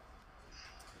deal,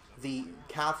 the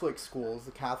Catholic schools,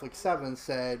 the Catholic 7,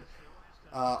 said,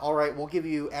 all right, we'll give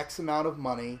you X amount of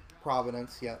money.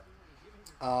 Providence, yep.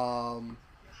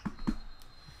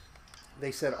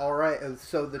 They said, all right.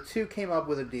 So the two came up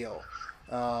with a deal.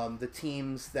 The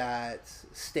teams that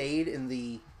stayed in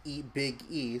the Big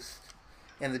East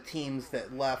and the teams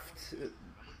that left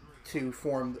to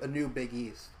form a new Big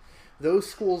East. Those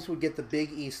schools would get the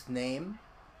Big East name,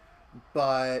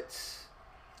 but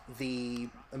the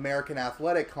American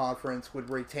Athletic Conference would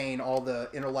retain all the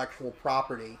intellectual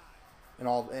property and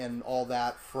all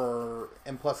that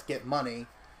and plus get money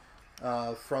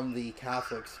from the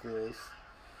Catholic schools.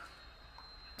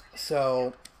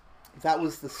 So that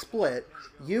was the split.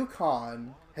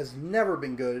 UConn has never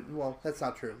been good. Well, that's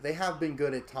not true. They have been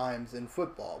good at times in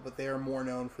football, but they are more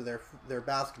known for their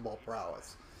basketball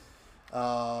prowess.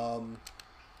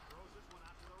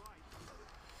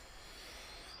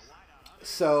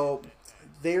 So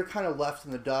they're kind of left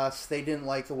in the dust. They didn't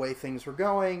like the way things were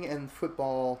going, and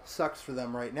football sucks for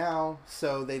them right now.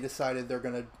 So they decided they're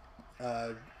going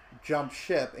to jump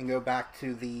ship and go back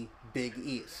to the Big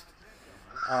East.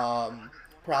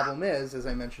 Problem is, as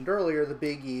I mentioned earlier, the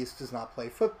Big East does not play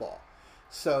football.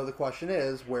 So the question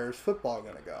is, where's football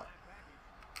going to go?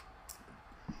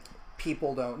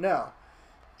 People don't know.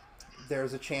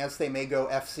 There's a chance they may go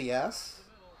FCS.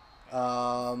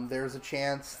 There's a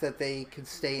chance that they could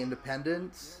stay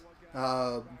independent.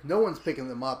 No one's picking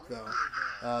them up,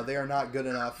 though. They are not good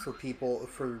enough for people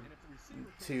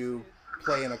to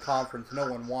play in a conference. No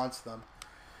one wants them.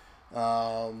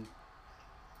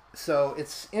 So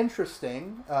it's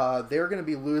interesting. They're going to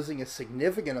be losing a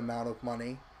significant amount of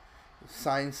money.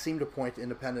 Signs seem to point to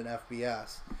independent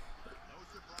FBS.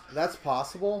 That's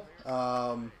possible.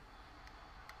 I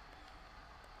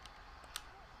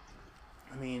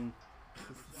mean,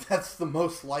 that's the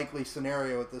most likely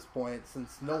scenario at this point,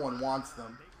 since no one wants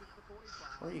them.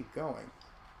 Where are you going?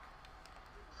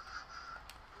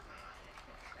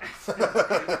 I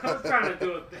was trying to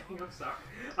do a thing. I'm sorry.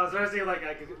 I was trying to say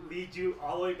I could lead you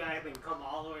all the way back and come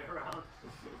all the way around.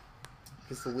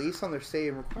 Because the lease on their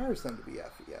stadium requires them to be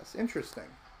FES. Interesting.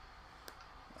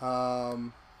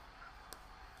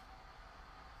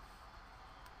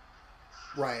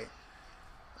 Right.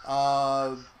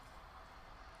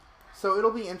 So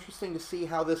it'll be interesting to see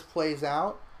how this plays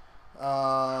out.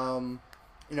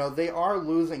 They are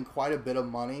losing quite a bit of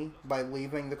money by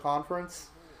leaving the conference.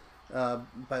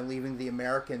 By leaving the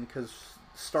American, because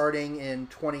starting in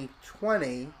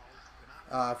 2020,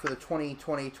 for the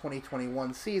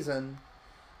 2020-2021 season,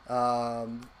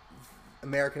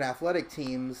 American athletic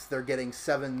teams, they're getting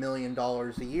 $7 million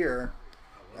a year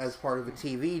as part of a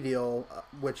TV deal,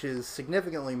 which is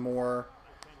significantly more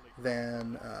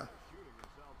than...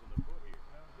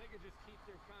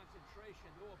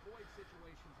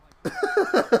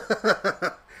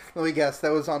 Let me guess,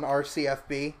 that was on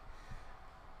RCFB?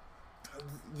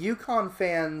 UConn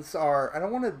fans are, I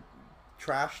don't want to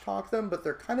trash talk them, but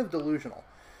they're kind of delusional.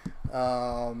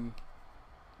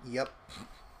 Yep.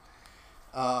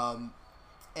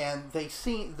 And they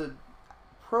see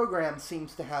program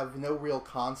seems to have no real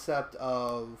concept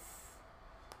of,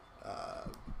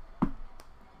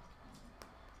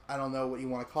 I don't know what you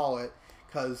want to call it,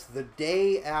 because the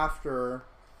day after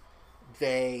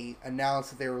they announced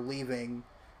that they were leaving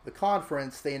the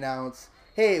conference, they announced,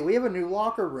 hey, we have a new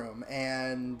locker room,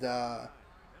 and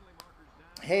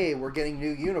hey, we're getting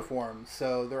new uniforms.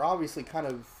 So they're obviously kind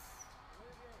of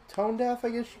tone deaf, I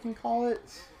guess you can call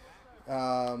it.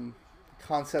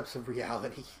 Concepts of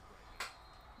reality.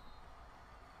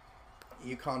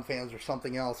 UConn fans are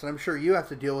something else, and I'm sure you have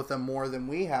to deal with them more than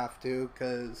we have to,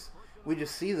 because we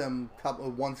just see them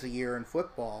once a year in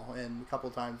football and a couple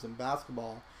times in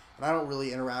basketball, and I don't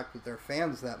really interact with their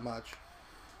fans that much.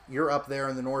 You're up there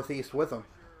in the Northeast with them.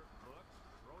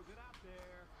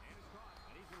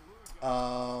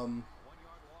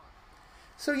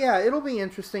 So yeah, it'll be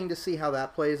interesting to see how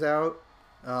that plays out.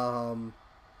 The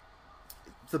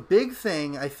big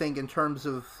thing, I think, in terms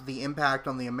of the impact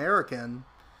on the American,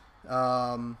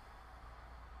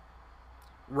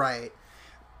 right.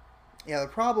 Yeah, the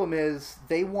problem is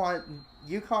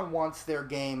UConn wants their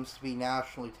games to be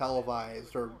nationally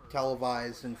televised, or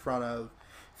televised in front of,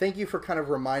 thank you for kind of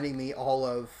reminding me all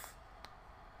of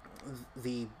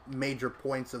the major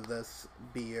points of this,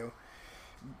 BU.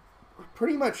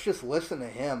 Pretty much just listen to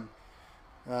him.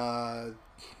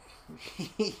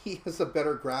 He has a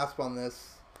better grasp on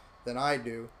this than I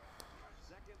do.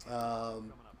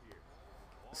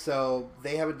 So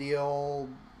they have a deal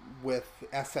with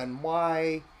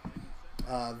SNY.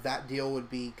 That deal would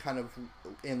be kind of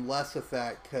in less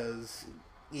effect because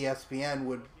ESPN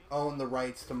would own the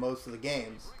rights to most of the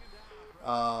games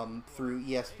through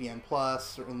ESPN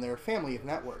Plus and their family of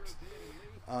networks.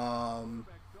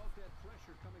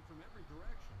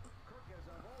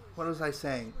 What was I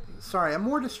saying? Sorry, I'm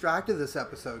more distracted this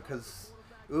episode because,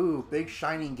 big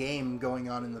shining game going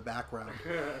on in the background.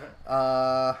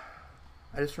 I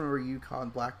just remember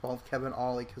UConn blackballed Kevin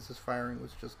Ollie because his firing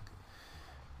was just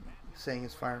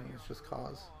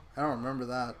cause. I don't remember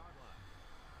that.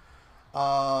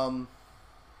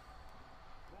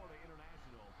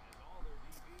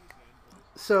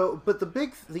 So, but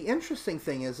the interesting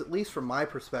thing is, at least from my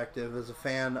perspective as a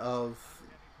fan of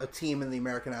a team in the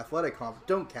American Athletic Conference,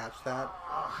 don't catch that,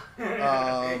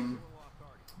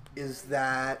 is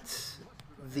that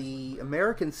the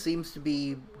American seems to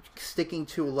be sticking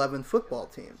to 11 football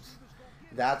teams.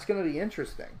 That's going to be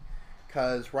interesting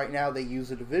because right now they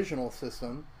use a divisional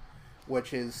system,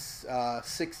 which is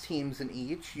 6 teams in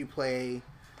each. You play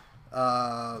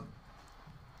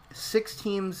 6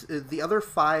 teams, the other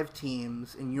 5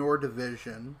 teams in your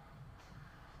division.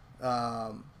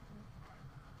 That's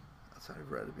what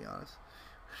I've read, to be honest.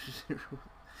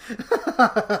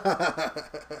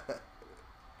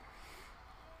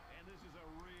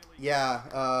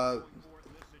 Yeah,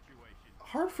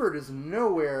 Hartford is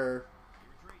nowhere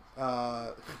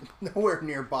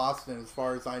near Boston, as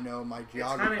far as I know. My geography.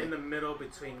 It's kind of in the middle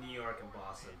between New York and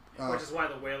Boston, which is why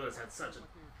the Whalers had such a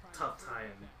tough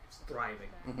time thriving.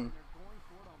 Mm-hmm.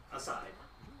 Aside,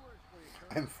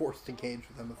 I'm forced to engage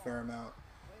with them a fair amount.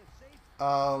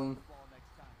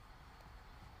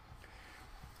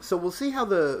 So we'll see how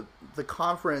the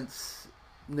conference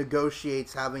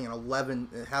negotiates having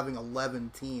 11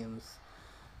 teams,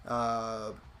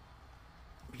 because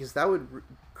that would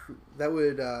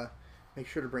make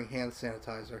sure to bring hand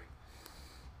sanitizer.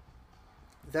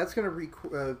 That's going to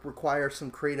require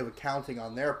some creative accounting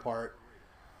on their part.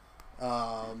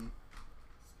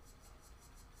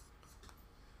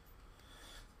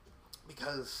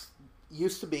 Because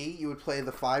used to be you would play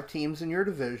the 5 teams in your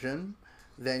division,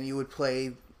 then you would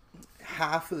play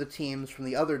half of the teams from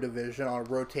the other division on a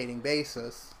rotating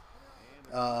basis.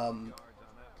 But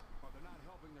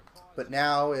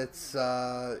now it's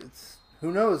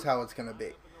who knows how it's going to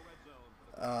be.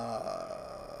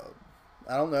 I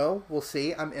don't know. We'll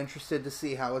see. I'm interested to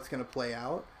see how it's going to play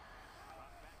out.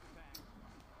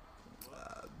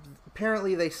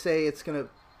 Apparently they say it's going to...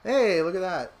 Hey, look at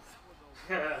that.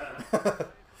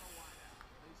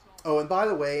 Oh, and by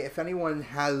the way, if anyone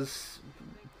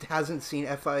hasn't seen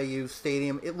FIU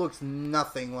Stadium, it looks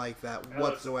nothing like that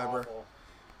whatsoever.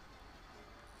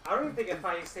 I don't even think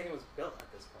FIU Stadium was built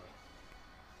at this point.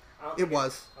 It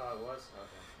was. Oh, it was? Okay.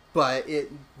 But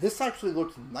this actually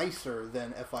looks nicer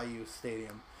than FIU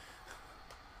Stadium.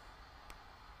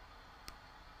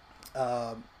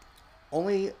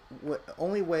 Only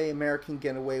way American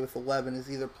get away with 11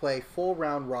 is either play full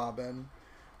round robin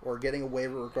or getting a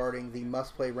waiver regarding the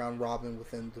must-play round robin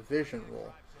within division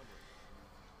rule.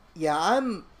 Yeah,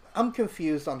 I'm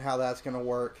confused on how that's going to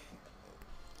work,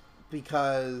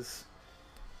 because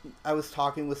I was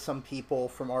talking with some people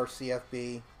from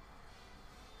RCFB,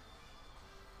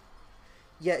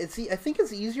 Yeah, I think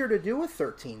it's easier to do with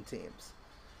 13 teams.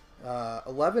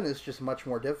 11 is just much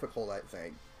more difficult, I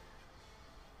think.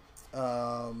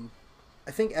 I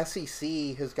think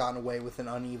SEC has gotten away with an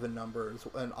uneven number,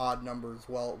 an odd number as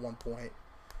well at one point.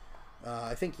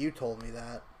 I think you told me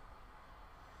that.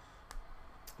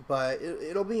 But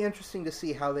it'll be interesting to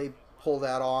see how they pull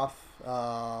that off.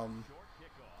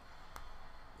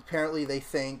 Apparently they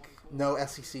think, no,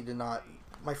 SEC did not.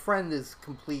 My friend is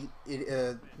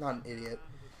not an idiot.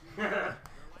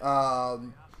 Hi,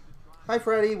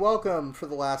 Freddie. Welcome for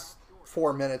the last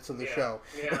 4 minutes of the show.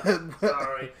 Yeah,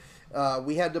 sorry.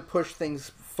 We had to push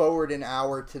things forward an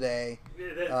hour today.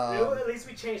 At least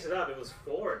we changed it up. It was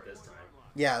forward this time.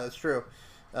 Yeah, that's true.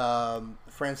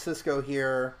 Francisco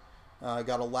here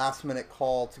got a last-minute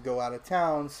call to go out of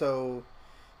town, so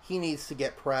he needs to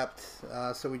get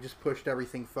prepped. So we just pushed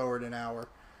everything forward an hour.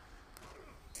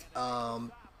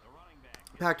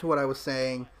 Back to what I was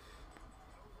saying,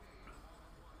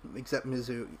 except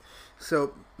Mizzou.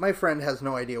 So my friend has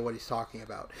no idea what he's talking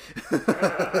about.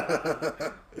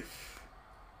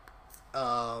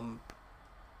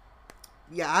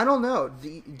 Yeah, I don't know.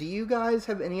 Do you guys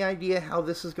have any idea how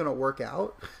this is going to work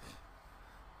out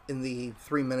in the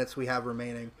 3 minutes we have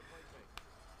remaining?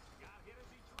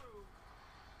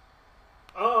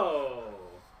 Oh.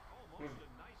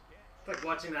 It's like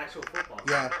watching actual football.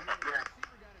 Yeah.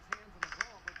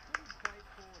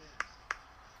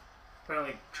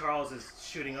 Apparently Charles is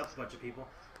shooting up a bunch of people.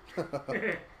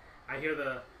 I hear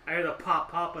the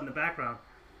pop in the background.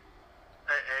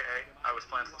 Hey, I was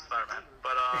playing some Spider-Man.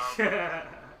 But,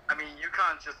 I mean,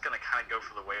 UConn's just going to kind of go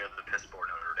for the way of the piss poor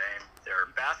Notre Dame.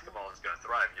 Their basketball is going to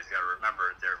thrive. You just got to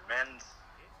remember, their men's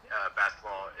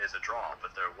basketball is a draw,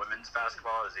 but their women's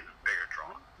basketball is even bigger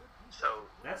draw. So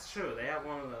that's true. They have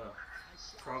one of the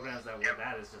programs that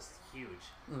is just huge.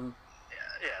 Mm-hmm.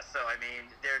 Yeah, so, I mean,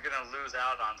 they're going to lose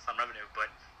out on some revenue, but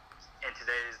in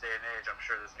today's day and age, I'm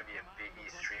sure there's going to be a Big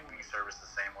East streaming service the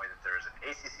same way that there's an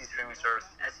ACC streaming service,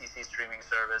 an SEC streaming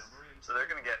service. So they're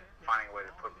going to finding a way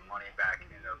to put money back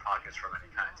into their pockets from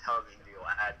any kind of television deal,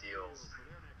 ad deals,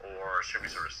 or streaming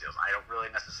service deals. I don't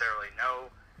really necessarily know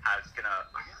how it's going to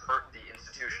hurt the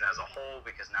institution as a whole,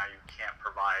 because now you can't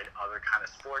provide other kind of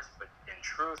sports. But in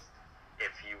truth,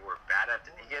 if you were bad at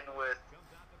to begin with,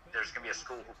 there's going to be a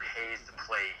school who pays to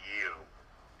play you,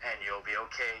 and you'll be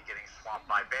okay getting swamped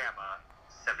by Bama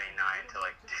 79 to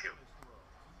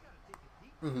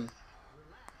 2. Mm-hmm.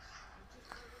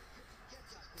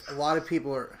 A lot of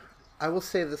people are... I will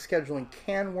say the scheduling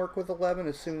can work with 11,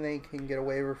 assuming they can get a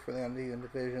waiver for the uneven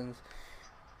divisions.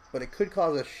 But it could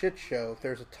cause a shit show if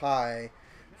there's a tie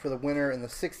for the winner in the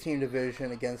 16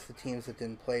 division against the teams that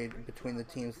didn't play, between the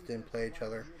teams that didn't play each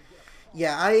other.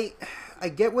 Yeah, I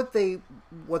get what they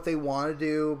want to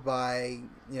do by,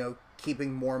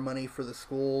 keeping more money for the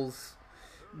schools,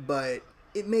 but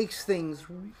it makes things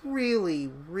really,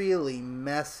 really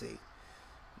messy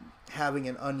having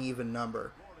an uneven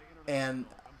number. And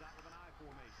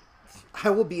I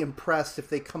will be impressed if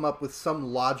they come up with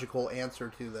some logical answer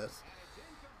to this.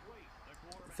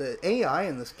 The AI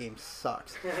in this game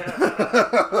sucks.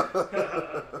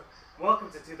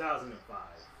 Welcome to 2005.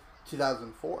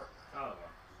 2004. Oh.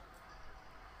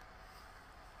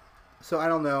 So I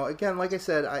don't know. Again, like I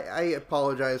said, I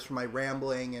apologize for my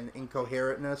rambling and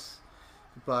incoherentness,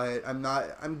 but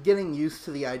I'm getting used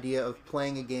to the idea of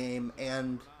playing a game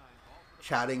and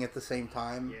chatting at the same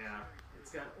time. Yeah.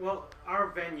 Our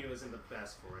venue isn't the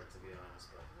best for it, to be honest,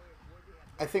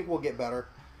 but I think we'll get better.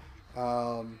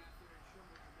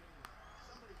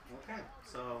 Okay.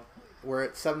 So we're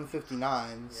at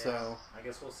 7:59, so I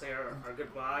guess we'll say our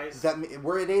goodbyes.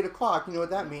 We're at 8 o'clock. You know what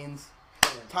that means?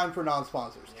 Time for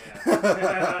non-sponsors.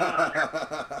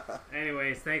 Yeah.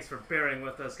 Anyways, thanks for bearing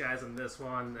with us, guys, on this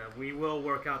one. We will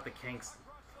work out the kinks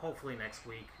hopefully next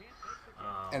week.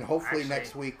 And hopefully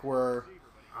next week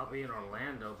I'll be in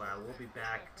Orlando, but I will be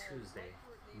back Tuesday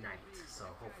night. So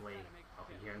hopefully I'll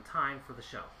be here in time for the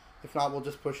show. If not, we'll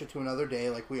just push it to another day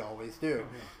like we always do.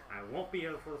 I won't be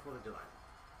here for the 4th of July.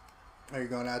 Are you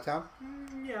going out of town?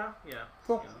 Yeah.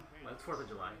 Cool. It's 4th of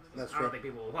July. That's I true. don't think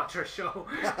people will watch our show.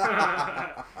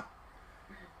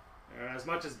 As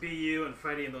much as BU and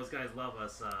Freddie and those guys love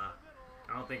us, I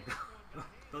don't think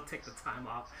they'll take the time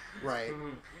off. Right.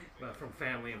 But from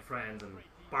family and friends and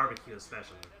barbecue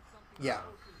especially. Yeah.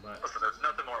 Listen, there's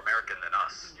nothing more American than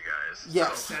us, you guys.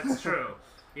 Yes. So. That's true.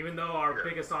 Even though our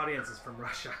biggest audience is from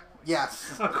Russia.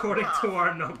 Yes. According to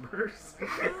our numbers.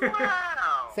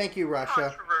 Wow. Thank you, Russia.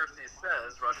 Controversy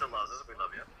says Russia loves us. We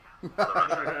love you.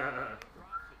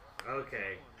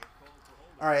 Okay.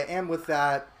 All right, and with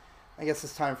that, I guess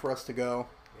it's time for us to go.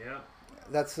 Yeah.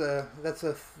 that's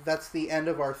the end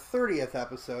of our 30th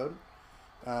episode.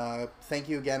 Thank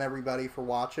you again, everybody, for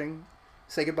watching.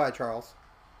 Say goodbye, Charles.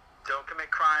 Don't commit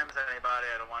crimes, anybody.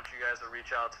 I don't want you guys to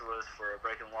reach out to us for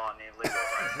breaking law and need legal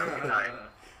advice. Have a good night.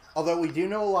 Although we do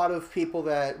know a lot of people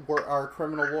that are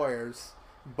criminal lawyers,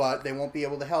 but they won't be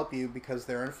able to help you because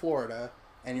they're in Florida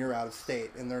and you're out of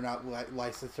state and they're not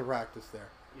licensed to practice there.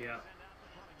 Yeah.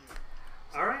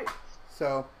 All right.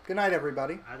 So, good night,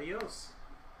 everybody. Adios.